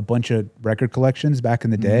bought a bunch of record collections back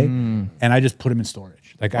in the day, and I just put them in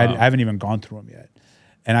storage. Like I haven't even gone through them yet,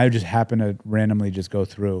 and I just happened to randomly just go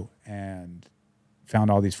through and found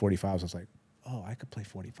all these 45s. I was like, oh, I could play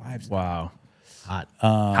 45s. Wow. Hot.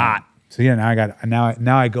 Hot. So yeah,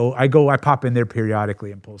 now I pop in there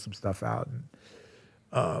periodically and pull some stuff out. And,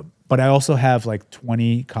 but I also have like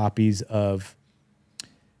 20 copies of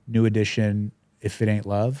New Edition If It Ain't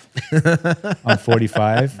Love on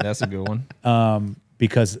 45. That's a good one.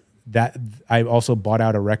 Because that I also bought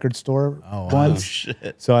out a record store wow. once.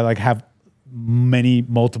 Shit. So I like have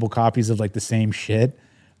multiple copies of like the same shit.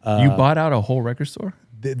 You bought out a whole record store?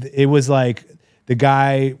 It was like the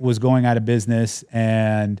guy was going out of business,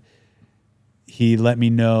 and he let me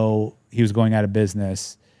know he was going out of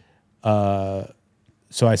business.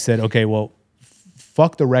 So I said, okay, well,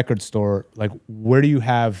 fuck the record store. Like,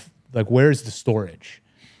 where's the storage?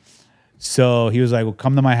 So he was like, well,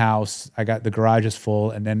 come to my house. The garage is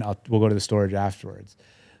full, and then we'll go to the storage afterwards.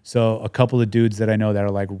 So a couple of dudes that I know that are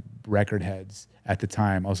like record heads at the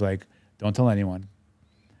time, I was like, don't tell anyone,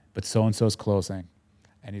 but so-and-so's closing,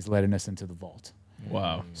 and he's letting us into the vault.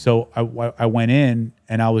 Wow. So I went in,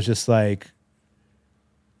 and I was just like,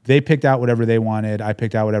 they picked out whatever they wanted. I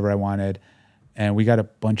picked out whatever I wanted, and we got a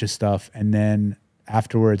bunch of stuff. And then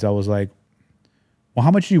afterwards I was like, well,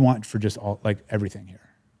 how much do you want for just everything here?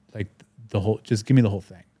 Like just give me the whole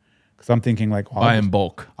thing. Cause I'm thinking like, Buy in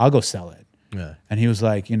bulk. I'll go sell it. Yeah. And he was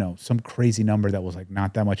like, some crazy number that was like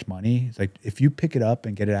not that much money. It's like, if you pick it up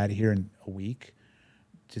and get it out of here in a week,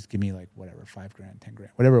 just give me like whatever, $5,000, $10,000,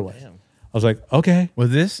 whatever it was. Damn. I was like, okay.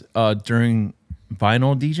 Was this during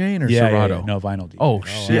vinyl DJing or Serato? Yeah. No, vinyl DJ. Oh,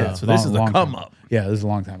 shit. Yeah. So this is the Long come time. up. Yeah, this is a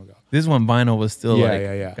long time ago. This one vinyl was still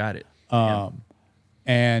got it.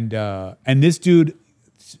 And this dude,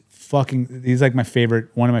 he's like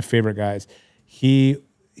one of my favorite guys. I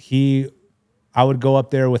would go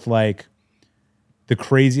up there with like the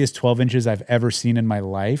craziest 12 inches I've ever seen in my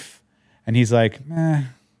life, and he's like,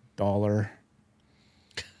 $1,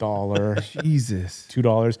 Jesus.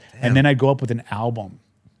 $2, and then I'd go up with an album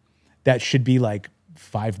that should be like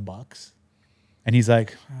 $5, and he's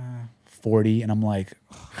like 40, and I'm like,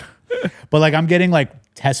 but like I'm getting like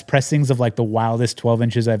test pressings of like the wildest 12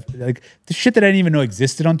 inches I've like the shit that I didn't even know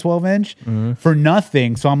existed on 12 inch for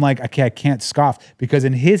nothing. So I'm like, okay, I can't scoff, because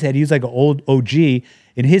in his head, he's like an old OG.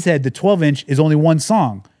 In his head, the 12 inch is only one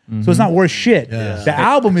song. So it's not worth shit. Yeah. The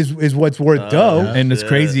album is what's worth dough. And it's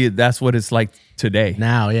crazy. That's what it's like today.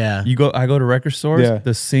 Now, yeah. I go to record stores, Yeah.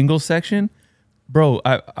 the single section, bro.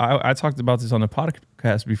 I talked about this on the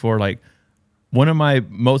podcast before. Like, one of my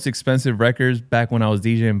most expensive records back when I was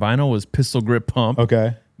DJing vinyl was Pistol Grip Pump.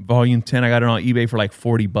 Okay. Volume 10. I got it on eBay for like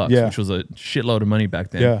 $40, Yeah. which was a shitload of money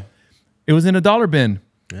back then. Yeah. It was in a dollar bin,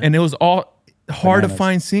 and it was all hard to Bananas.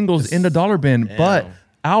 find singles in the dollar bin, but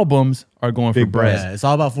albums are going for Big bread. Yeah, it's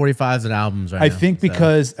all about 45s and albums right now. I think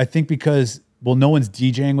because well, no one's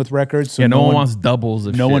DJing with records, so Yeah, no one wants doubles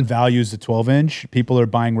of no shit. one values the 12 inch. People are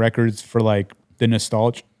buying records for like the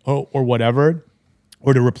nostalgia or whatever,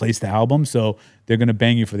 or to replace the album. So they're gonna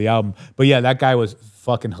bang you for the album. But yeah, that guy was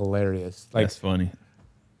fucking hilarious. Like, That's funny.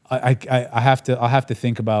 I'll have to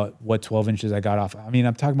think about what 12 inches I got off. I mean,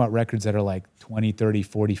 I'm talking about records that are like 20, 30,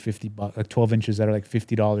 40, $50, like 12 inches that are like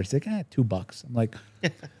 $50. Like, $2. I'm like,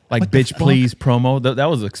 Like what the Bitch fuck? Please promo. That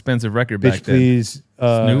was an expensive record back Bitch then. Please,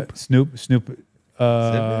 Snoop. This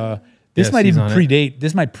Yeah, might she's even on it. predate.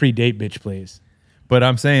 This might predate Bitch Please. But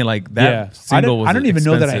I'm saying like that Yeah. single was I don't even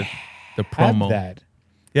know that I expensive. The have promo. that.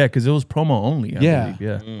 Yeah, because it was promo only. I Yeah. believe.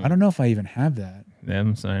 Yeah. I don't know if I even have that.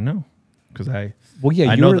 I know. Because I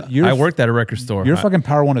Yeah, know you're I worked at a record store. You're a fucking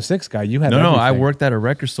Power 106 guy. You have No, I everything. worked at a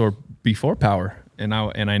record store before Power, and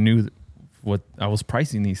I knew what I was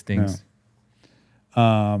pricing these things.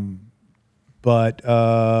 But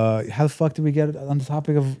how the fuck did we get on the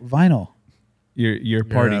topic of vinyl? Your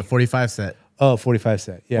party. 45 set. Oh, 45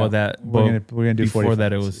 set. Yeah. Well, we're gonna do before 45s.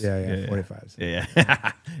 that it was 45s.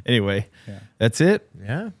 Yeah. Anyway, Yeah. that's it.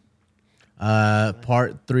 Yeah.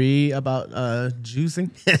 Part 3 about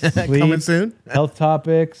juicing Sleep, coming soon. Health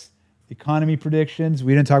topics, economy predictions.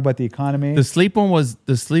 We didn't talk about the economy. The sleep one was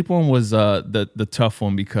the tough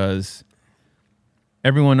one because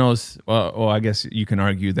everyone knows. Well, I guess you can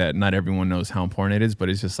argue that not everyone knows how important it is, but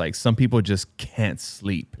it's just like some people just can't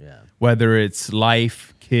sleep. Yeah. Whether it's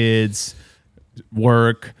life, kids,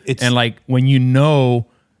 work, It's- and like when you know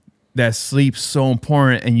that sleep's so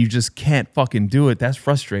important and you just can't fucking do it, that's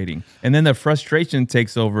frustrating. And then the frustration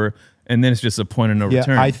takes over, and then it's just a point of no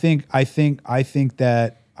return. I think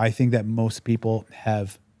that most people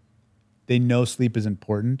they know sleep is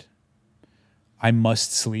important. I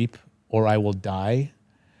must sleep or I will die.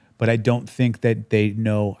 But I don't think that they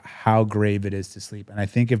know how grave it is to sleep. And I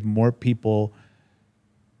think if more people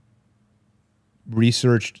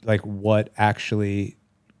researched like what actually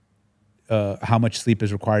how much sleep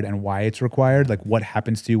is required and why it's required, like what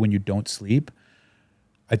happens to you when you don't sleep,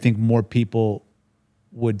 I think more people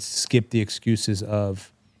would skip the excuses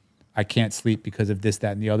of I can't sleep because of this,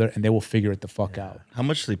 that, and the other, and they will figure it the fuck out. How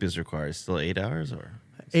much sleep is required? Still 8 hours or?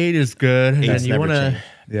 8 is good. And Eight's you never want to changed.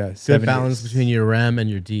 Yeah, good 7 balance days. between your REM and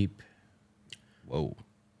your deep Whoa.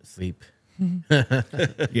 sleep.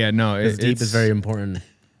 yeah, no, Because deep is very important,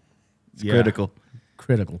 It's critical.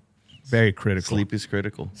 critical. very critical. Sleep is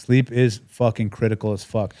critical. Sleep is fucking critical as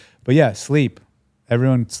fuck. But yeah, sleep.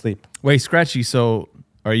 Everyone sleep. Wait, Skratchy. So,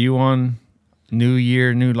 are you on New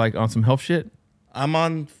Year, like on some health shit? I'm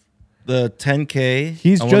on the 10K.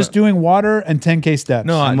 He's I just wanna- doing water and 10K steps.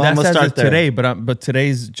 No, I'm that's almost as start of there. today, but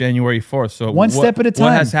today's January 4th. So One step at a What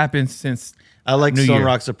time. has happened since? I like New Year.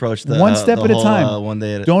 Stonerokk's approach. The, one step the at a whole, time. one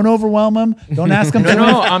day at a Don't overwhelm him. Don't ask him. No, too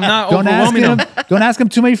many- no, I'm not Don't ask overwhelming him. him. Don't ask him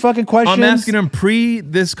too many fucking questions. I'm asking him pre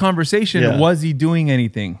this conversation. Yeah. Was he doing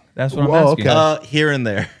anything? That's what I'm Whoa, asking. okay. Here and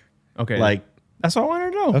there. Okay, Like, that's all I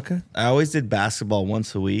wanted to know. Okay. I always did basketball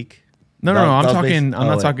once a week. No, That- I'm that was talking. basi- I'm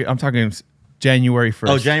not wait. talking. I'm talking January 1st.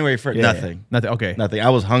 Oh, January 1st. Yeah. Nothing. Nothing. Okay. Nothing.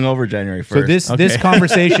 I was hungover January 1st. So this Okay.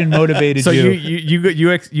 conversation motivated So you.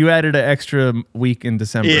 you added an extra week in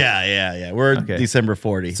December. Yeah. We're Okay. December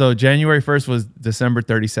 40. So January 1st was December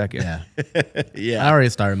 32nd. Yeah. yeah. I already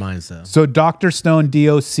started mine, so. So Dr. Stone,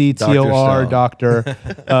 DOCTOR, Stone. doctor,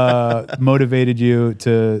 motivated you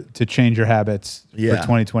to change your habits for Yeah.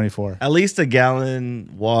 2024. At least a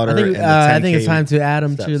gallon water. I think, and the I think 10K it's time to add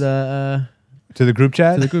them to steps. To the group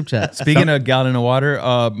chat? the group chat. Speaking of gallon of water,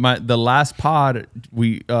 the last pod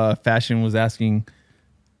we Fashion was asking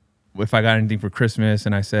if I got anything for Christmas,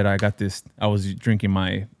 and I said I got this. I was drinking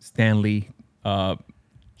my Stanley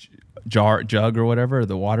jug or whatever,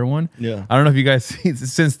 the water one. Yeah. I don't know if you guys see.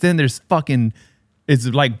 Since then, there's fucking. It's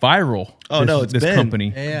like viral. Oh, no, it's this been.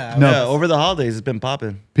 company. Yeah. No. Yeah, over the holidays, it's been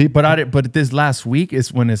popping. But this last week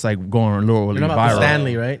is when it's like going really You're talking viral. about the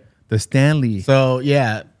Stanley, right? The Stanley. So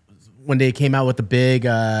yeah, when they came out with the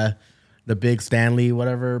big Stanley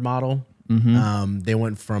whatever model, they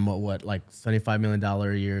went from what like $75 million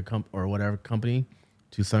a year or whatever company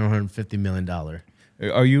to $750 million.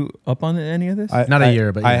 Are you up on any of this? Not a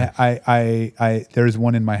year, but yeah. I there's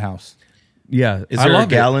one in my house. Yeah, Is I there a love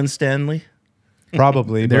it. gallon Stanley?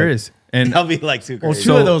 Probably. There but is, and That'll be like too Well, crazy.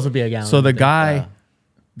 two of those would be a gallon. so I the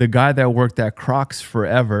think. guy that worked at Crocs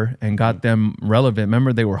forever and got them relevant.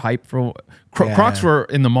 Remember, they were hyped for Yeah. Crocs were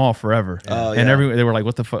in the mall forever, Oh, and yeah. they were like,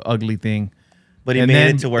 "What the fuck, ugly thing." But he And made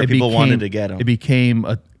then it to where people wanted to get them. It became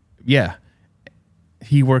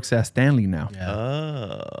he works at Stanley now. Yeah.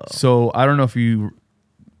 Oh. So I don't know if you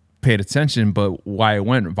paid attention, but why it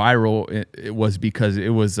went viral, it was because it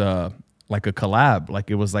was like a collab,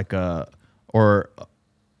 like it was like a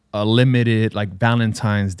limited like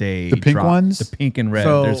Valentine's Day. The pink drop. ones? The pink and red.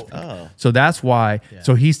 So- So that's why.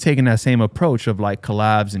 So he's taking that same approach of like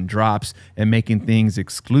collabs and drops and making things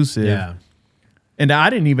exclusive. Yeah. And I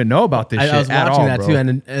didn't even know about this shit I was at watching all, that bro. too,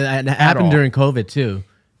 and it happened all. during COVID too.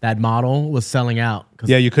 That model was selling out. 'Cause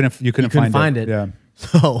Yeah, you couldn't find it. Yeah.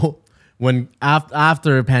 So when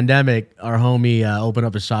after pandemic, our homie opened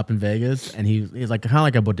up a shop in Vegas, and he's like kind of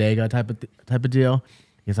like a bodega type of deal.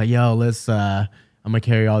 He's like, "Yo, let's I'm gonna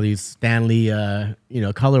carry all these Stanley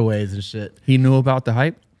colorways and shit." He knew about the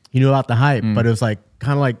hype. He knew about the hype, but it was like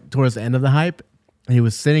kind of like towards the end of the hype, and he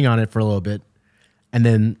was sitting on it for a little bit, and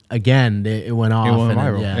then again it went off. It went and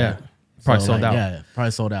then, viral. Yeah. Probably sold out. Yeah,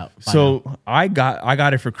 probably sold out. by now. So I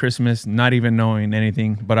got it for Christmas, not even knowing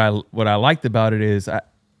anything. But what I liked about it is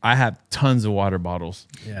I have tons of water bottles.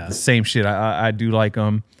 Yeah. The same shit. I do like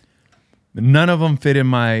them. None of them fit in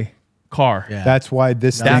my car. Yeah. That's why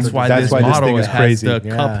this That's thing, why that's this why this model thing is has crazy. the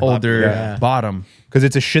Yeah. cup holder Yeah. bottom. Because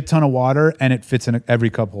it's a shit ton of water and it fits in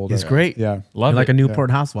every cup holder. It's great. Yeah. Love You're like it. a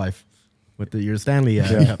Newport housewife with your Stanley.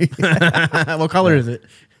 Cup. What color is it?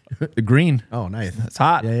 The green. Oh, nice. It's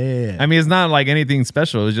hot. Yeah. I mean, it's not like anything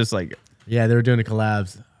special. It's just like Yeah, they were doing the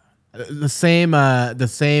collabs. The same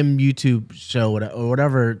YouTube show or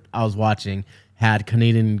whatever I was watching had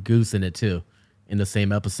Canadian Goose in it too, in the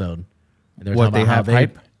same episode. And they were What, talking they about have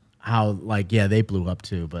hype? How like yeah they blew up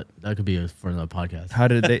too, but that could be for another podcast. How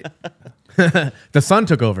did they? The Sun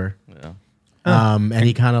took over, and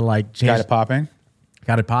he kind of like changed, Got it popping.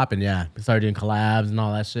 got it popping. Yeah, they started doing collabs and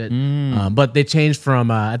all that shit. But they changed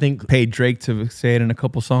from I think. Paid Drake to say it in a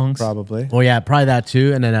couple songs. Probably. Well, yeah, probably that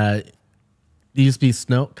too. And then it used to be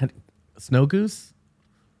Snow Goose,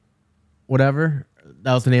 whatever.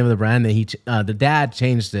 That was the name of the brand. Then the dad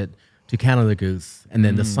changed it to Canada Goose, and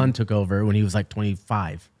then the son took over when he was like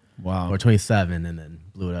 25. Wow. Or 27, and then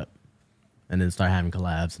blew it up, and then started having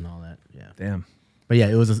collabs and all that. Yeah. Damn. But yeah,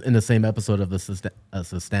 it was in the same episode of the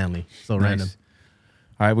Stanley. So random. Nice.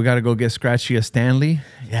 All right, we got to go get Skratchy a Stanley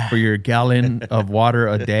for your gallon of water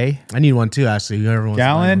a day. I need one too, actually. Whoever wants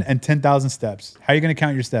Gallon and 10,000 steps. How are you going to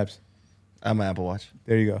count your steps? I'm an Apple Watch.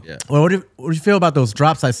 There you go. Yeah. Well, what do you feel about those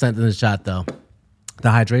drops I sent in the chat though? The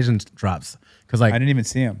hydration drops, because like I didn't even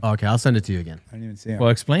see them. okay, I'll send it to you again. I didn't even see them. Well,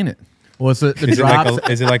 explain it. Well, it's the is, drops.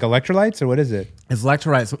 is it like electrolytes or what is it? It's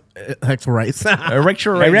electrolytes. Electrolytes.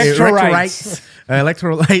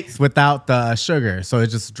 Electrolytes without the sugar, so it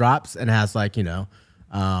just drops and has like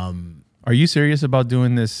Are you serious about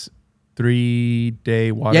doing this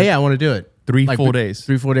 3-day water? Yeah, I want to do it. 3 full days.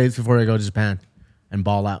 3 full days before I go to Japan and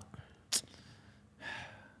ball out.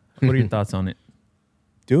 What are your thoughts on it?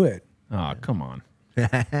 Do it. Oh, come on.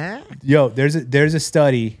 Yo, there's a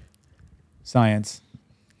study, science,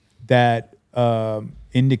 that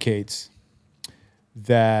indicates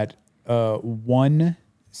that 1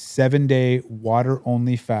 7-day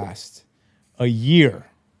water-only fast a year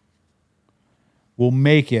will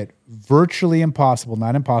make it virtually impossible,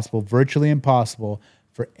 not impossible, virtually impossible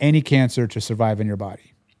for any cancer to survive in your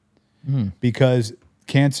body. Because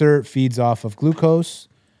cancer feeds off of glucose.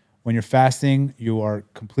 When you're fasting, you are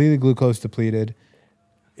completely glucose depleted.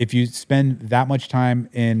 If you spend that much time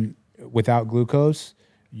without glucose,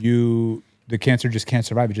 the cancer just can't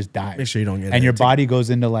survive. It just dies. Make sure you don't get and it. your body goes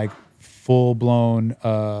into like full-blown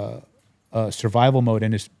survival mode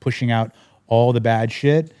and is pushing out all the bad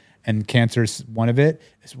shit. And cancer's one of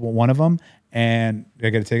them. And I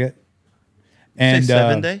got to take it. And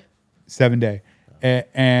 7 day? 7 day.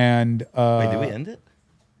 And Wait, did we end it?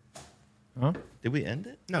 Huh? Did we end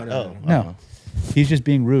it? No. no, he's just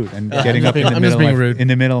being rude and getting up in I'm the just middle being rude. in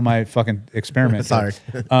the middle of my fucking experiment. Sorry.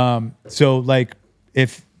 So like,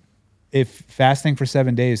 if fasting for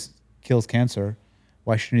 7 days kills cancer,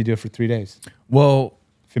 why shouldn't he do it for 3 days? Well,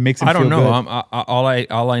 If it makes him I don't feel know. good.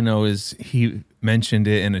 All I know is he mentioned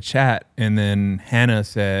it in a chat, and then Hannah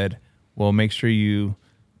said, "Well, make sure you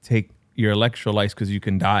take your electrolytes because you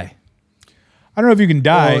can die." I don't know if you can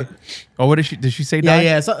die. Oh, what did she say? Yeah, Die?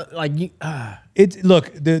 yeah. So like It's look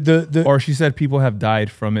the Or she said people have died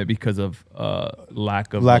from it because of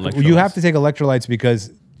lack of lack. electrolytes. You have to take electrolytes because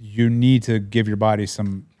you need to give your body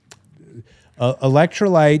some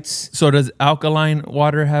electrolytes. So does alkaline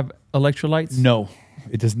water have electrolytes? No,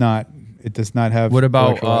 it does not. It does not have. What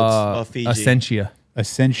about electrolytes. Fiji. Essentia?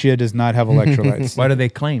 Essentia does not have electrolytes. Why do they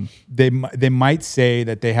claim? They might say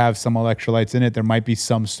that they have some electrolytes in it. There might be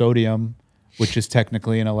some sodium, which is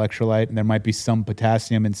technically an electrolyte, and there might be some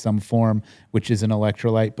potassium in some form, which is an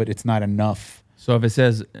electrolyte, but it's not enough. So if it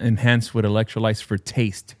says enhanced with electrolytes for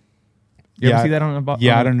taste, you ever see that on a bottle?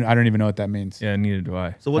 Yeah, I don't even know what that means. Yeah, neither do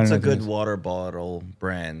I. So what's I a don't know what good that is. water bottle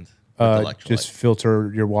brand with electrolytes? Just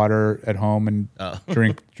filter your water at home and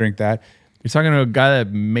drink that. You're talking to a guy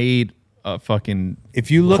that made a fucking If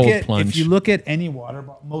you look cold at plunge. any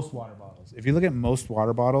most water bottles, if you look at most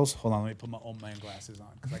water bottles, hold on, let me put my old man glasses on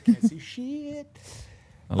because I can't see shit.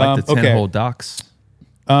 I like the 10-hole docks.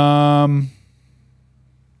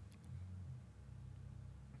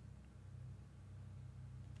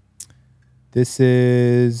 This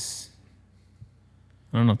is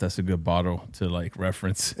I don't know if that's a good bottle to like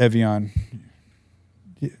reference. Evian.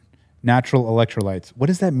 Natural electrolytes. What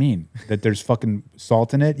does that mean? That there's fucking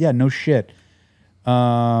salt in it? Yeah, no shit.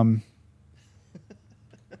 So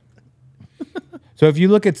if you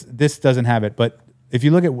look at this, doesn't have it, but if you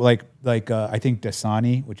look at like I think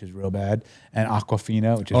Dasani, which is real bad, and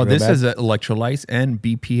Aquafina, which is real This bad. is electrolytes and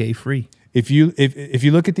BPA free. If you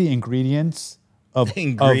look at the ingredients of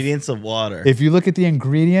Ingredients of water. if you look at the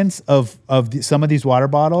ingredients of some of these water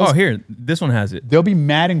bottles, Oh, here, this one has it. there'll be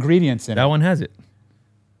mad ingredients in That it. one has it.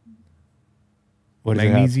 What does it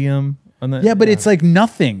have? Magnesium. On the, Yeah, but it's like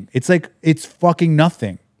nothing. It's fucking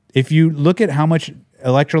nothing. If you look at how much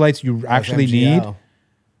electrolytes you actually need,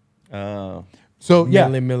 Oh. so yeah,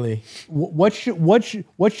 milli. what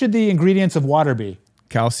should the ingredients of water be?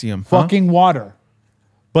 calcium. Huh? Fucking water.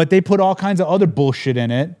 But they put all kinds of other bullshit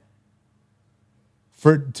in it.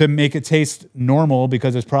 to make it taste normal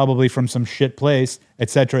because it's probably from some shit place, et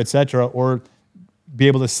cetera, or be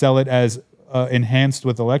able to sell it as enhanced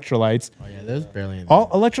with electrolytes. Oh yeah, there's barely anything. All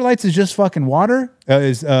electrolytes is just fucking water,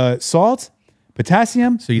 is salt,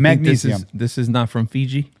 potassium, So you magnesium. think this is not from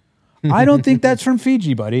Fiji? I don't think that's from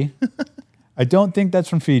Fiji, buddy. I don't think that's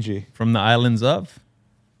from Fiji. From the islands of?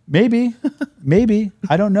 Maybe.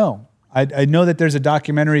 I don't know. I know that there's a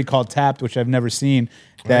documentary called Tapped, which I've never seen,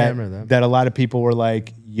 I remember that. that a lot of people were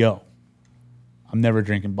like, yo, I'm never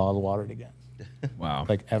drinking bottled water again. Wow.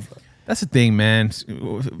 Like ever. That's the thing, man. If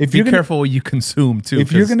Be you're gonna- careful what you consume too.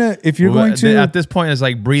 If you're 'cause going to at this point, it's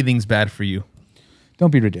like breathing's bad for you.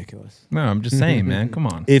 don't be ridiculous. No, I'm just saying, man. Come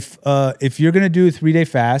on. If you're gonna do a 3-day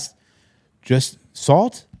fast, just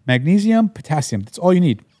salt, magnesium, potassium. That's all you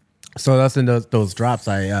need. So that's in those drops.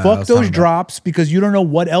 I Fuck was those talking about. drops because you don't know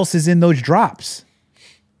what else is in those drops.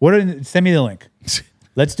 Send me the link.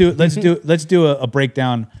 Let's do a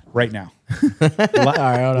breakdown right now.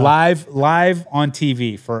 Live on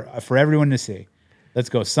TV for everyone to see. Let's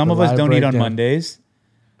go. Some The of us live don't eat on breakdown. Mondays.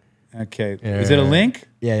 Okay. Is it a link?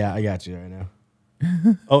 Yeah, I got you right now.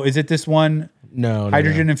 Oh, is it this one? No,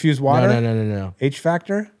 Hydrogen infused water? No. H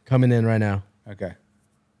factor? Coming in right now. Okay.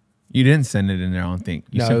 You didn't send it in there, I don't think.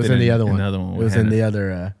 You No, sent it was in the other one. Another one. It was in the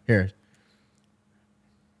other. Here.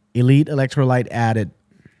 Elite electrolyte added.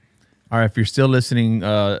 All right, if you're still listening,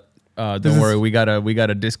 don't worry. We got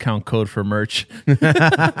a discount code for merch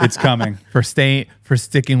It's coming. for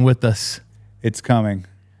sticking with us. It's coming.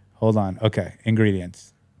 Hold on. Okay.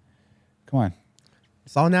 Ingredients. Come on.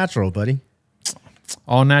 It's all natural, buddy.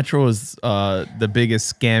 All natural is the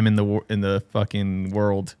biggest scam in the fucking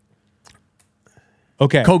world.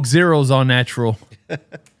 Okay. Coke Zero's all natural.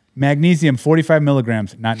 Magnesium 45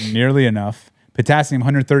 milligrams, not nearly enough. Potassium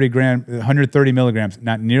 130 milligrams,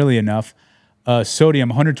 not nearly enough. Sodium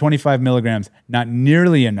 125 milligrams, not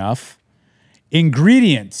nearly enough.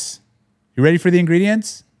 Ingredients. You ready for the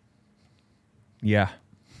ingredients? Yeah.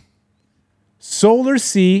 Solar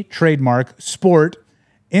Sea trademark sport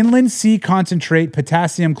inland sea concentrate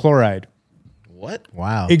potassium chloride. What?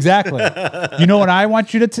 Wow. Exactly. You know what I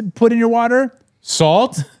want you to put in your water?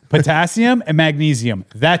 Salt, potassium, and magnesium.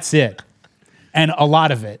 That's it. And a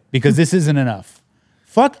lot of it, because this isn't enough.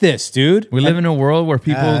 Fuck this, dude. We live in a world where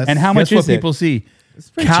people And how much guess is what it? people see?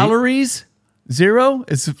 pretty Calories, 0.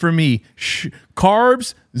 It's for me.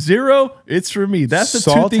 Carbs, 0. It's for me. That's the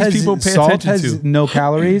two things people pay salt attention has to. no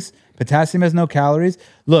calories. Potassium has no calories.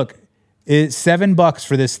 Look, it's $7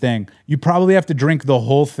 for this thing. You probably have to drink the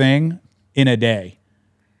whole thing in a day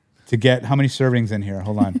to get how many servings in here?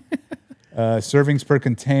 Hold on. Servings per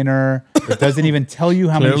container. It doesn't even tell you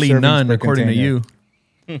how Clearly many servings none, per according to container.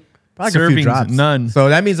 you. Like a servings, few drops. none. So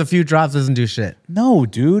that means a few drops doesn't do shit. No,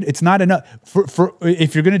 dude, it's not enough. For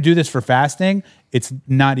if you're gonna do this for fasting, it's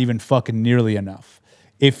not even fucking nearly enough.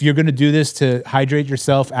 If you're gonna do this to hydrate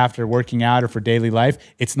yourself after working out or for daily life,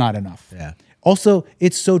 it's not enough. Yeah. Also,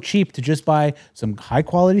 it's so cheap to just buy some high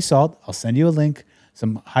quality salt. I'll send you a link.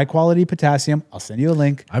 Some high quality potassium. I'll send you a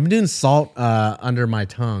link. I've been doing salt under my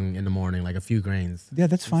tongue in the morning, like a few grains. Yeah,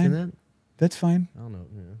 that's You fine. seen That's fine. that? I don't know.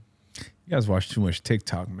 You guys watch too much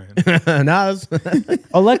TikTok, man. No, it's-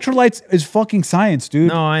 Electrolytes is fucking science, dude.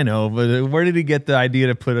 No, I know, but where did he get the idea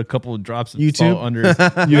to put a couple of drops of YouTube? salt under his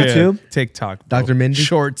YouTube? Yeah, TikTok, bro. Dr. Mindy?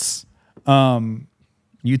 Shorts.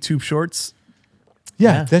 YouTube Shorts.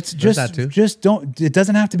 Yeah, Yeah, that's there's that too. just don't. It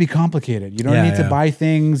doesn't have to be complicated. You don't Yeah, need to yeah. buy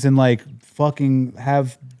things and like fucking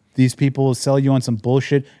have these people sell you on some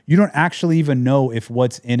bullshit. You don't actually even know if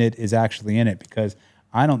what's in it is actually in it, because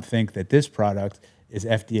I don't think that this product is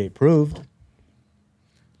FDA approved.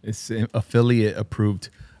 It's affiliate approved.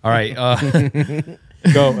 All right.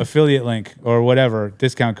 Go affiliate link or whatever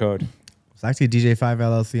discount code. it's actually DJ5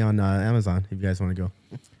 LLC on Amazon if you guys want to go.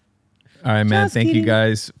 All right, man. Just Thank you kidding.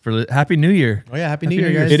 guys for Happy New Year. Oh, yeah. Happy New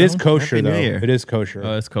Year, guys. It is Stone. kosher Happy New though. Year. It is kosher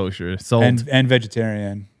It's kosher. Sold. and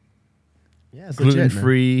vegetarian. Yeah, it's legit, gluten man.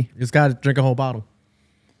 free. You just got to drink a whole bottle.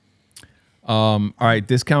 All right,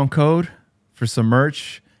 discount code for some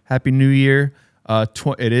merch. Happy New Year.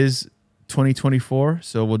 It is 2024,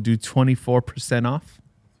 so we'll do 24% off.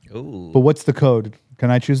 Ooh. But what's the code?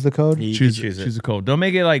 Can I choose the code? You Choose can choose it. choose a code. Don't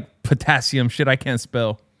make it like potassium shit I can't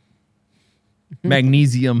spell.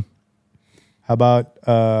 Magnesium. How about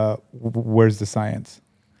where's the science?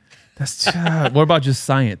 That's what about just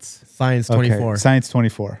science? Science 24. Okay, science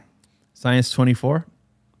 24. Science 24?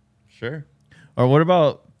 Sure. Or what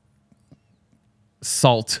about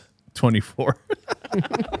salt 24?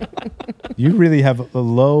 You really have a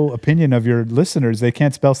low opinion of your listeners. They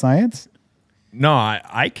can't spell science? No,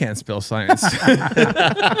 I can't spell science.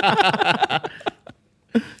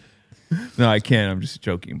 No, I can't. I'm just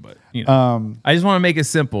joking, but you know, I just want to make it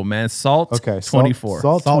simple, man. Salt, Okay, 24,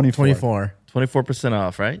 Salt 24. 24%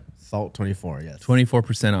 off, right? Salt 24. Yes.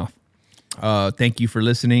 24% off. Thank you for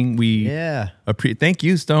listening. We Yeah. Thank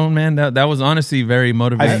you, Stone, man. That was honestly very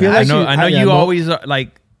motivating. I feel like I know you always are,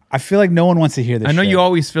 like. I feel like no one wants to hear this. I know shit. you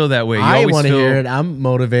always feel that way. You I always want to feel- hear it. I'm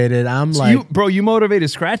motivated. I'm So like, you motivated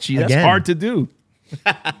Skratchy. That's Again. hard to do.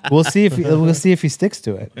 We'll see if he sticks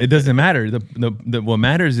to it. It doesn't matter. The what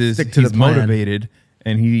matters is Stick to he's the plan. motivated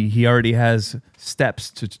and he already has steps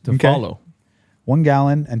to Okay. follow. 1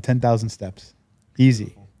 gallon and 10,000 steps.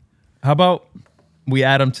 Easy. How about we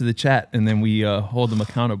add them to the chat and then we hold them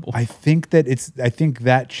accountable? I think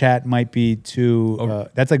that chat might be too.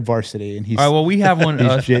 That's like varsity, and he's. All right. Well, we have one. We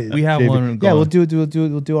have one. Yeah, Going. we'll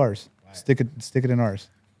do ours. Stick it in ours.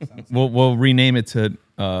 We'll rename it to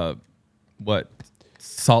what?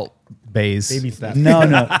 Salt Bays. baby steps. No.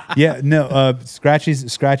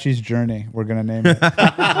 Skratchy's journey. We're gonna name it.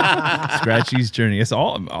 Skratchy's journey. It's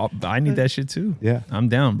all. I need that shit too. Yeah. I'm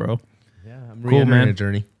down, bro. Yeah, I'm Cool, reentering man. a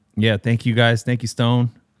journey. Yeah. Thank you guys. Thank you, Stone.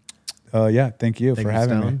 Yeah. Thank you Thank for you,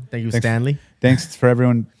 having me. Stone. Thank you, Thanks- Stanley. Thanks for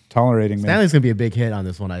everyone tolerating me. Stanley's gonna be a big hit on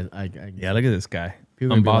this one. I Yeah. Look at this guy.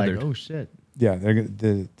 people are gonna be Unbothered. like, oh shit. Yeah,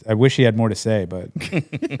 I wish he had more to say, but He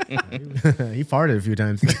farted a few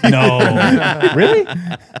times. no, really.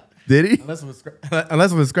 Did he? unless it was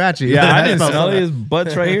Skratchy. Yeah, I That didn't smells smell like- it. His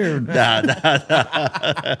butt's right here.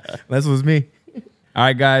 Unless it was me. All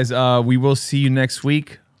right, guys. We will see you next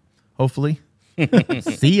week. Hopefully,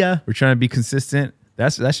 See ya. we're trying to be consistent.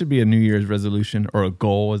 That should be a New Year's resolution or a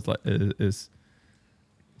goal. Is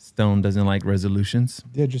Stone doesn't like resolutions.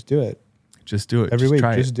 Yeah, just do it Just do it every Just week.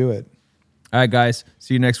 try Just it. do it. All right, guys.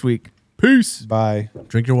 See you next week. Peace. Bye.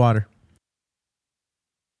 Drink your water.